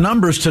 Talking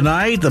numbers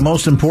tonight. The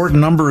most important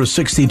number is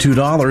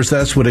 $62.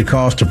 That's what it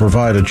costs to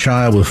provide a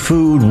child with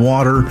food,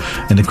 water,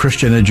 and a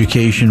Christian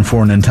education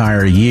for an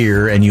entire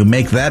year. And you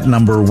make that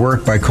number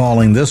work by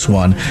calling this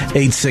one,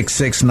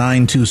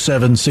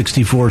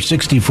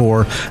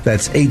 866-927-6464.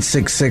 That's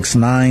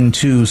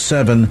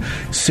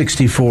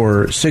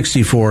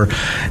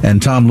 866-927-6464.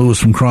 And Tom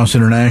Lewis from Cross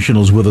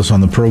International is with us on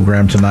the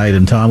program tonight.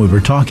 And Tom, we were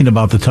talking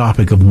about the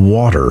topic of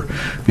water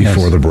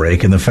before the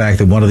break, and the fact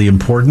that one of the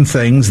important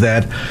things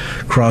that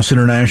Cross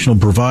International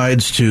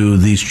provides to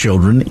these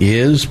children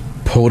is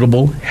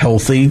potable,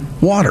 healthy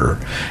water.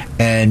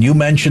 And you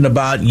mentioned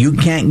about you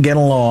can't get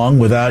along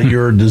without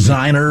your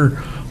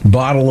designer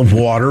bottle of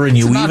water, and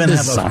you even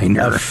have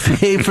a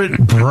favorite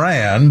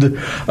brand,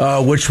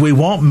 which we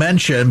won't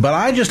mention. But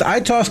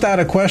I tossed out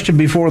a question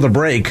before the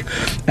break,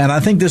 and I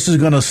think this is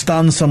going to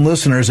stun some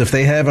listeners if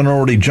they haven't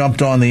already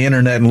jumped on the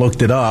internet and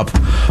looked it up.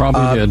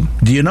 Probably did.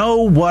 Do you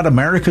know what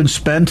Americans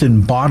spent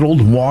in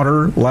bottled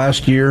water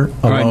last year alone?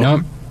 All right, now,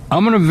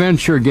 I'm going to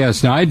venture a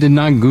guess. Now, I did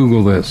not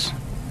Google this.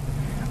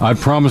 I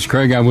promised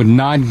Craig I would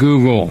not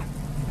Google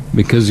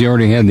because he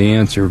already had the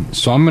answer.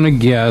 So I'm going to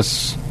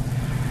guess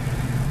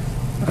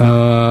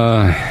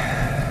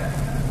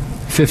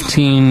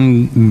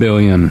 15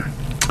 billion.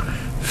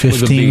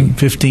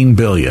 15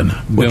 billion,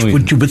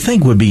 which you would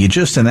think would be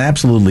just an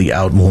absolutely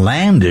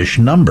outlandish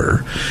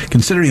number,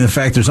 considering the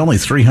fact there's only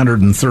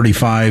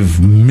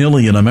 335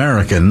 million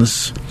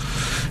Americans.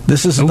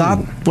 This is not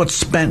what's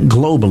spent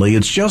globally.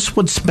 It's just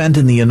what's spent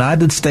in the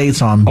United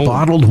States on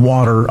bottled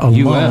water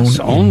alone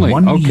in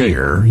 1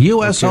 year.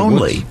 U.S.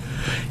 only.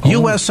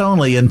 U.S.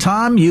 only. And,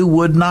 Tom, you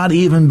would not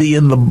even be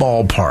in the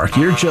ballpark.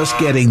 You're just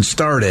getting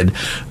started.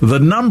 The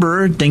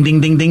number, ding,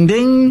 ding, ding, ding,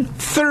 ding,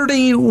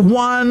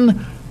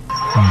 $31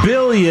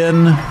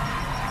 billion.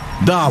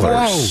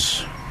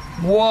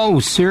 Whoa,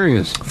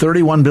 serious.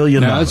 $31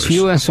 billion. Now, that's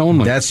U.S.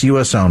 only. That's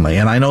U.S. only.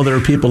 And I know there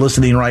are people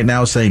listening right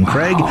now saying,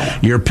 Craig,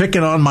 you're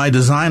picking on my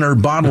designer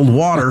bottled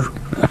water.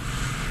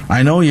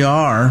 I know you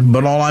are,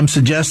 but all I'm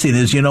suggesting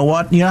is, you know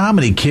what? You know how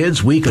many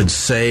kids we could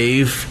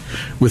save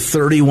with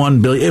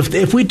 $31 billion?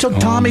 If we took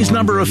Tommy's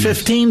number of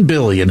 $15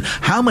 billion,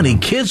 how many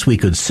kids we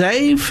could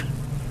save?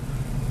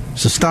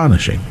 It's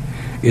astonishing.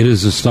 It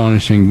is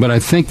astonishing, but I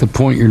think the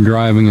point you're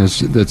driving is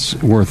that's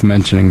worth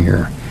mentioning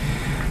here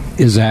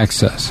is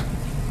access.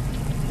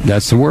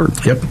 That's the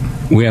word. Yep.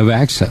 We have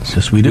access.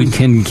 Yes, we do. We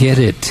can get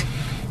it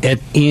at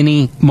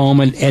any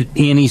moment, at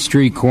any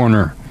street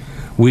corner.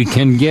 We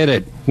can get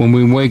it when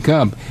we wake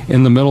up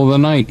in the middle of the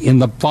night, in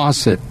the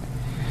faucet.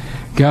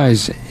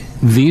 Guys,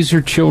 these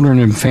are children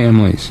and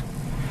families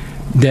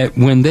that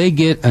when they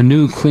get a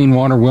new clean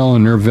water well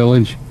in their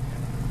village,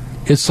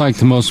 it's like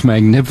the most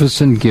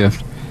magnificent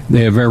gift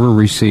they have ever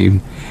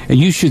received. And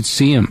you should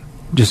see them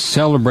just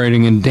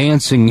celebrating and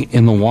dancing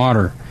in the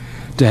water.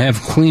 To have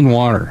clean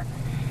water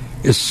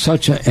is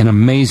such an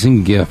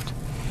amazing gift.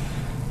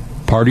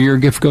 Part of your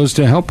gift goes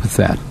to help with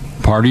that.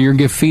 Part of your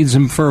gift feeds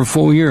them for a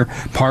full year.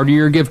 Part of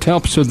your gift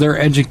helps with their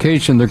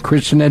education, their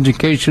Christian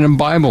education and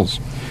Bibles,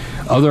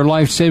 other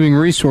life-saving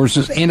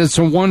resources, and it's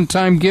a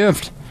one-time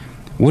gift.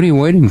 What are you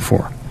waiting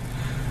for?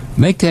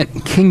 Make that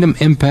kingdom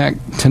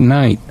impact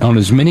tonight on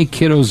as many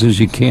kiddos as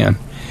you can.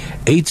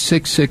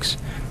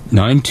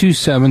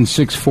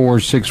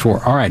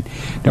 866-927-6464. All right.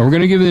 Now, we're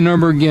going to give you the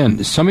number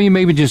again. Some of you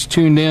maybe just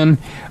tuned in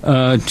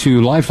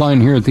to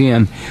Lifeline here at the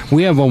end.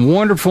 We have a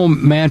wonderful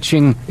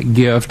matching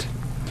gift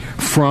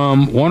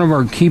from one of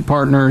our key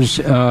partners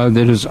that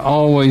is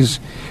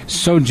always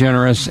so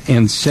generous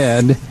and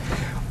said,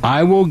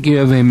 I will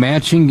give a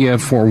matching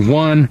gift for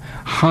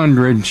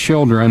 100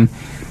 children,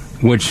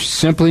 which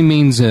simply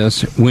means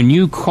this: when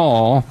you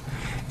call,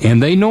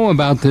 and they know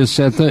about this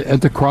at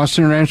the Cross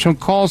International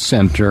Call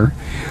Center,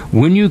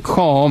 when you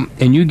call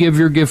and you give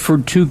your gift for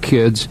 2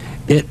 kids,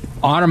 it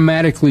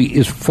automatically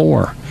is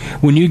 4.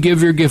 When you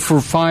give your gift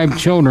for 5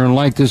 children,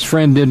 like this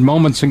friend did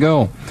moments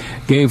ago,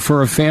 gave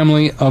for a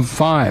family of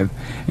 5.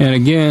 And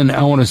again,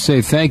 I want to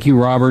say thank you,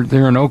 Robert,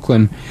 there in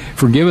Oakland,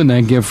 for giving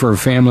that gift for a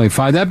family of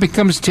 5. That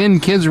becomes 10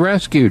 kids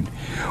rescued.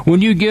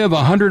 When you give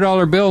a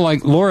 $100 bill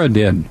like Laura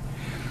did,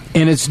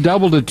 and it's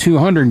doubled to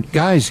 200.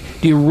 Guys,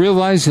 do you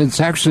realize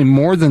it's actually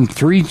more than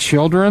 3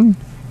 children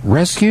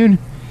rescued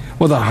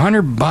with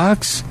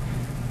 $100?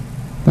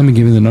 Let me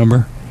give you the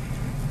number.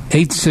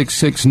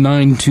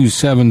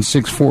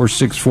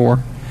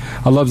 866-927-6464.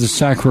 I love the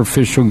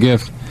sacrificial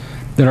gift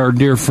that our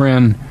dear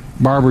friend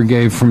Barbara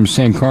gave from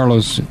San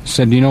Carlos.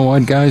 Said, you know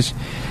what, guys?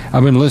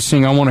 I've been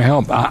listening. I want to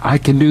help. I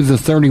can do the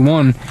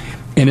 31,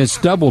 and it's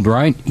doubled,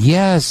 right?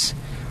 Yes.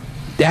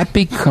 That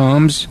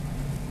becomes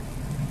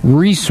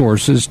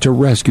resources to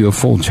rescue a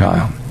full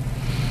child.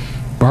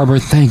 Barbara,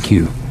 thank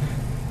you.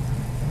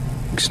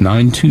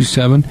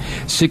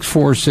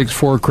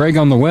 927-6464. Craig,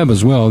 on the web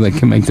as well, they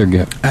can make their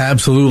gift.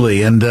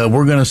 Absolutely, and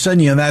we're going to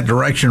send you in that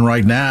direction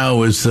right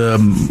now as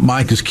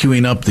Mike is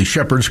queuing up the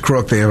Shepherd's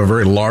Crook. They have a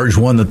very large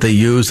one that they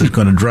use that's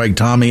going to drag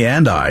Tommy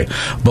and I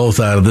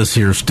both out of this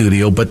here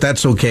studio, but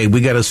that's okay.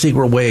 We got a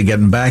secret way of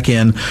getting back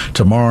in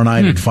tomorrow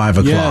night at 5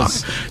 o'clock.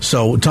 Yes.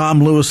 So,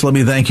 Tom Lewis, let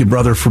me thank you,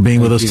 brother, for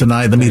being with us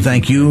tonight. Let me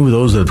thank you,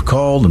 those that have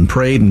called and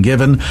prayed and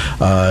given.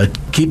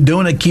 Keep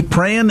doing it. Keep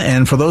praying.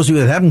 And for those of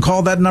you that haven't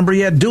called that number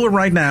yet, do it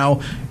right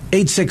now.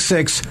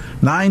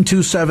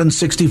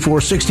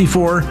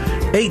 866-927-6464.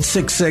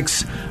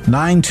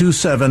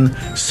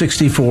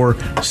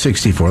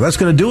 866-927-6464. That's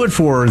going to do it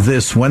for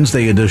this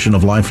Wednesday edition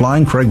of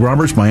Lifeline. Craig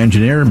Roberts, my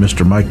engineer,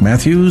 Mr. Mike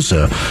Matthews,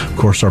 of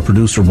course, our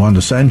producer, Wanda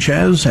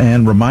Sanchez,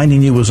 and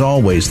reminding you, as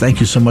always,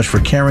 thank you so much for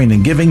caring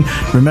and giving.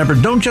 Remember,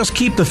 don't just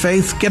keep the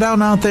faith. Get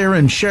out there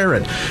and share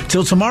it.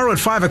 Till tomorrow at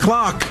 5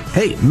 o'clock.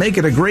 Hey, make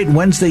it a great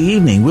Wednesday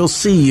evening. We'll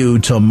see you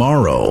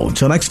tomorrow.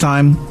 Till next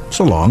time,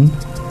 so long.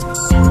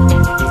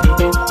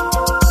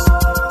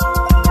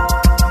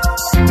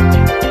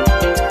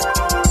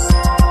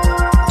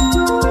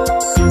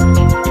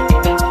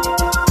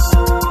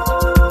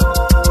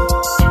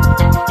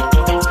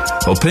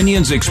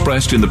 Opinions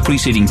expressed in the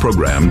preceding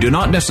program do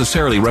not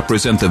necessarily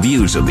represent the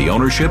views of the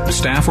ownership,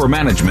 staff, or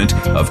management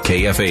of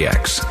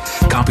KFAX.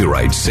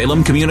 Copyright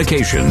Salem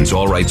Communications,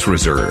 all rights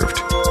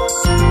reserved.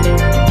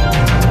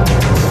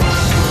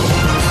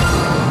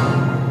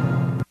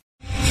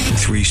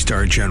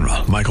 Three-star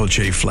General Michael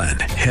J. Flynn,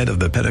 head of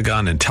the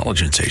Pentagon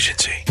Intelligence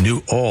Agency,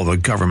 knew all the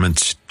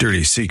government's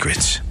dirty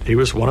secrets. He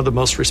was one of the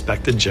most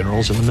respected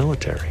generals in the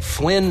military.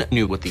 Flynn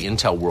knew what the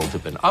intel world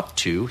had been up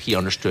to. He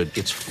understood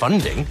its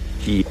funding.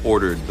 He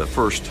ordered the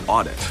first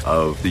audit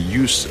of the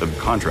use of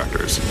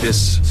contractors.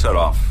 This set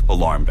off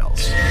alarm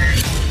bells.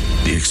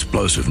 The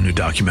explosive new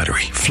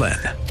documentary, Flynn,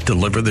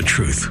 Deliver the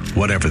Truth,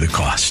 Whatever the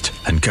Cost,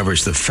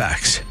 uncovers the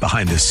facts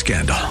behind this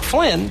scandal.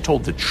 Flynn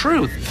told the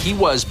truth. He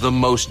was the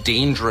most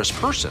dangerous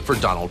person for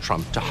Donald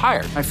Trump to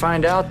hire. I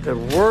find out the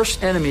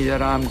worst enemy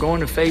that I'm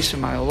going to face in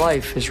my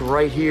life is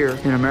right here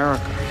in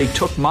America. They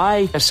took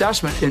my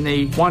assessment and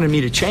they wanted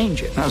me to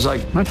change it. And I was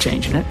like, I'm not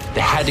changing it.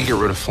 They had to get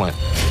rid of Flynn.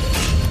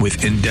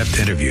 With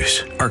in-depth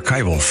interviews,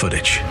 archival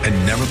footage,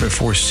 and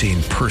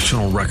never-before-seen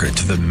personal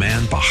records of the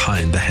man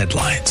behind the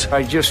headlines.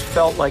 I just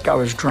felt like I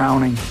was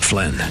drowning.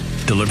 Flynn,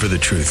 Deliver the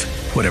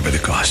Truth, Whatever the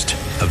Cost.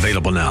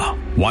 Available now.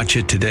 Watch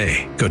it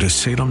today. Go to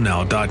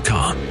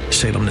salemnow.com.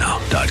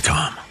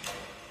 salemnow.com.